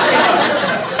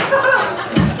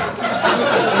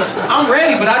 I'm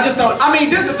ready, but I just don't. I mean,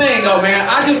 this is the thing, though, man.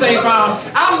 I just ain't found.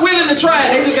 I'm willing to try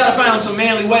it. They just gotta find some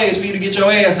manly ways for you to get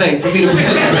your ass ate, for me to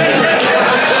participate.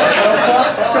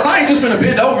 Because I ain't just gonna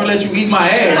bend over and let you eat my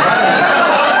ass.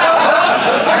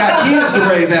 I got kids to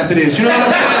raise after this. You know what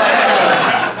I'm saying?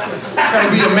 I gotta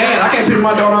be a man. I can't pick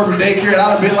my daughter up from daycare and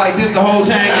I'd have been like this the whole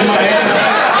time in my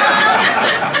ass.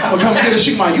 I'm gonna come get her,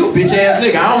 shoot my, you a bitch ass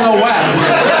nigga. I don't know why.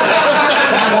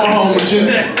 I'm going home with you.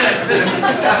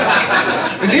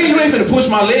 And then you ain't finna push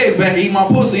my legs back and eat my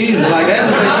pussy either. Like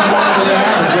that just ain't something wrong with that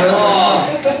happen,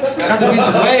 bro. Got to be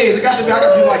some ways. It got to be, I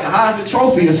got to do like a Heisman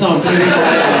Trophy or something.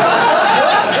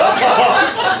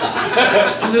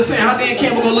 I'm just saying, how Dan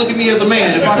Campbell gonna look at me as a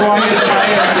man if I go out here with my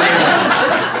ass?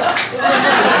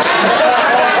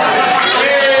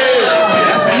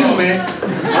 That's for you, man. I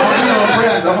don't do no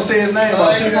impressions. I'm gonna say his name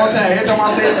about 6 more times. Every time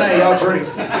I say his name, y'all drink.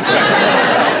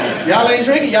 Y'all ain't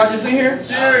drinking? Y'all just in here?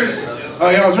 Cheers. Oh,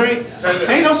 y'all drink?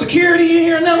 Ain't no security in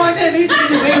here or nothing like that. They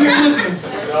just in here looking.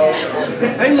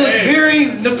 They look very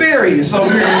nefarious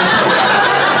over here. I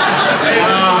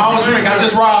don't drink. I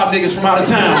just rob niggas from out of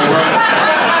town, bro.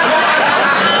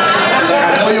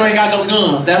 I know you ain't got no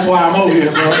guns. That's why I'm over here,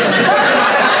 bro.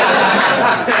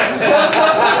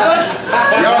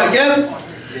 Y'all together?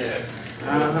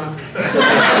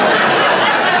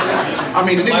 I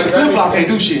mean, the nigga with the flip-flop can't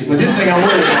do shit, but this nigga I'm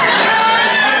worried about.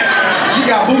 You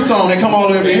got boots on that come all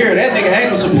the way over here. That nigga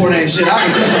ankle support ain't shit. I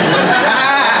can do something.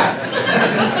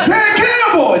 Dan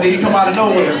Campbell! And then he come out of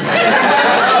nowhere.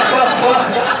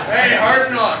 Hey,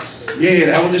 Hard Knocks.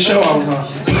 Yeah, that was the show I was on.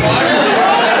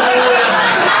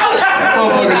 That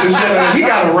motherfucker just yelling. He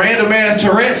got a random ass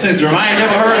Tourette syndrome. I ain't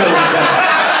never heard of it.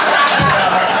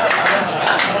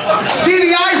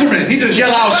 Stevie Eiserman. He just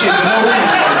yell out shit for no reason.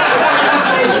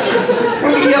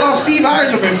 What did he yell out Steve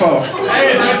Eiserman for?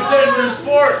 Hey, that's different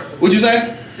sport. What'd you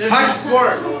say? Different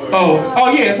sport.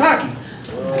 Oh yeah, it's hockey.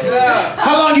 Yeah.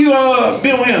 How long you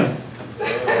been with him?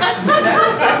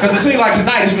 Because it seems like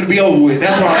tonight it's gonna be over with.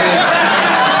 That's why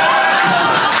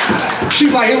she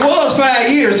was like, it was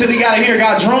 5 years till he got in here and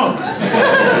got drunk.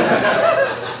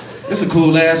 It's a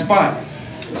cool ass spot.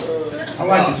 I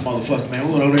like this motherfucker, man.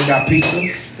 We went over there and got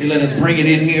pizza. They let us bring it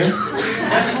in here.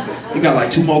 We got like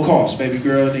 2 more costs, baby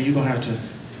girl, and then you're gonna have to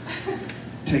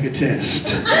take a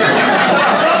test.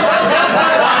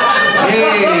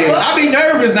 Yeah, I be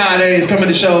nervous nowadays coming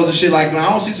to shows and shit. Like when I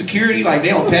don't see security, like they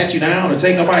don't pat you down or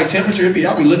take nobody's temperature.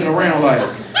 I'll be looking around like,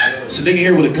 so nigga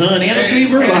here with a gun and a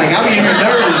fever? Like I be here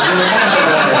nervous.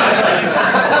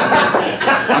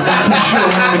 I'm not too sure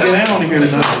how to get down here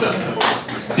tonight.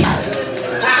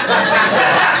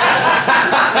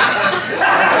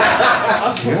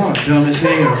 Y'all dumb as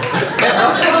hell.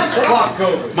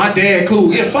 My dad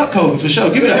cool. Yeah, fuck COVID for sure.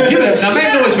 Give it up. Give it up. Now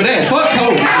make noise for that. Fuck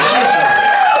COVID.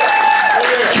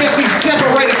 Can't be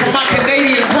separated from my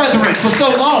Canadian brethren for so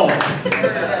long.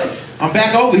 I'm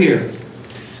back over here.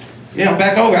 Yeah, I'm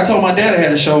back over. I told my dad I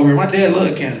had a show over here. My dad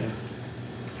loved Canada.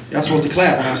 Y'all supposed to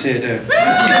clap when I said that.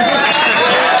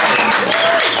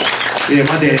 Yeah,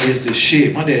 my dad is the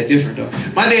shit. My dad different though.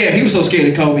 My dad, he was so scared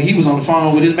of COVID, he was on the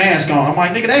phone with his mask on. I'm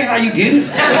like, nigga, that ain't how you get it.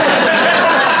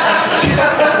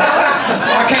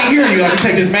 I can't hear you. I can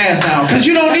take this mask down. Cause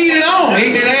you don't need it on,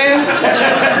 ignorant ass.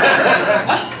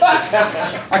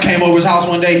 I came over his house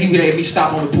one day, he made me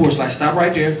stop on the porch, like, stop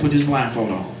right there, put this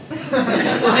blindfold on.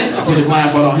 I put the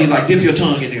blindfold on, he's like, dip your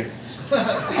tongue in there.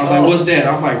 I was like, what's that?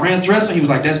 I was like, ranch dressing? He was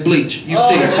like, that's bleach. You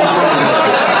see it. I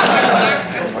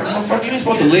was like, motherfucker, you ain't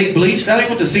supposed to lick bleach. That ain't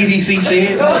what the CDC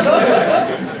said.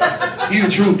 He the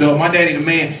truth though. My daddy the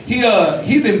man. He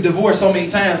been divorced so many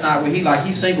times now where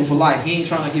he's single for life. He ain't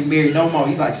trying to get married no more.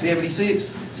 He's like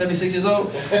 76 years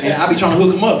old. And I be trying to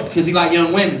hook him up because he like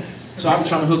young women. So I be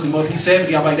trying to hook him up. He's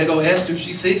 70. I'm like, there go Esther.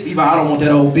 She's 60. He like, I don't want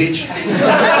that old bitch.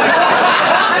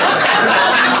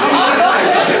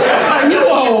 You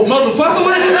old motherfucker,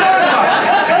 what is you talking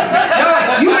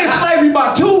about? You in slavery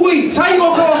about 2 weeks. How you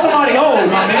gonna call somebody old,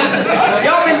 my man?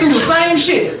 Y'all been through the same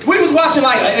shit. We was watching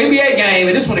like an NBA game,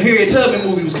 and this when the Harriet Tubman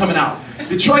movie was coming out.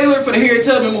 The trailer for the Harriet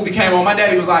Tubman movie came on. My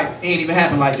daddy was like, it ain't even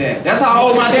happened like that. That's how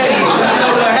old my daddy is. I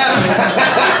know what happened.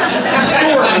 He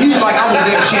scored. He was like, I was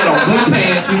there. She had on blue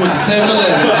pants. We went to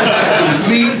 7-Eleven. It was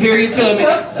me, Harriet Tubman,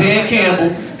 Dan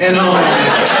Campbell, and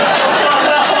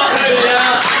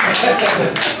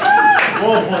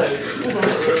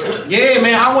Yeah,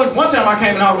 man. One time I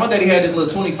came in the house. One day he had this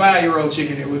little 25-year-old chick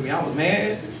in there with me. I was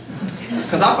mad.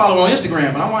 Cause I follow on Instagram,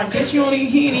 and I'm like, bitch, he ain't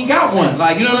even got one.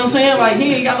 Like, you know what I'm saying? Like,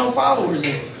 he ain't got no followers.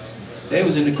 And they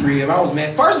was in the crib. I was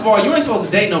mad. First of all, you ain't supposed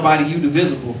to date nobody you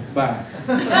divisible by.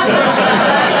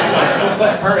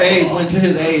 Her age went to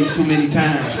his age too many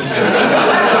times.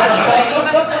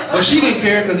 But she didn't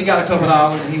care because he got a couple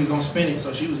dollars and he was gonna spend it,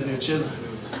 so she was in there chilling.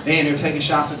 They in there taking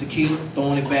shots of tequila,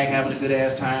 throwing it back, having a good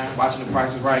ass time, watching The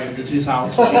Price is Right because it's his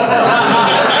house.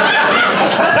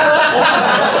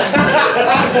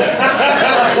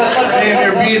 They in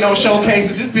there being on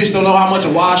showcases. This bitch don't know how much a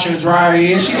washer and dryer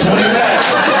is. She 25.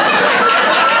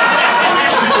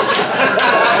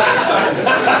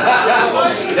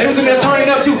 They was in there turning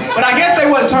up too, but I guess they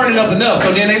wasn't turning up enough.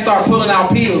 So then they start pulling out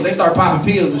pills. They start popping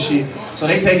pills and shit. So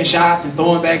they taking shots and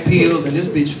throwing back pills, and this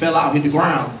bitch fell out, hit the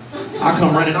ground. I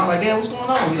come running out like, damn, what's going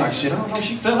on? He like, shit, I don't know,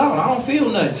 she fell out. I don't feel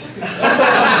nothing.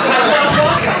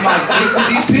 I'm like,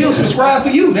 these pills prescribed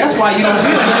for you. That's why you don't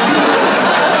feel nothing.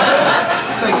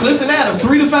 Say Clifton Adams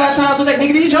 3 to 5 times a day.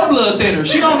 Nigga, these your blood thinner.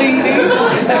 She don't need these.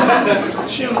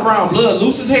 She on the ground, blood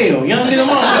loose as hell. Young little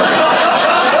mama.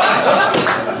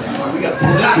 We gotta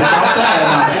pull this bitch outside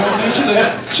now. You know what I'm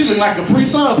saying? She look like a Capri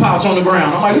Sun pouch on the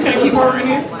ground. I'm like, we can't keep her in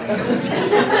here.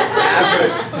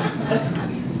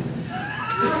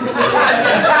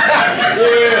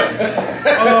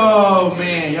 Oh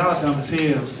man, y'all dumb as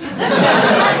hell.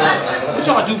 What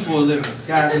y'all do for a living?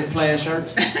 Guys in plaid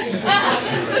shirts? I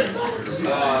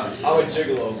would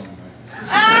gigolo.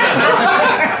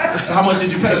 So how much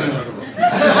did you pay them?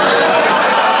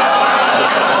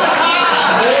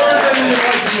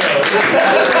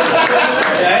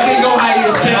 Yeah, that didn't go how you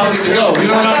expected it to go. You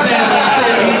know what I'm saying? When he said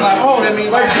it, he's like, oh, that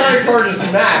means My current card is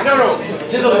max. No,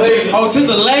 to the lady. Oh, to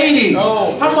the lady.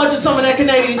 Oh. How much is some of that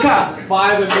Canadian cock? 5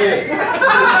 a day.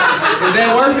 Is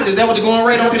that worth it? Is that what the going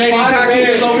rate on Canadian cock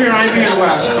is over here? I ain't been in a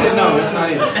while. She said no, that's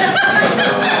not it.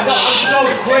 No, I'm so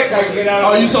quick I can get out.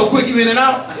 Oh, you so quick you in and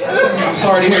out? I'm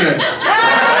sorry to hear that.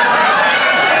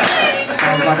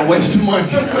 Sounds like a waste of money.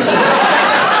 Exactly.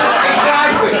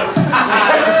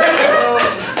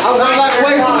 Sounds like a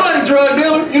waste of money, drug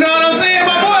dealer. You know what I'm saying,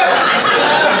 my boy?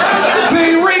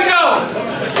 Team Rico.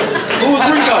 Who was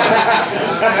Rico?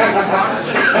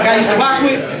 The guy you used to box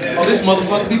with? Oh, this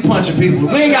motherfucker be punching people.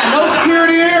 We ain't got no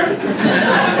security here.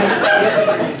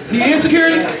 He in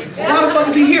security? Why the fuck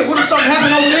is he here? What if something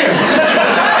happened over there?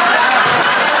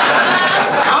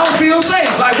 I don't feel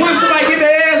safe. Like, what if somebody get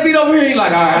their ass beat over here? He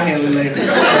like, all right, I'll handle it later.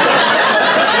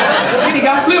 Then he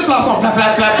got flip-flops on. Flap,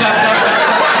 flap, flap, flap, flap, flap.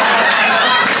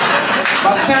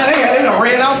 By the time they done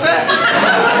ran outside.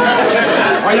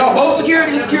 Are y'all both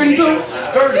security? You security too?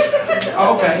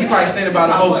 Oh, okay. He probably standing by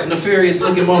the most nefarious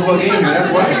looking motherfucker in here. That's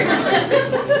why.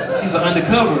 He's an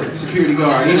undercover security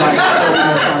guard. He like, oh, we're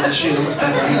gonna start this shit. I'm gonna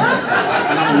stand right here.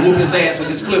 And I'm gonna whoop his ass with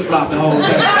this flip flop the whole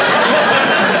time.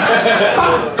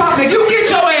 Pop, nigga, you get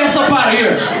your ass up out of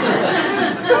here.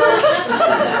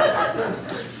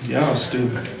 Y'all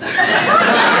stupid.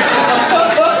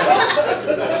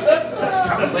 It's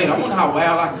kind of late. I wonder how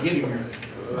wild I can get in here.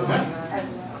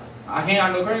 I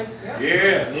go crazy?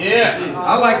 Yeah. Shit.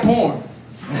 I like porn.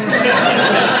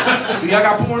 Do y'all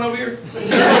got porn over here? I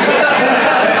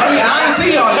mean, I ain't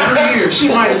seen y'all in 3 years. She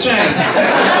might have changed.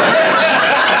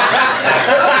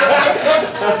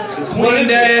 The Queen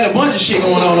Dad, a bunch of shit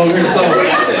going on over here. So,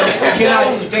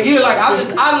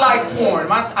 I like porn.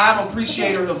 I'm an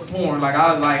appreciator of porn. Like,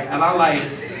 I like.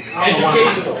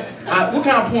 Educational. What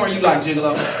kind of porn you like,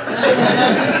 Gigolo?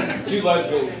 2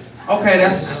 lesbians. Okay,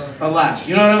 that's a lot.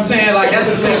 You know what I'm saying? Like, that's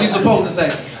the thing you're supposed to say.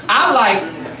 I like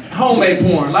homemade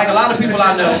porn. Like, a lot of people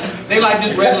I know, they like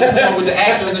just regular porn with the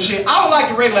actors and shit. I don't like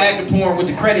the regular actor porn with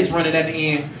the credits running at the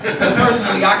end. Because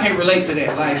personally, I can't relate to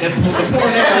that. Like, the porn never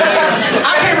related.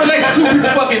 I can't relate to 2 people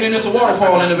fucking and there's a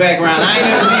waterfall in the background. I ain't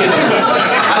never did that.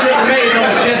 I never made no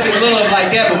majestic love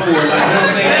like that before. Like, you know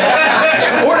what I'm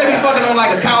saying? Or they be fucking on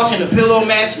like a couch and the pillow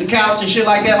match the couch and shit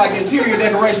like that. Like, the interior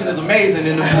decoration is amazing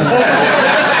in the porn.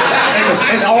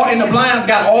 And the blinds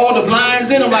got all the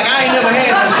blinds in them. Like, I ain't never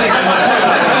had no sex in my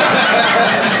porn.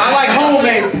 I like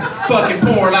homemade fucking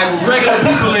porn, like with regular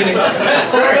people in it.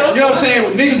 You know what I'm saying?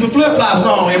 With niggas with flip-flops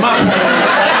on in my porn.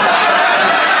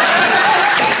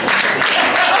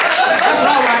 That's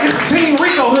what I like. It's a Team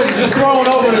Rico hoodie just thrown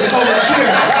over the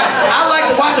chair. I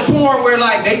like to watch a porn where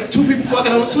like 2 people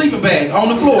fucking on a sleeping bag on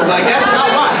the floor. Like, that's what I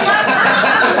watch.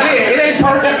 Yeah, it ain't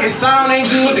perfect. Its sound ain't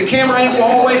good. The camera ain't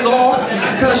always off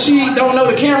because she don't know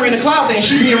the camera in the closet and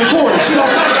she being recorded. She don't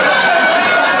know that.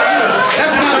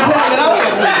 That's the kind of porn that I want.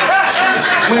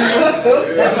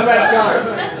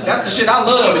 That's the shit I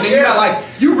love. And then you got like,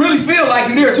 you really feel like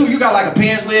you're there too. You got like a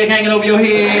pants leg hanging over your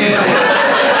head,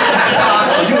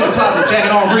 socks, so you in the closet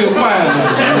jacking on real quiet.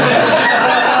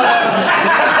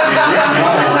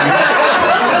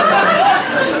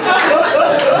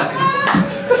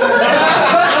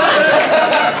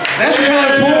 That's the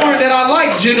kind of porn that I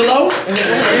like, gigolo.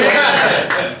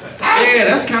 Yeah,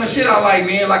 that's the kind of shit I like,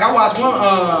 man. Like I watched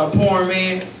one porn,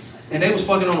 man, and they was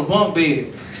fucking on a bunk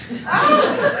bed.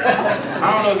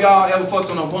 I don't know if y'all ever fucked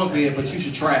on a bunk bed, but you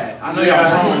should try it. I know y'all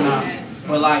wrong now,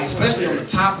 but like, especially on the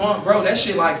top bunk, bro, that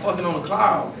shit like fucking on a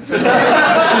cloud.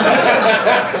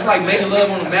 It's like making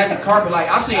love on a magic carpet. Like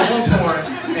I seen one porn,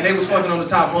 and they was fucking on the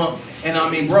top bunk, and I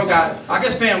mean, bro I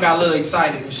guess fam got a little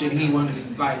excited and shit. He wanted to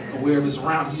like aware of his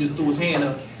surroundings. He just threw his hand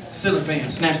up. Ceiling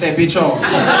fan, snatch that bitch off.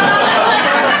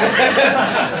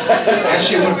 That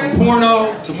shit went from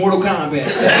porno to Mortal Kombat.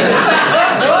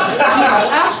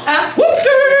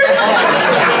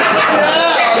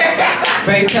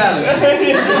 Fatality.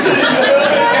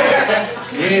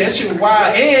 Yeah, that shit was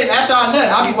wild. And after I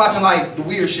nut, I be watching like the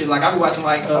weird shit. Like I be watching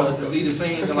like the deleted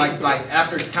scenes and like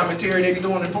after commentary they be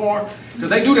doing in porn. Cause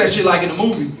they do that shit like in the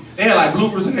movie. They had like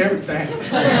bloopers and everything.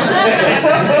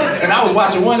 And I was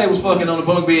watching one that was fucking on the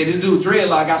bunk bed. This dude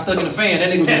dreadlock got stuck in the fan. That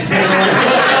nigga was just spinning around.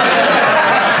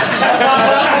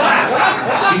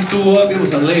 He threw up. It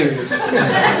was hilarious.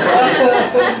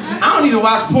 I don't even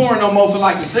watch porn no more for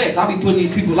like the sex. I be putting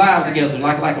these people's lives together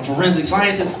like a forensic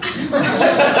scientist.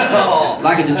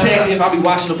 Like a detective. I be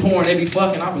watching the porn. They be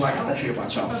fucking. I be like, I don't care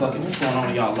about y'all fucking. What's going on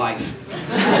in y'all life?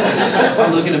 I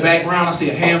look in the background. I see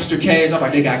a hamster cage. I'm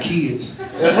like, they got kids.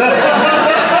 Somebody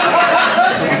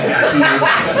got kids.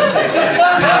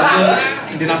 Then I look,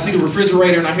 and then I see the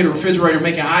refrigerator, and I hear the refrigerator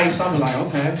making ice. I'm like,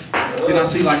 okay. Then I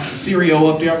see like some cereal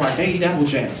up there. I'm like, they eat Apple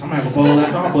Jacks. I'm gonna have a bowl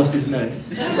after I'll bust this nut.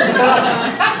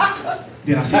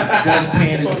 Then I see the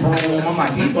dustpan in the room. I'm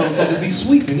like, these motherfuckers be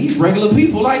sweeping. These regular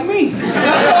people like me.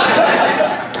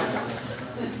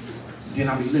 Then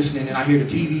I be listening and I hear the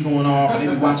TV going off and they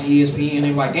be watching ESPN and they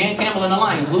be like, Dan Campbell and the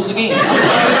Lions lose again.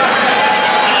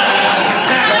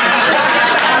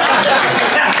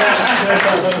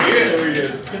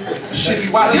 Shit be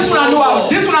wild. This one I knew I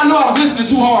was listening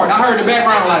too hard. I heard the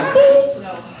background like,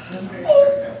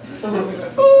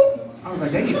 I was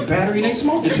like, they need a battery and they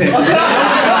smoke detector.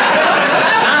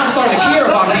 Now I'm starting to care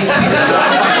about these people.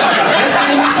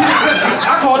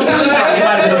 I called the police. They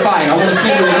might have been a fight. I want to see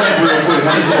you real quick. I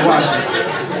need you to watch it.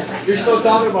 You're still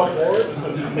talking about porn?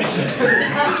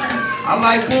 I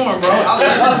like porn, bro.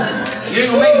 You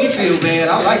ain't gonna make me feel bad.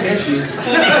 I like that shit.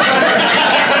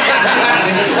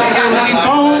 These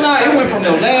phones now, it went from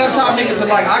the laptop nigga to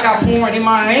like, I got porn in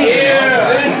my hand.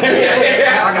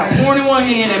 Yeah. I got porn in one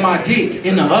hand and my dick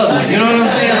in the other. You know what I'm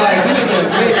saying? Like,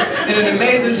 in an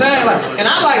amazing time. Like, and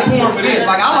I like porn for this.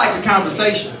 Like, I like the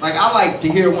conversation. Like, I like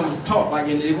to hear women's talk. Like,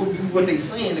 and it would be what they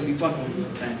saying to be fucking with me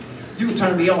sometimes. You can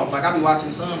turn me off. Like I be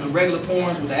watching some of the regular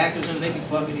porns with the actors and they be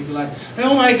fucking. They be like,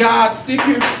 oh my God, stick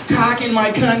your cock in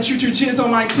my cunt, shoot your jizz on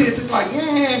my tits. It's like,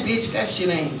 yeah, bitch, that shit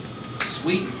ain't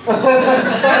sweet.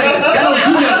 That don't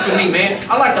do nothing for me, man.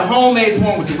 I like the homemade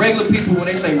porn with the regular people when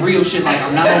they say real shit like,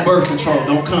 I'm not on birth control,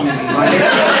 don't come at me. Like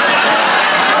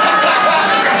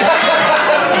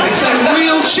they say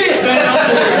real shit, man.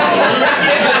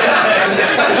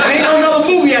 Ain't no another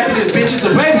movie after this, bitch. It's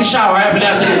a baby shower happening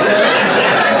after this, man.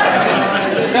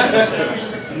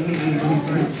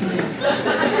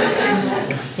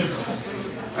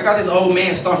 I got this old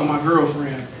man stalking my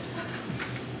girlfriend.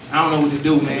 I don't know what to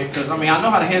do, man, because I mean, I know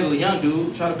how to handle a young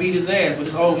dude, try to beat his ass, but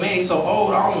this old man, he's so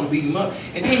old, I don't want to beat him up.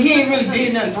 And then he ain't really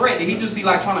did nothing threatening. He just be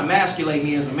like trying to emasculate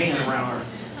me as a man around her.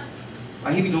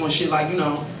 Like he be doing shit like, you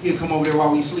know, he'll come over there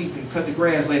while we sleep and cut the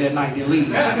grass late at night, then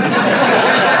leave.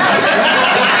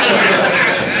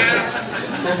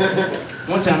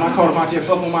 One time I caught him out there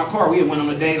fucking with my car. We had went on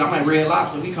a date. I'm at Red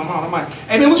Lobster. We come out. I'm like,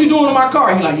 hey man, what you doing to my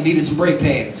car? He like, you needed some brake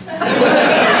pads.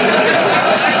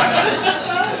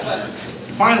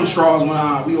 Final straws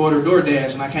when we ordered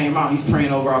DoorDash and I came out. He's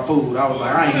praying over our food. I was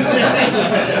like, I ain't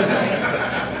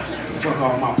gonna fuck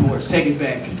off my porch. Take it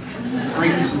back.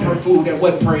 Bring me some food that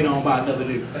wasn't prayed on by another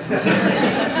dude.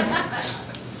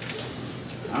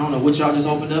 I don't know what y'all just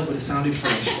opened up, but it sounded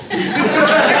fresh.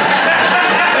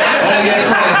 Oh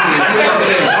yeah, craft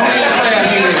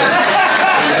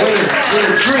where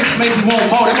the drinks make you want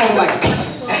more. They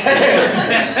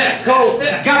go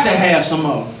like, got to have some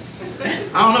more. I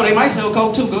don't know, they might sell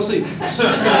Coke too, go see. I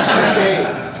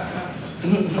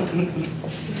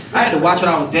had to watch what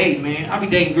I was dating, man. I be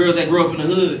dating girls that grew up in the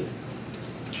hood.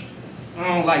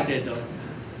 I don't like that though.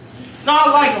 No,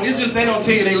 I like them, it's just they don't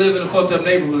tell you they live in a fucked up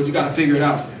neighborhood. You gotta figure it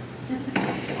out.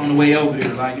 on the way over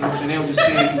there. Like, you know what I'm saying? They don't just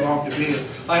tell you off the bed.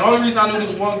 Like, only reason I knew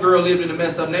this one girl lived in a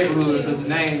messed up neighborhood because the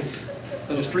names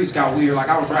of the streets got weird. Like,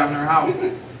 I was driving her house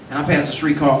and I passed a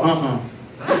street called And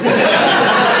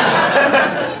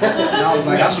I was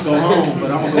like, I should go home, but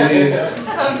I'm gonna go ahead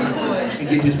and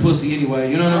get this pussy anyway.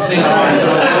 You know what I'm saying?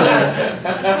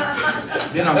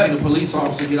 Then I seen the police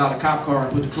officer get out of the cop car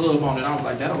and put the club on it. I was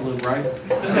like, that don't look right.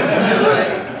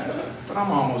 But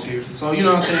I'm almost here. So, you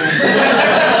know what I'm saying?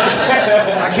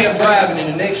 I kept driving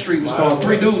and the next street was called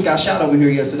 3 dudes got shot over here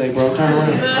yesterday, bro. Turn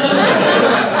around.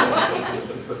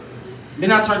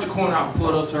 Then I turned the corner out and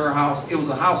pulled up to her house. It was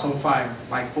a house on fire,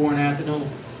 like 4 in the afternoon.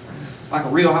 Like a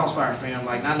real house fire, fam.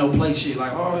 Like, not no play shit.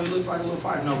 Like, oh, it looks like a little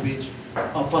fire. No, bitch.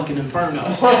 A fucking inferno.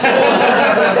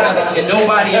 And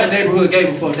nobody in the neighborhood gave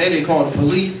a fuck. They didn't call the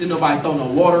police. Didn't nobody throw no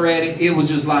water at it. It was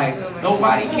just like,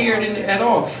 nobody cared at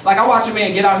all. Like, I watched a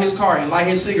man get out his car and light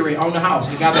his cigarette on the house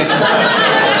and got back in.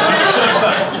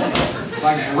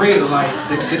 Like, for real. Like,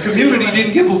 the community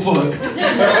didn't give a fuck.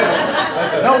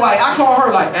 Nobody. I called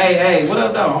her like, hey, what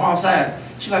up, though? I'm outside.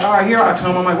 She's like, all right, here I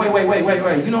come. I'm like,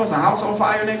 wait. You know it's a house on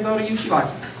fire next door to you? She's like,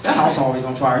 that house always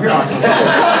on fire. Here I come.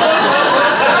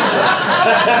 I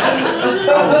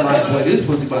was like, boy, this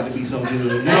pussy about to be so good. You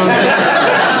know what I'm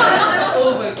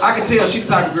saying? I can tell she the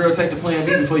type of girl take the plan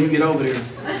B before you get over there.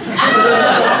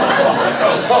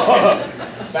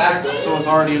 So it's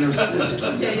already in her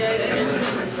system.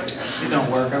 It don't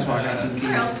work. That's why I got 2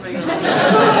 kids.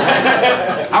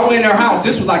 I went in her house.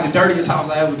 This was like the dirtiest house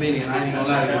I ever been in. I ain't gonna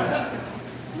lie to you.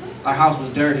 Our house was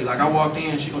dirty. Like, I walked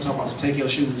in, she gonna talk about some take your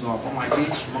shoes off. I'm like,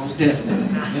 bitch, most definitely.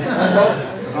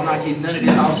 Because I'm not getting none of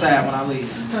this outside when I leave.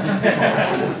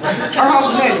 Her house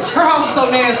was nasty. Her house is so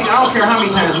nasty, I don't care how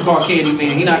many times you call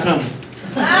Candyman, he not coming.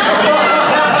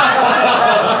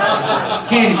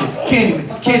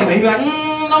 Candyman. He be like,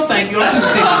 no thank you, I'm too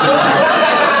sticky.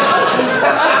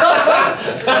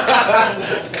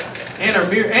 And her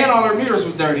mirror, and all her mirrors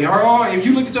was dirty. If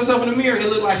you looked at yourself in the mirror,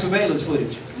 it looked like surveillance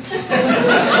footage. That's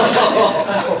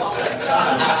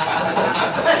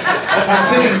how I'm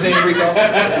telling you, Enrico.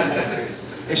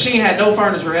 And she ain't had no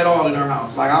furniture at all in her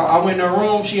house. Like, I went in her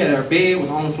room, she had her bed, was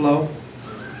on the floor.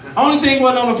 Only thing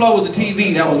wasn't on the floor was the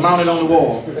TV that was mounted on the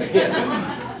wall.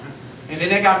 And then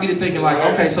that got me to thinking like,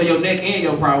 okay, so your neck and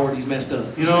your priorities messed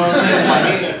up. You know what I'm saying?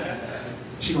 Like,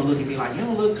 she gonna look at me like, you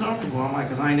don't look comfortable. I'm like,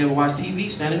 cause I ain't never watched TV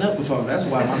standing up before. That's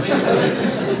why my legs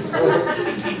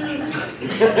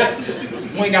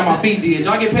You ain't got my feet did.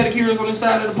 Y'all get pedicures on this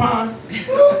side of the pond?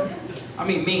 I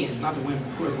mean men, not the women.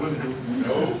 Of course the women do.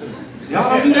 Y'all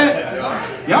don't do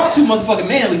that? Y'all too motherfucking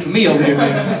manly for me over here,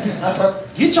 man.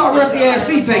 Get y'all rusty ass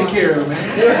feet taken care of,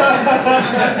 man.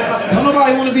 Don't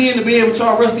nobody want to be in the bed with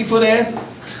y'all rusty foot asses.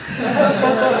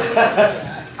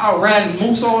 Out riding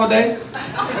moose all day.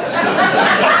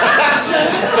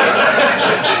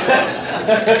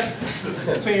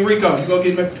 Team Rico, you go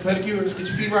get pedicures, get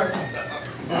your feet right.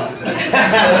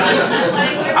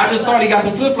 I just thought he got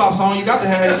some flip-flops on. You got to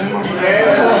have it. You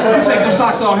take them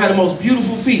socks off, had the most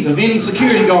beautiful feet of any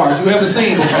security guard you ever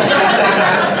seen before.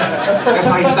 That's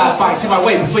how he stopped fights. He's like,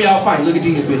 wait, before y'all fight, look at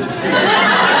these bitches.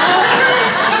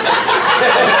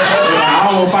 I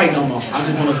don't want to fight no more.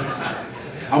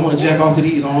 I want to jack off to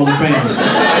these on OnlyFans.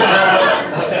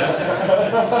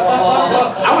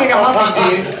 I ain't got my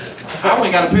feet did. I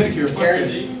ain't got a pedicure.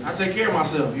 I take care of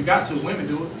myself. You got to. Women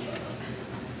do it.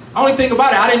 Only thing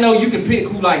about it, I didn't know you could pick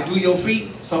who like do your feet,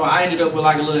 so I ended up with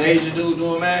like a little Asian dude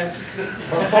doing mine.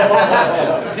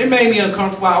 It made me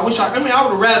uncomfortable. I would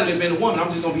have rather than been a woman. I'm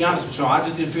just gonna be honest with y'all. I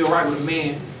just didn't feel right with a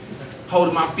man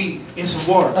holding my feet in some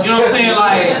water. You know what I'm saying?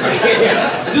 Like,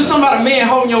 it's just something about a man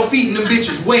holding your feet and them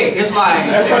bitches wet. It's like,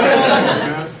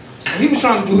 he was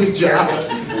trying to do his job.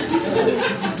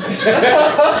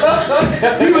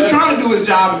 He was trying to do his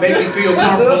job and make me feel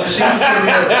comfortable and shit. He was sitting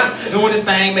there doing his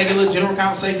thing, making a little general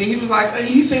conversation. He was like,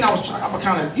 he seen I was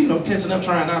kind of, tensing up,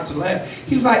 trying not to laugh.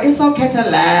 He was like, it's okay to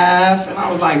laugh. And I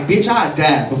was like, bitch, I'd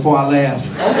die before I laugh.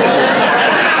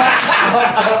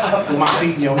 With my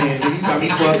feet in your hand, you got me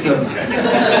fucked up.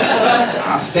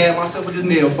 I stabbed myself with this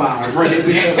nail file, run that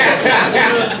bitch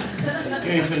up.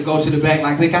 You ain't finna go to the back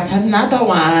like, we got another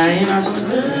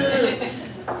one.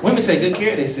 Women take good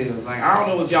care of themselves. Like, I don't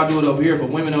know if y'all do it over here, but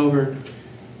women over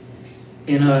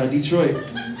in Detroit,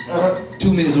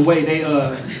 2 minutes away, they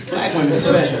black women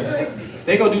especially,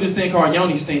 they go do this thing called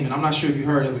yoni steaming. I'm not sure if you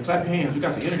heard of it. Clap your hands. We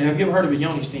got the internet. Have you ever heard of a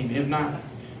yoni steaming? If not,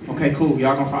 okay, cool.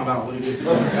 Y'all gonna find out what it is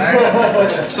today.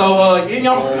 So,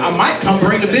 I might come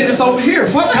bring the business over here.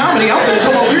 Fuck comedy. I'm gonna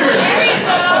come over here.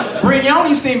 Bring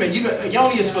yoni steaming.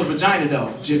 Yoni is for vagina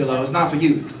though, gigolo. It's not for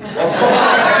you.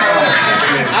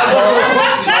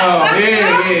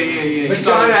 yeah.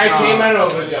 Vagina, I came out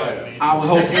of vagina. I would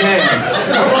hope you had.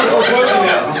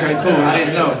 Okay, cool. I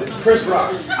didn't know. Chris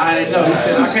Rock. I didn't know. He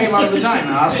said, I came out of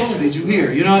vagina. I assumed that you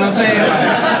hear. You know what I'm saying?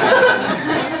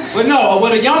 But no,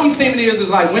 what a yoni steaming is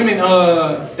like women,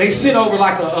 they sit over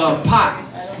like a pot.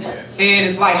 And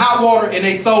it's like hot water and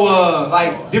they throw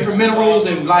like different minerals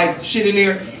and like shit in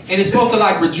there. And it's supposed to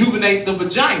like rejuvenate the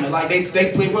vagina. Like they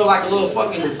put like a little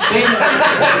fucking thing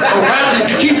around it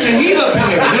to keep the heat up in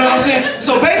there. You know what I'm saying?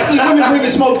 So basically women bringing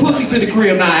smoked pussy to the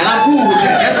crib now, and I'm cool with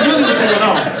that. That's really what's going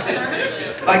on.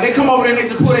 Like they come over there and they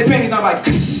just pull their panties and I'm like,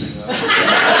 kss.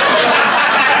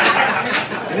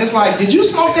 And it's like, did you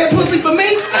smoke that pussy for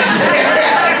me?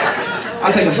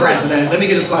 I'll take a slice of that. Let me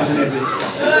get a slice of that bitch.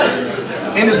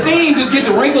 And the steam just get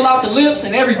to wrinkle out the lips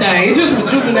and everything. It just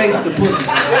rejuvenates the pussy.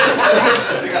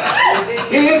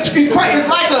 It's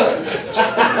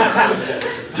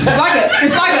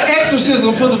like an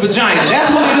exorcism for the vagina.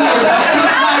 That's what it is.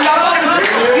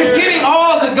 It's getting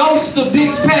all the ghosts of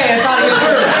dicks past out of your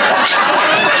girl.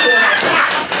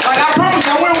 Like I promise,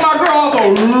 I went with my girl.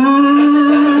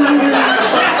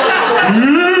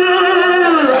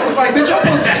 I was like, bitch, your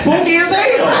pussy spooky as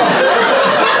hell.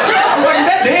 I was like, is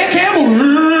that Dan Campbell?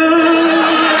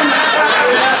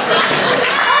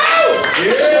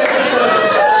 Yeah.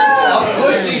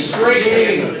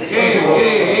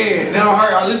 Then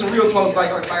I listened real close,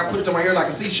 like I put it to my ear like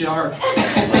a sea shell. I heard,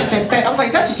 I was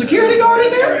like, that's a security guard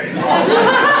in there?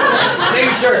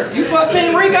 Make sure. You fuck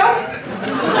Team Rico?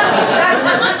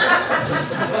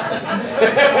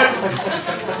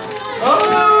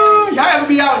 Y'all ever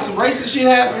be out and some racist shit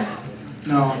happen?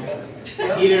 No.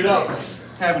 Eat it up.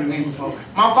 Happened to me before.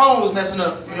 My phone was messing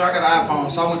up. You know, I got an iPhone,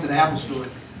 so I went to the Apple store to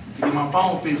get my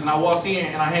phone fixed. And I walked in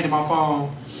and I handed my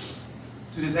phone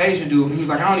to this Asian dude. And he was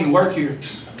like, I don't even work here.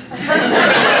 I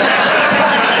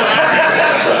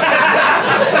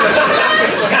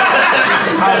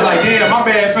was like, damn, my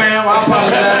bad, fam. I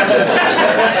apologize.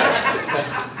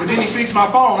 But then he fixed my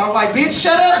phone. I was like, bitch,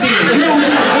 shut up then. You know what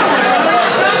you're doing.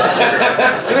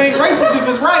 It ain't racist if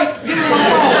it's right. Give me my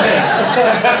phone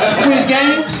back. Squid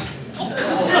Games.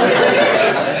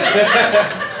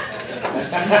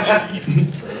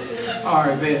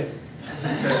 Alright, bet.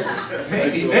 They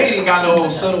ain't even got no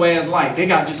old subtle ass light. They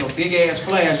got just a big ass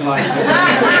flashlight. I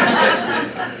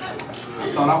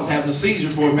thought I was having a seizure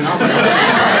for a minute. I was like,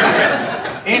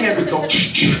 and that bitch go.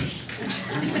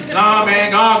 Nah,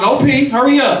 man, go pee.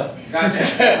 Hurry up. Run.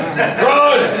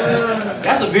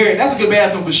 That's a good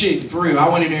bathroom for shit. For real, I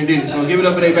went in there and did it. So give it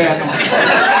up for their bathroom.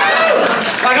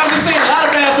 Like I'm just saying, a lot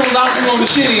of bathrooms I'm doing the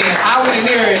shit in. I went in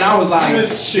there and I was like,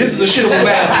 this is a shittable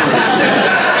bathroom.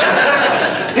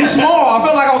 It's small. I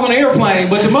felt like I was on an airplane,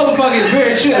 but the motherfucker is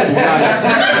very shittable.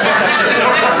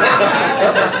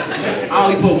 I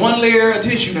only put one layer of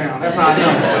tissue down. That's how I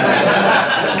know.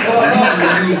 I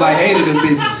usually use like 8 of them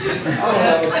bitches.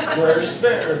 Oh, square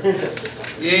spare.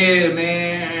 Yeah,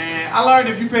 man. I learned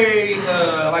if you pay,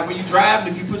 like when you drive,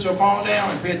 if you put your phone down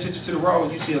and pay attention to the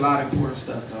road, you see a lot of important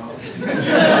stuff, dog.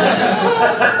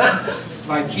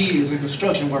 Like kids and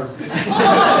construction work. For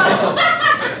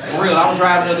real, I was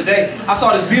driving the other day. I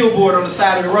saw this billboard on the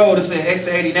side of the road that said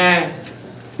Exit 89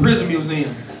 Prison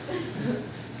Museum.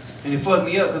 And it fucked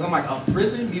me up because I'm like, a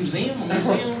prison museum? A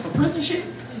museum for prison shit?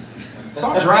 So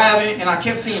I'm driving and I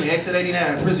kept seeing Exit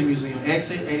 89 Prison Museum.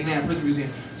 Exit 89 Prison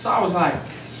Museum. So I was like,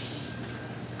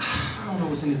 I don't know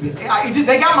what's in this bitch.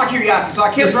 They got my curiosity, so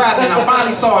I kept driving and I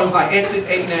finally saw it. It was like Exit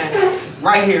 89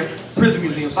 right here, Prison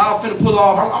Museum. So I was finna pull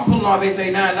off. I'm pulling off Exit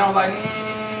 89 and I was like,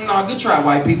 nah, good try,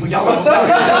 white people. Y'all almost got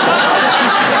it.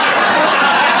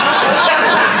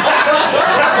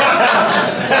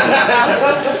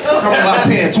 I'm about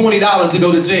paying $20 to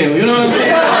go to jail. You know what I'm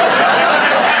saying?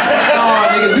 Oh,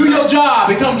 nigga, do your job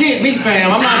and come get me,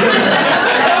 fam. I'm not here.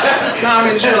 Nah, I'm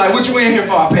in jail. Like, what you in here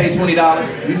for? I paid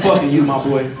 $20. We fucking you, my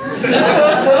boy.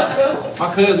 My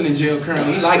cousin in jail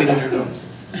currently. He like it in there though.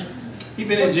 He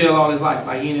been in jail all his life,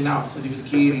 like in and out since he was a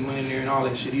kid. He went in there and all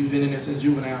that shit. He's been in there since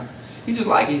juvenile. He just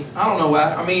like it. I don't know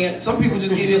why. I mean, some people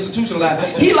just get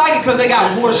institutionalized. He like it because they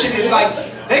got more shit. Like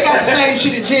they got the same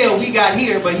shit in jail we got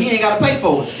here, but he ain't got to pay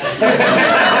for it.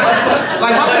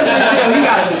 Like my cousin in jail, he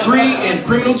got a degree in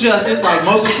criminal justice, like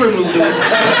most of the criminals do.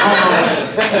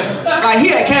 Like he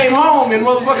had came home and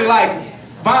motherfucking like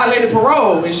violated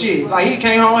parole and shit. Like he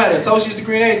came home, had an associate's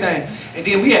degree and everything. And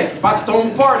then we had about to throw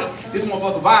him a party. This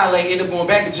motherfucker violated, ended up going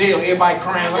back to jail. Everybody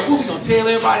crying like, what we gonna tell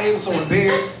everybody? They were so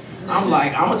embarrassed. I'm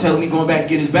like, I'm gonna tell him he going back to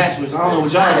get his bachelor's. I don't know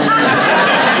what y'all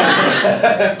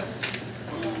gonna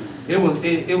do.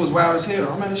 It was wild as hell.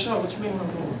 I'm at a show. What you mean what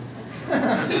I'm doing?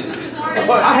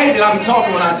 I hate that I be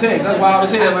talking when I text. That's wild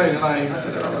as hell. Like I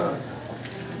said that out loud.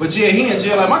 But yeah, he in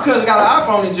jail. Like my cousin got an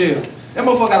iPhone in jail. That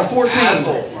motherfucker got a 14.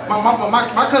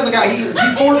 My cousin got he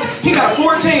got a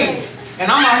 14.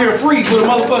 And I'm out here free with a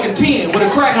motherfucking 10 with a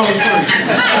crack on the screen.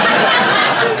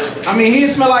 I mean, he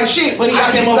didn't smell like shit, but he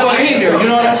got that motherfucker in there. You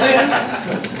know what I'm saying?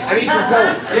 I need some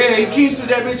coke. Yeah, he keys to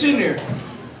that bitch in there.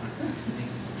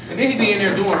 And then he be in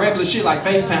there doing regular shit like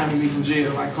FaceTiming me from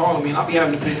jail, like calling me, and I'll be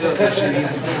having to pick up that shit.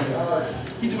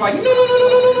 He just like, no.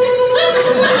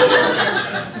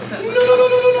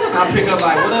 And I pick up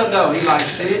like, what up though? He like,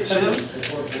 shit, chill.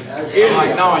 I'm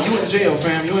like, nah, you in jail,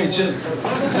 fam. You ain't chilling.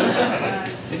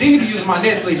 And then he be using my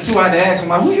Netflix too. I had to ask him,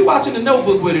 like, who you watching The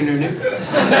Notebook with in there, nigga?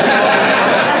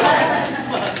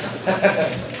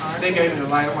 Alright, they gave me the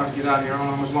light. I'm about to get out of here. I don't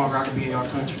know how much longer I can be in y'all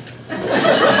country. I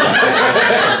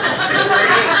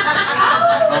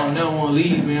don't never want to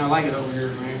leave, man. I like it over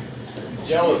here, man.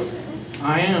 Jealous.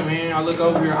 I am, man. I look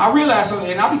over here. I realize something,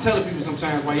 and I be telling people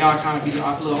sometimes why y'all kind of be a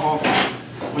little off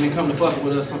when they come to fucking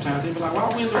with us sometimes. They be like, why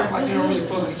Windsor act like they don't really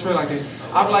fuck with Detroit like that?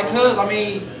 I be like, cuz, I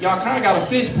mean, y'all kind of got a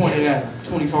fist pointed at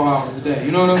 24 hours a day.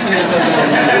 You know what I'm saying?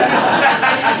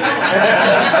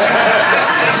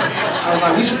 I was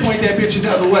like, we should point that bitch the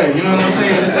other way. You know what I'm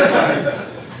saying? It's just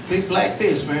like, big black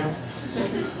fist, man.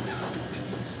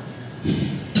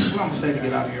 What I'm gonna say to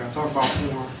get out of here? I talk about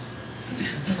porn.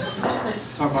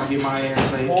 Talk about getting my ass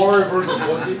saved. Porn versus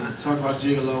pussy. Talk about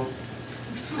gigolo.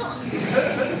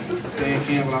 Dan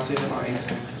Campbell, I said that about 8 times.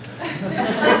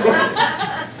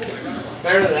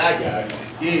 Better than that guy.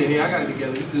 Yeah, I got it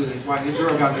together. He good. His wife, his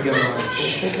girl got it together. Like,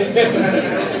 shh.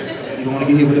 You don't want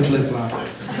to get hit with a flip flop.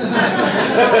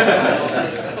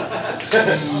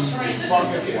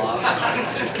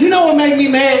 You know what made me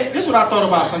mad? This is what I thought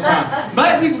about sometimes.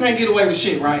 Black people can't get away with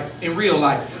shit, right? In real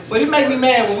life. But it make me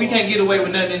mad when we can't get away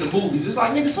with nothing in the movies. It's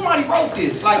like, nigga, somebody wrote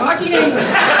this. Like he ain't...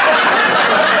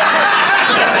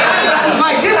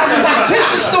 Like, this is a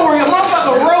fictitious story. A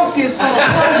motherfucker wrote this on a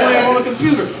program on a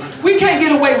computer. We can't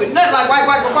get away with nothing. Like,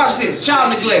 watch this.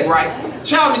 Child neglect, right?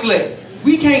 Child neglect.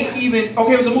 We can't even...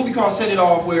 Okay, it was a movie called Set It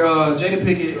Off where Jada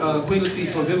Pinkett, Queen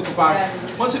Latifah, Vivica Fox,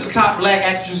 a bunch of the top black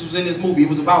actresses was in this movie. It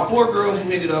was about 4 girls who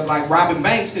ended up like robbing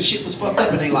banks because shit was fucked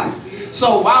up in their life.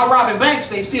 So while robbing banks,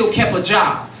 they still kept a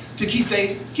job to keep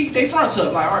their fronts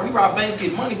up. Like, all right, we rob banks,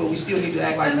 get money, but we still need to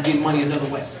act like we get money another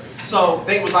way. So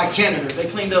they was like janitors. They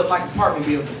cleaned up like apartment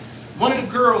buildings. One of the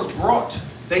girls brought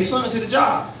their son to the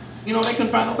job. You know, they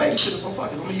couldn't find no babysitter, so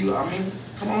fuck it. I mean,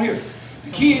 come on here.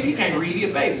 The kid, he can't read, he a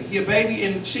baby. He a baby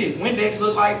and shit. Windex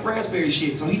look like raspberry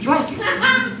shit, so he drunk it.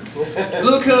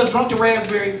 Little cuz drunk the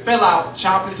raspberry, fell out.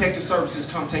 Child Protective Services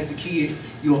come take the kid.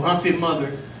 You an unfit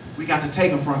mother. We got to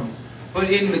take him from you. But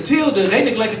in Matilda, they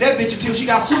neglected that bitch until she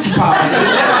got superpowers.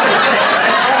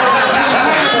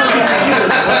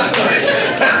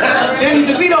 Danny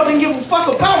DeVito didn't give a fuck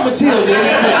about Matilda.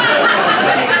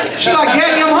 She like,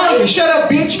 Daddy, I'm hungry. Shut up,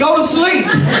 bitch. Go to sleep.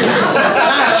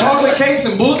 Nice chocolate cakes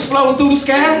and books flowing through the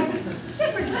sky.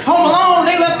 Home Alone,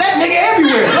 they left that nigga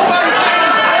everywhere.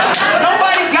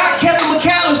 Nobody got Kevin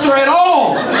McAllister at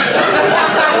all.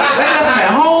 They left him at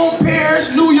home,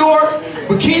 Paris, New York,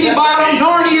 Bikini Bottom,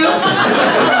 Narnia,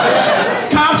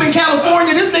 Compton,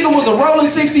 California. This nigga was a rolling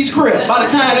 60s crib by the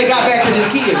time they got back to this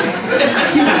kid, man.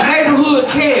 He was neighborhood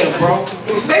Kev, bro.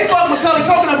 They fucked Macaulay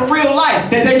Culkin up in real life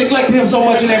that they neglected him so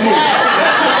much in that movie.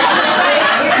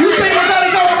 You seen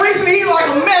Macaulay Culkin recently? He's like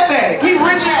a meth addict. He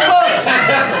rich as fuck.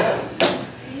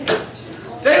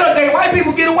 They white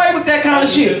people get away with that kind of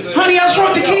shit. Honey, I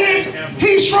Shrunk the Kids.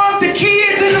 He shrunk the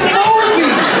kids in the movie.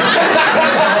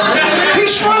 He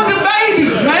shrunk the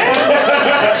babies, man.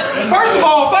 First of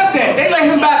all, fuck that. They let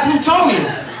him buy plutonium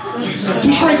to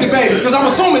shrink the babies, because I'm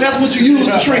assuming that's what you use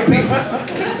to shrink people.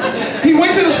 He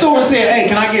went to the store and said, hey,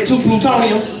 can I get 2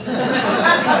 plutoniums?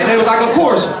 And they was like, of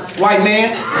course, white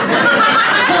man.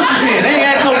 Of course you can. They ain't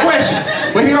asked no question.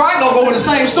 But here I go in the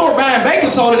same store buying baking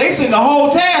soda. They send the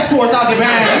whole task force out there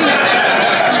behind me.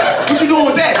 What you doing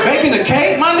with that? Baking a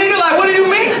cake? My nigga, like, what do you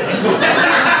mean?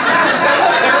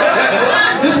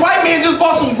 This white man just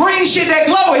bought some green shit that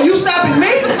glow, and you stopping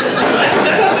me?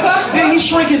 Then he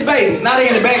shrink his babies. Now they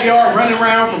in the backyard running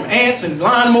around from ants and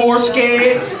lawnmowers,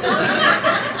 scared.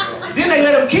 Then they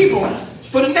let him keep them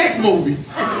for the next movie.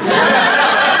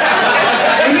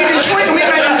 And he didn't shrink him, he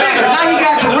made him bigger. Now he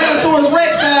got Tyrannosaurus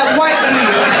Rex size white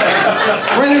kids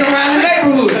running around the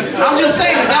neighborhood. I'm just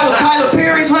saying, that was Tyler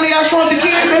Perry's Honey, I Shrunk the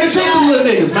Kids. They took them little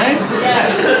niggas, man.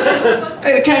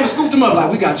 They came and scooped them up like,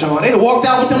 we got y'all. They'd have walked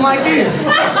out with them like this.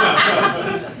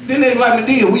 Then they'd be like,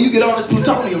 Medea, where you get all this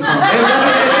plutonium from? That's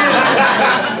what they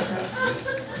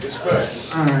did. Respect.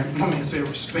 All right, my man said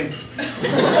respect.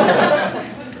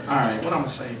 All right, what I'm gonna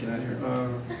say? Get out of here.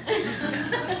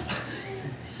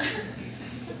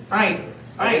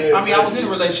 I mean, I was in a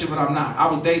relationship, but I'm not. I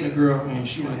was dating a girl, and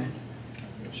she wasn't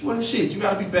shit. You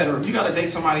gotta be better. You gotta date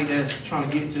somebody that's trying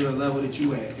to get to the level that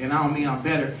you at. And I don't mean I'm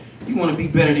better. You want to be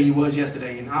better than you was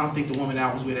yesterday, and I don't think the woman that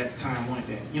I was with at the time wanted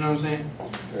that. You know what I'm saying?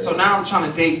 So now I'm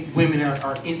trying to date women that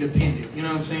are independent. You know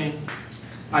what I'm saying?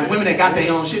 Like women that got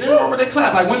their own shit. They don't know where they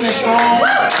clap. Like women that strong,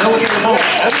 know what they want.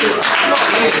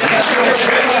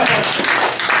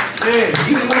 Yeah,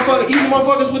 even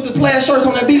motherfuckers with the plaid shirts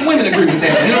on that beat women agree with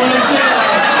that. You know what I'm saying?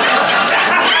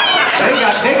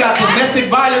 They got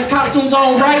domestic violence costumes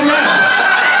on right now.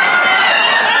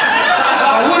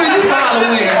 Like, what are you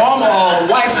following? Oh, I'm a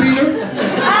white beater.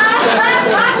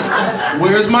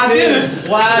 Where's my dinner?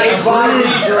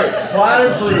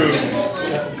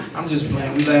 I'm just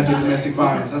playing. We laugh at domestic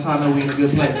violence. That's how I know we in a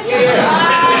good place.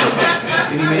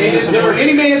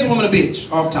 Any man is a woman a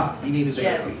bitch. Off top. You need to say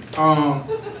that.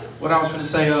 What I was finna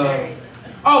say,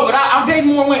 but I'm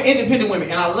dating more women, independent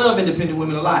women, and I love independent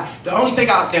women a lot. The only thing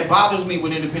that bothers me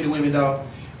with independent women, though,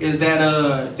 is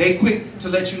that they quick to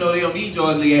let you know they don't need your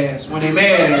ugly ass when they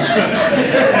mad at you.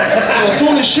 So as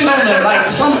soon as shit on the, like,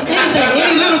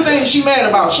 any little thing she mad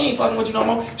about, she ain't fucking with you no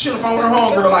more. She on the phone with her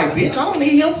homegirl like, bitch, I don't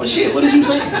need him for shit. What is you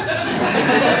saying?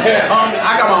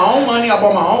 I got my own money. I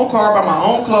bought my own car, buy my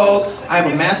own clothes. I have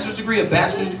a master's degree, a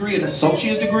bachelor's degree, an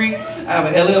associate's degree. I have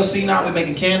an LLC now. I've been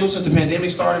making candles since the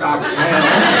pandemic started. I can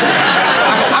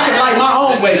light my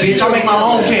own way, bitch. I make my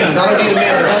own candles. I don't need a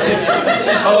man for nothing.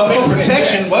 For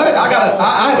protection, what?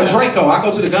 I have a Draco. I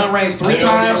go to the gun range 3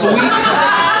 times a week.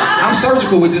 I'm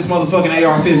surgical with this motherfucking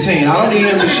AR-15. I don't need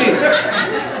him for shit.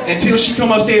 Until she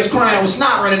come upstairs crying with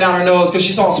snot running down her nose because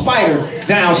she saw a spider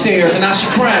downstairs and now she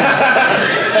crying.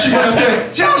 She went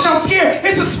upstairs, Josh, I'm scared.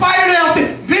 It's a spider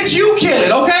downstairs. Bitch, you kill it,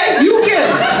 okay? You kill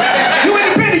it. You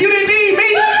independent. You didn't need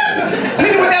me.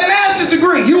 Nigga with that master's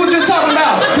degree you were just talking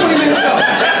about 20 minutes ago.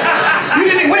 You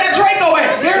didn't. Where that Draco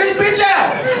at? Air this bitch out.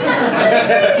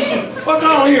 Fuck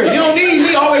on here. You don't need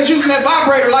me always using that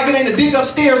vibrator like it ain't a dick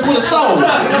upstairs with a soul.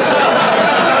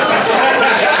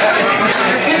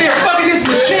 In there fucking this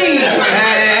machine.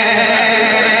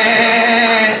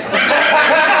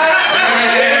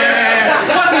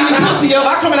 Fucking you pussy up.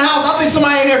 I come in the house, I think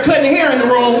somebody in there cutting hair in the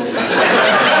room.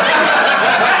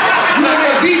 You in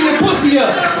there beating your pussy up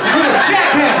with a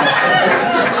jackhammer.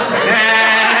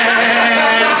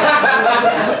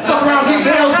 Fuck around, get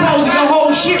Bell's posy, your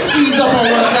whole shit sees up on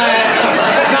one side.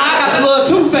 Now I got the little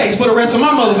two-face for the rest of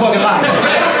my motherfucking life.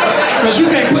 Cause you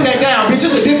can't put that down, bitch.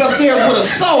 It's a dick upstairs with a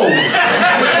soul.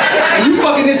 And you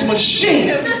fucking this machine.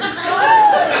 And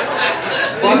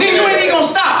then you ain't even gonna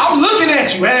stop. I'm looking at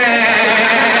you.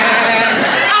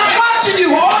 I'm watching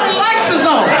you. All the lights is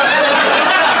on.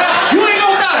 You ain't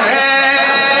gonna stop.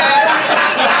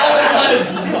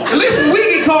 At least when we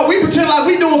get caught, we pretend like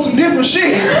we doing some different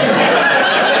shit.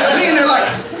 Me in there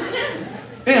like,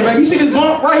 damn, baby, you see this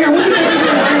bump right here? What you think this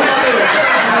is?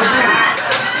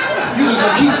 You just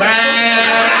gonna keep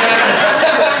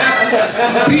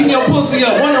beating your pussy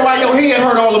up, wondering why your head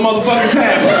hurt all the motherfucking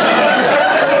time.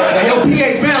 And your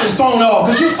pH balance thrown off,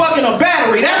 cause you fucking a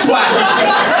battery, that's why.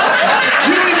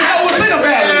 You don't even know what's in a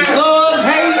battery. Love,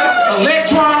 hate,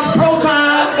 electrons,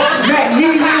 protons,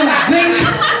 magnesium, zinc.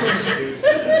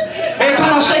 Every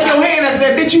time I shake your hand after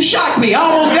that, bitch, you shocked me. I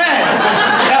almost died.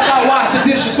 After I washed the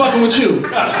dishes fucking with you.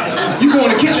 You go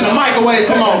in the kitchen, the microwave,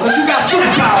 come on, cause you got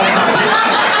superpowers now.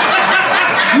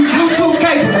 You Bluetooth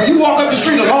capable. You walk up the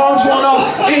street, alarms going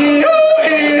off.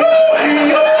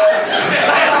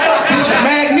 Bitch is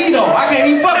Magneto. I can't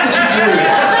even fuck with you for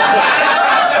real.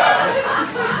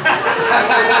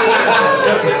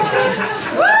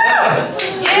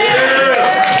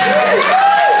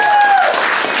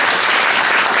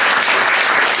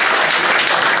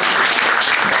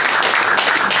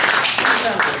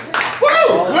 Woo!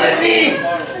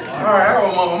 Alright,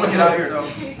 I'm gonna get out of here though.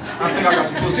 I think I got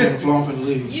some pussy on the floor. I'm finna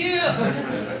leave. Yeah.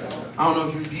 I don't know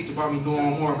if you geeked about me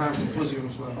doing more. I have some pussy on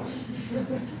the floor.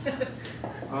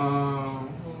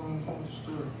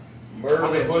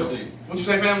 Murder the pussy. What you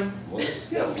say, family?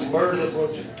 Yeah, murder the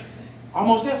pussy.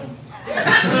 Almost definitely.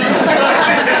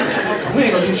 We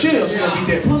ain't gonna do shit else. We gonna beat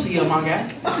that pussy up, my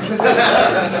guy.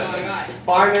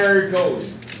 Binary code.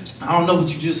 I don't know what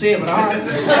you just said, but alright. You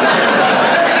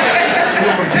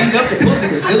went from beating up the pussy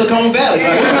to Silicon Valley.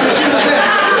 Like, what kind of shit was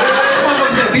that?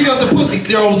 Said, beat up the pussy,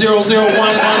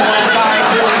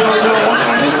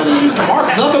 0001115000001. Mark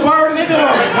Zuckerberg, nigga,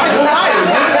 or Michael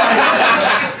Myers,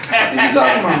 nigga. What you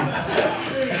talking about?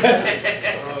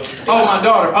 Oh, my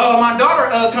daughter. My daughter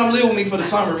come live with me for the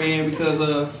summer, man, because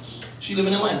she live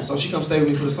in Atlanta, so she come stay with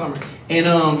me for the summer.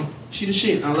 And she the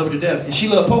shit, and I love her to death. And she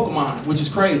love Pokemon, which is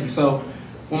crazy. So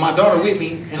when my daughter with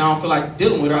me and I don't feel like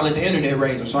dealing with her, I let the internet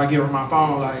raise her. So I give her my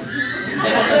phone like,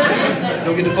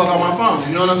 go get the fuck on my phone.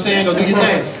 You know what I'm saying? Go do your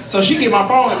thing. So she get my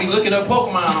phone and be looking up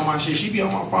Pokemon on my shit. She be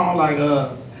on my phone like,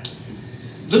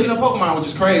 looking up Pokemon, which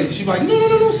is crazy. She be like,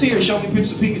 no, Siri, show me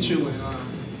pictures of Pikachu. And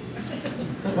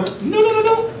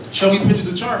no. Show me pictures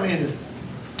of Charmander.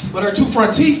 But her 2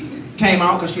 front teeth came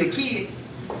out because she a kid.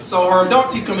 So her adult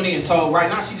teeth coming in. So right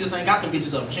now she just ain't got them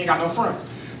bitches up. She ain't got no fronts.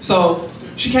 So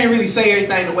she can't really say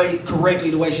everything the way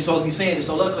she's supposed to be saying it.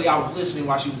 So luckily I was listening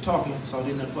while she was talking, so I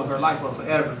didn't fuck her life up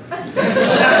forever.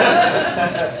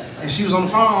 And she was on the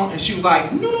phone and she was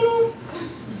like, no.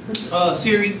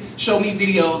 Siri, show me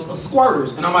videos of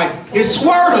squirters. And I'm like, it's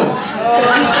Squirtle.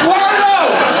 It's Squirtle.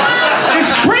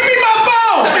 Bring me my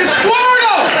phone. It's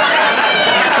Squirtle.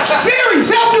 Siri,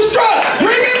 self-destruct.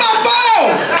 Bring me my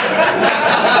phone.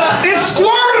 It's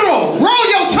Squirtle. Roll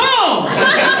your tongue.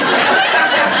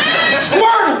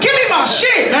 Squirtle, give me my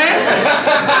shit,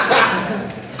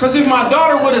 man. Because if my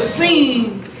daughter would have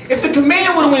seen, if the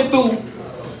command would have went through,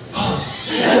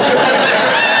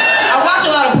 I watch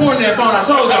a lot of porn on that phone, I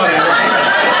told y'all that, right?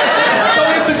 So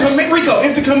if the command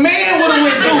would have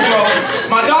went through, bro,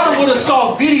 my daughter would have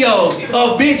saw videos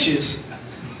of bitches.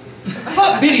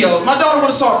 Fuck videos. My daughter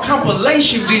would have saw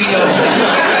compilation videos.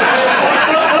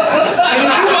 And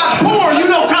if you watch porn, you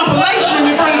know compilation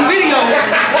in front of the video.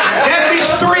 That bitch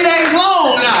 3 days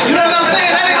long now. You know what I'm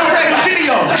saying? That ain't no regular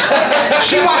video.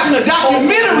 She watching a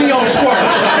documentary on squirt.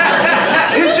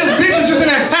 It's just bitches just in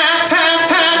there,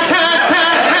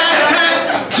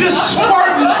 just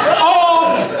squirting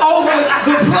all over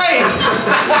the place.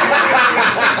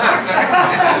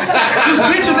 Just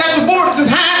bitches at the border, just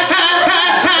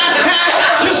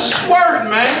just squirting,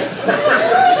 man.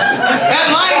 That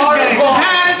Lions game,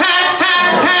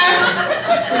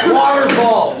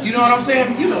 waterfall. You know what I'm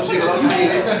saying? You know, Gigolo, you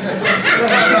get it.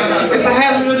 It's a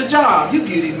hazard of the job. You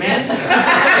get it, man.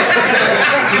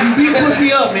 When you beat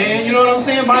pussy up, man. You know what I'm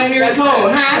saying? Binary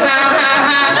code.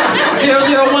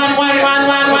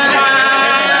 0011111.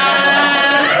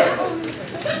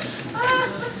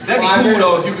 That'd be cool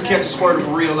though if you could catch a squirter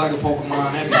for real like a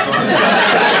Pokemon. That'd be fun.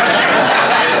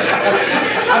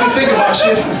 I be thinking about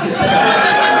shit.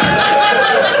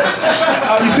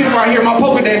 I'll be sitting right here, my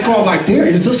Pokedex call like, there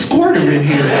is a squirter in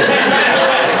here.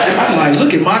 I'm like,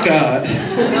 look at my God.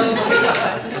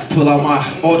 Pull out my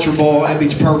Ultra Ball, that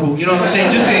bitch purple. You know what I'm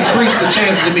saying? Just to increase the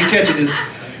chances of me catching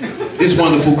this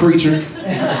wonderful creature.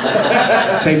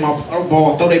 Take my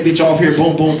ball, throw that bitch off here,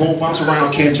 boom, boom, boom, bounce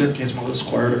around, catch her, catch my little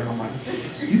squirter. And I'm like,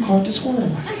 you caught the squirter.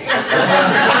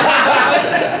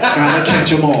 Gotta catch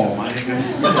them all, my nigga.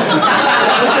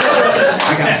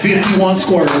 I got 51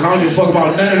 squirters. I don't give a fuck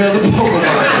about none of the other Pokemon.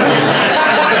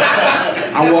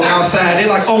 I walk outside, they're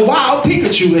like, oh wow,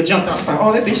 Pikachu had jumped out. I'm like,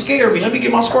 oh, that bitch scared me. Let me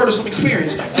get my squirter some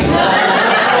experience.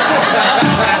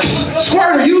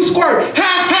 Squirter, you squirt.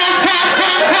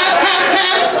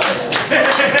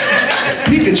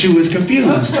 Pikachu is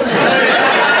confused.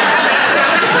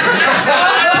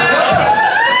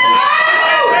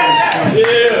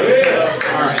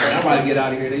 Alright, I'm about to get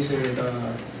out of here. They said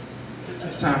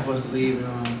it's time for us to leave.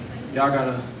 Y'all got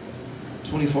a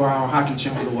 24-hour hockey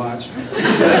channel to watch. Right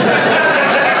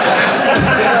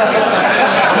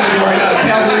now,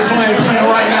 Calgary Flames playing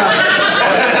right now.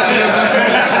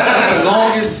 That's the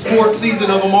longest sports season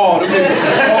of them all.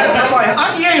 I'm like,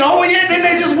 hockey ain't over yet, didn't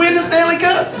they just win the Stanley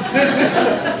Cup?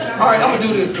 Alright, I'm gonna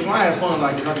do this because when I have fun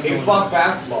like this, I can do fuck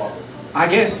basketball. I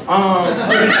guess.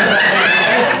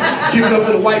 Give it up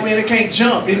for the white man that can't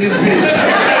jump in this bitch.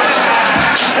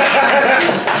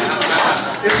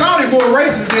 It sounded more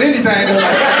racist than anything. They're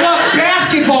like, fuck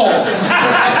basketball.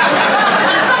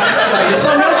 Like, is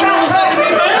something else you want to say to me,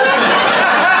 man?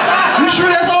 You sure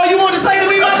that's all you want to say to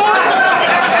me, my boy?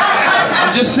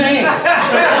 I'm just saying.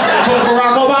 Fuck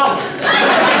Barack Obama.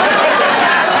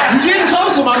 You getting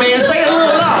closer, my man. Say it a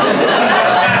little louder.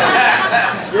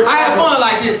 I have fun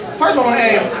like this. First of all, I want to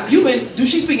ask, do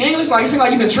she speak English? Like, it seems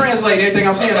like you've been translating everything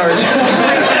I'm saying to her. Like,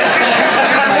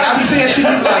 I be saying shit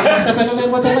like, it's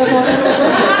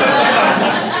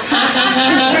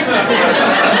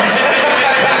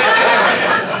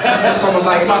almost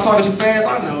like, am I talking too fast?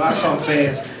 I know, I talk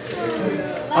fast.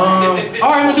 Alright,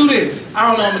 I'm gonna do this. I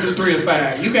don't know, I'm gonna do 3 or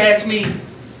 5. You can ask me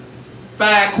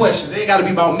 5 questions. It ain't gotta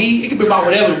be about me, it can be about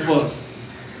whatever the fuck.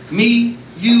 Me,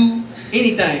 you,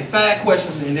 anything. 5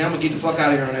 questions, and then I'm gonna get the fuck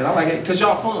out of here on that. I like it, cause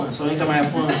y'all fun, so anytime I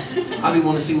have fun, I be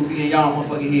wanting to see what be in y'all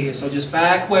motherfucking head. So just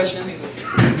 5 questions, it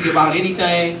can be about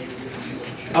anything.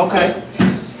 Okay.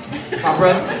 My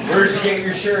brother. Where did you get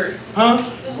your shirt? Huh?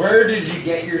 Where did you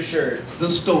get your shirt? The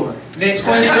store. Next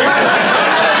question.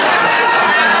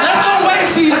 Let's don't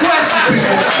waste these questions.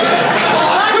 people.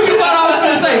 What you thought I was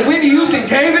gonna say? Whitney Houston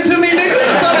gave it to me, nigga?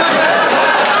 Or something like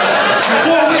that?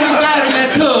 Before Whitney died in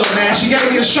that tub, man, she gave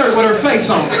me a shirt with her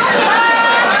face on it.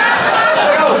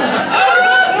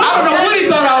 I don't know what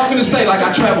he thought I was gonna say, like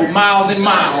I traveled miles and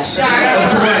miles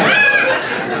of terrain.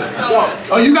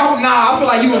 Oh, you got, nah, I feel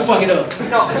like you gonna fuck it up.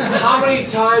 No, how many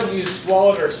times you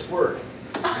swallowed or squirt?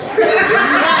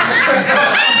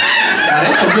 Now,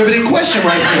 that's a riveting question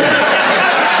right there.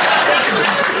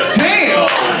 Damn!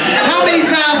 How many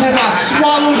times have I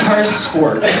swallowed her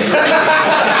squirt?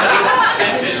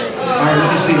 Alright,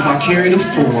 let me see if I carried a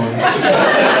 4.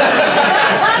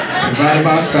 Divided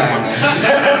by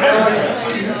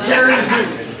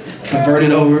 5.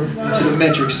 Converted over to the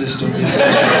metric system.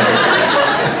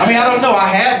 I mean, I don't know. I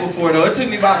have before, though. It took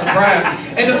me by surprise.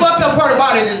 And the fucked up part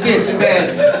about it is this, is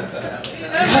that...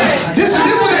 This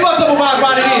what the fucked up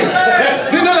about it is.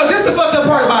 No, this the fucked up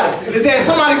part about it. Is that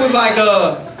somebody was like,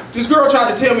 this girl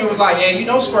tried to tell me, was like, yeah, you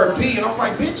know squirt pee. And I'm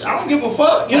like, bitch, I don't give a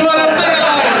fuck. You know what I'm saying?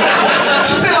 Like,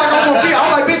 she said like I'm gonna feel.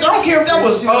 I'm like, bitch, I don't care if that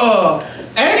was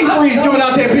antifreeze coming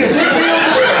out that bitch. It feels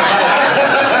good.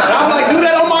 I'm like, do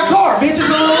that on my car, bitch,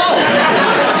 it's a little low.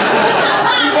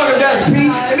 Fuck if that's pee.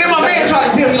 And then my man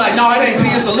tried to tell me like, no, it ain't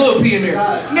pee, it's a little pee in there.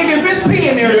 Nigga, if it's pee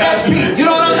in there, that's pee. You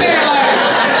know what I'm saying?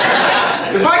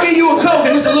 Like, if I give you a Coke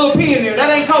and it's a little pee in there,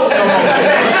 that ain't Coke no more.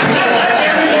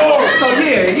 So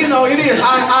yeah, you know, it is.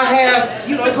 I have,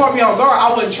 you know, it caught me off guard.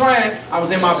 I wasn't trying. I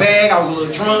was in my bag. I was a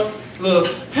little drunk. Look,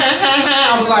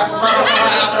 I was like,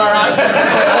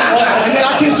 and then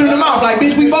I kissed her in the mouth. Like,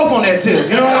 bitch, we both on that tip.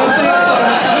 You know what I'm saying? So,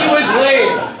 he was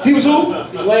lame. He was who?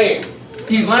 Lame.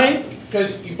 He's lame?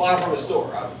 Because you bought it from the store,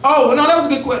 right? Oh, well, no, that was a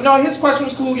good question. No, his question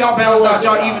was cool. Y'all balanced out.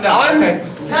 Y'all evened out. Okay.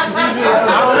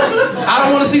 I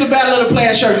don't want to see the battle of the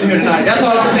plaid shirts in here tonight. That's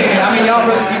all I'm saying. I mean, y'all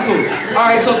really be cool. All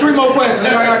right, so 3 more questions.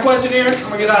 Anybody got a question here? I'm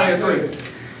going to get out of here 3.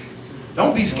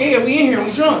 Don't be scared. We in here.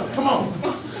 We drunk. Come on. I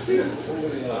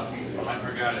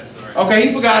forgot it, sorry. Okay,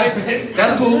 he forgot it.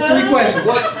 That's cool. 3 questions.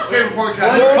 What favorite pork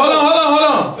chop? Hold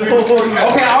on.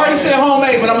 Okay, I already said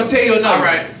homemade, but I'm going to tell you another. All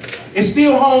right. It's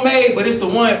still homemade, but it's the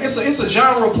one, it's a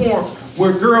genre of porn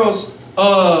where girls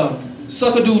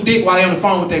suck a dude dick while they're on the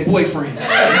phone with their boyfriend.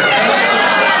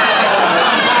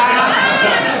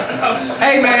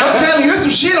 Hey man, I'm telling you, there's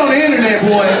some shit on the internet,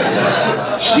 boy.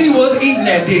 She was eating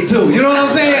that dick too, you know what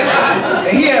I'm saying?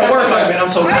 And he at work like, man, I'm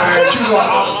so tired. She was like,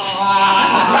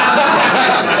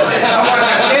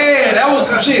 yeah, that was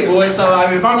some shit, boy. So I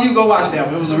mean, if I'm you, go watch that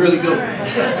one. It was really good.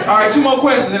 All right, 2 more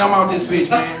questions and I'm out this bitch,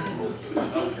 man.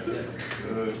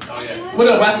 What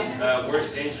up, man?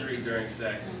 Worst injury during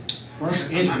sex.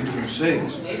 Worst injury during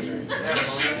sex?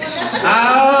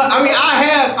 I mean,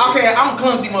 I'm a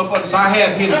clumsy motherfucker, so I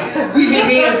have hit him. We hit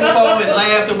heads before and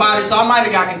laughed about it, so I might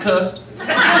have got concussed.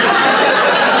 I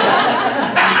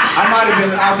might have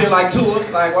been out there like Tua,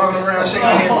 like walking around shaking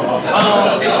my head.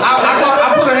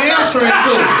 I put a hamstring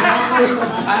too.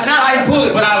 Not I didn't pull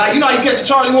it, but I like, you know how you catch a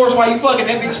Charlie horse while you fucking,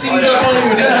 that bitch sees up on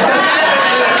him and then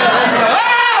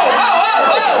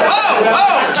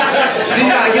then you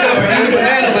gotta get up and eat a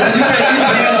banana, but then you can't eat a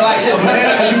banana like a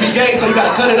banana because you be gay, so you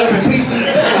gotta cut it up in pieces.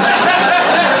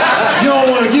 You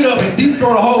don't want to get up and deep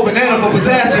throw the whole banana for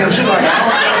potassium. She's like, I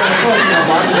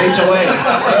just ate your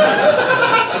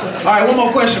ass. Alright, 1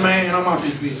 more question, man, and I'm out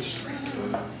this bitch.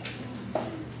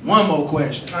 1 more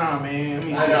question. Nah, man, let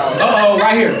me see. Uh-oh,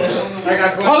 right here.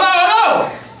 Hold on!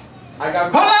 Hold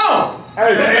on!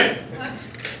 Hey.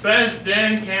 Best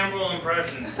Dan Campbell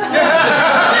impression.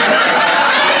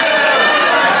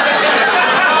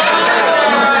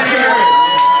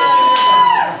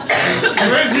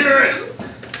 Let's hear it.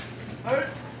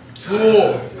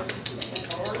 Cool.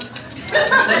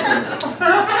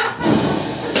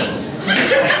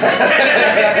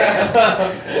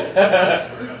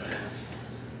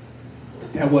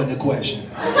 That wasn't a question.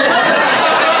 Alright,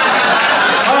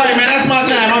 man, that's my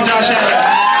time. I'm Josh Adams.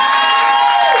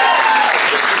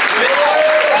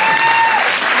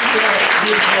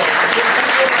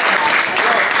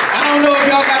 I don't know if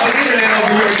y'all got the internet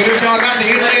over here, but if y'all got the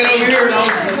internet over here,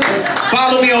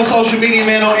 follow me on social media,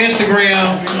 man, on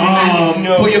Instagram.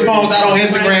 Put your phones out on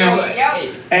Instagram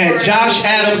at Josh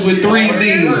Adams with 3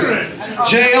 Z's.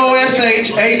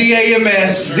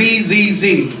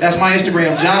 JOSHADAMSZZZ. That's my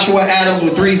Instagram, Joshua Adams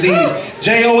with 3 Z's.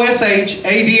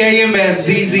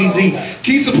 JOSHADAMSZZZ.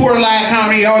 Keep supporting live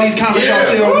comedy, all these comics y'all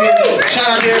see over here. Shout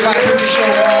out to everybody for the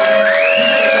show.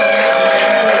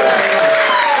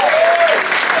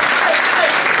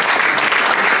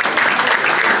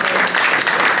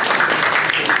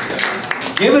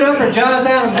 Give it up for Josh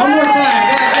Adams 1 more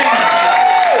time.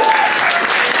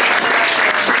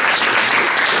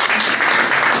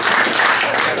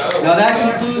 Now that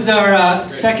concludes our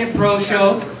second Pro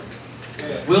Show.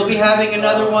 We'll be having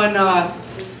another one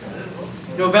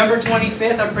November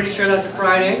 25th. I'm pretty sure that's a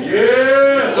Friday.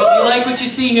 Yeah! So if you like what you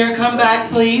see here, come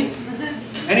back, please.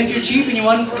 And if you're cheap and you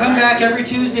want to come back every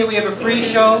Tuesday, we have a free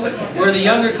show where the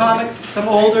younger comics, some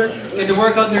older, get to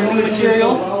work on their new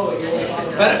material.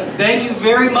 But thank you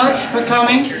very much for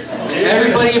coming.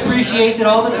 Everybody appreciates it,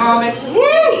 all the comics. Woo!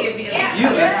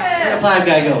 Where'd the plaid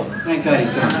guy go? Thank God he's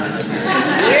coming.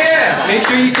 Yeah! Make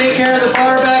sure you take care of the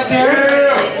bar back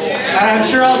there. And I'm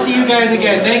sure I'll see you guys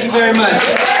again. Thank you very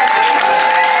much.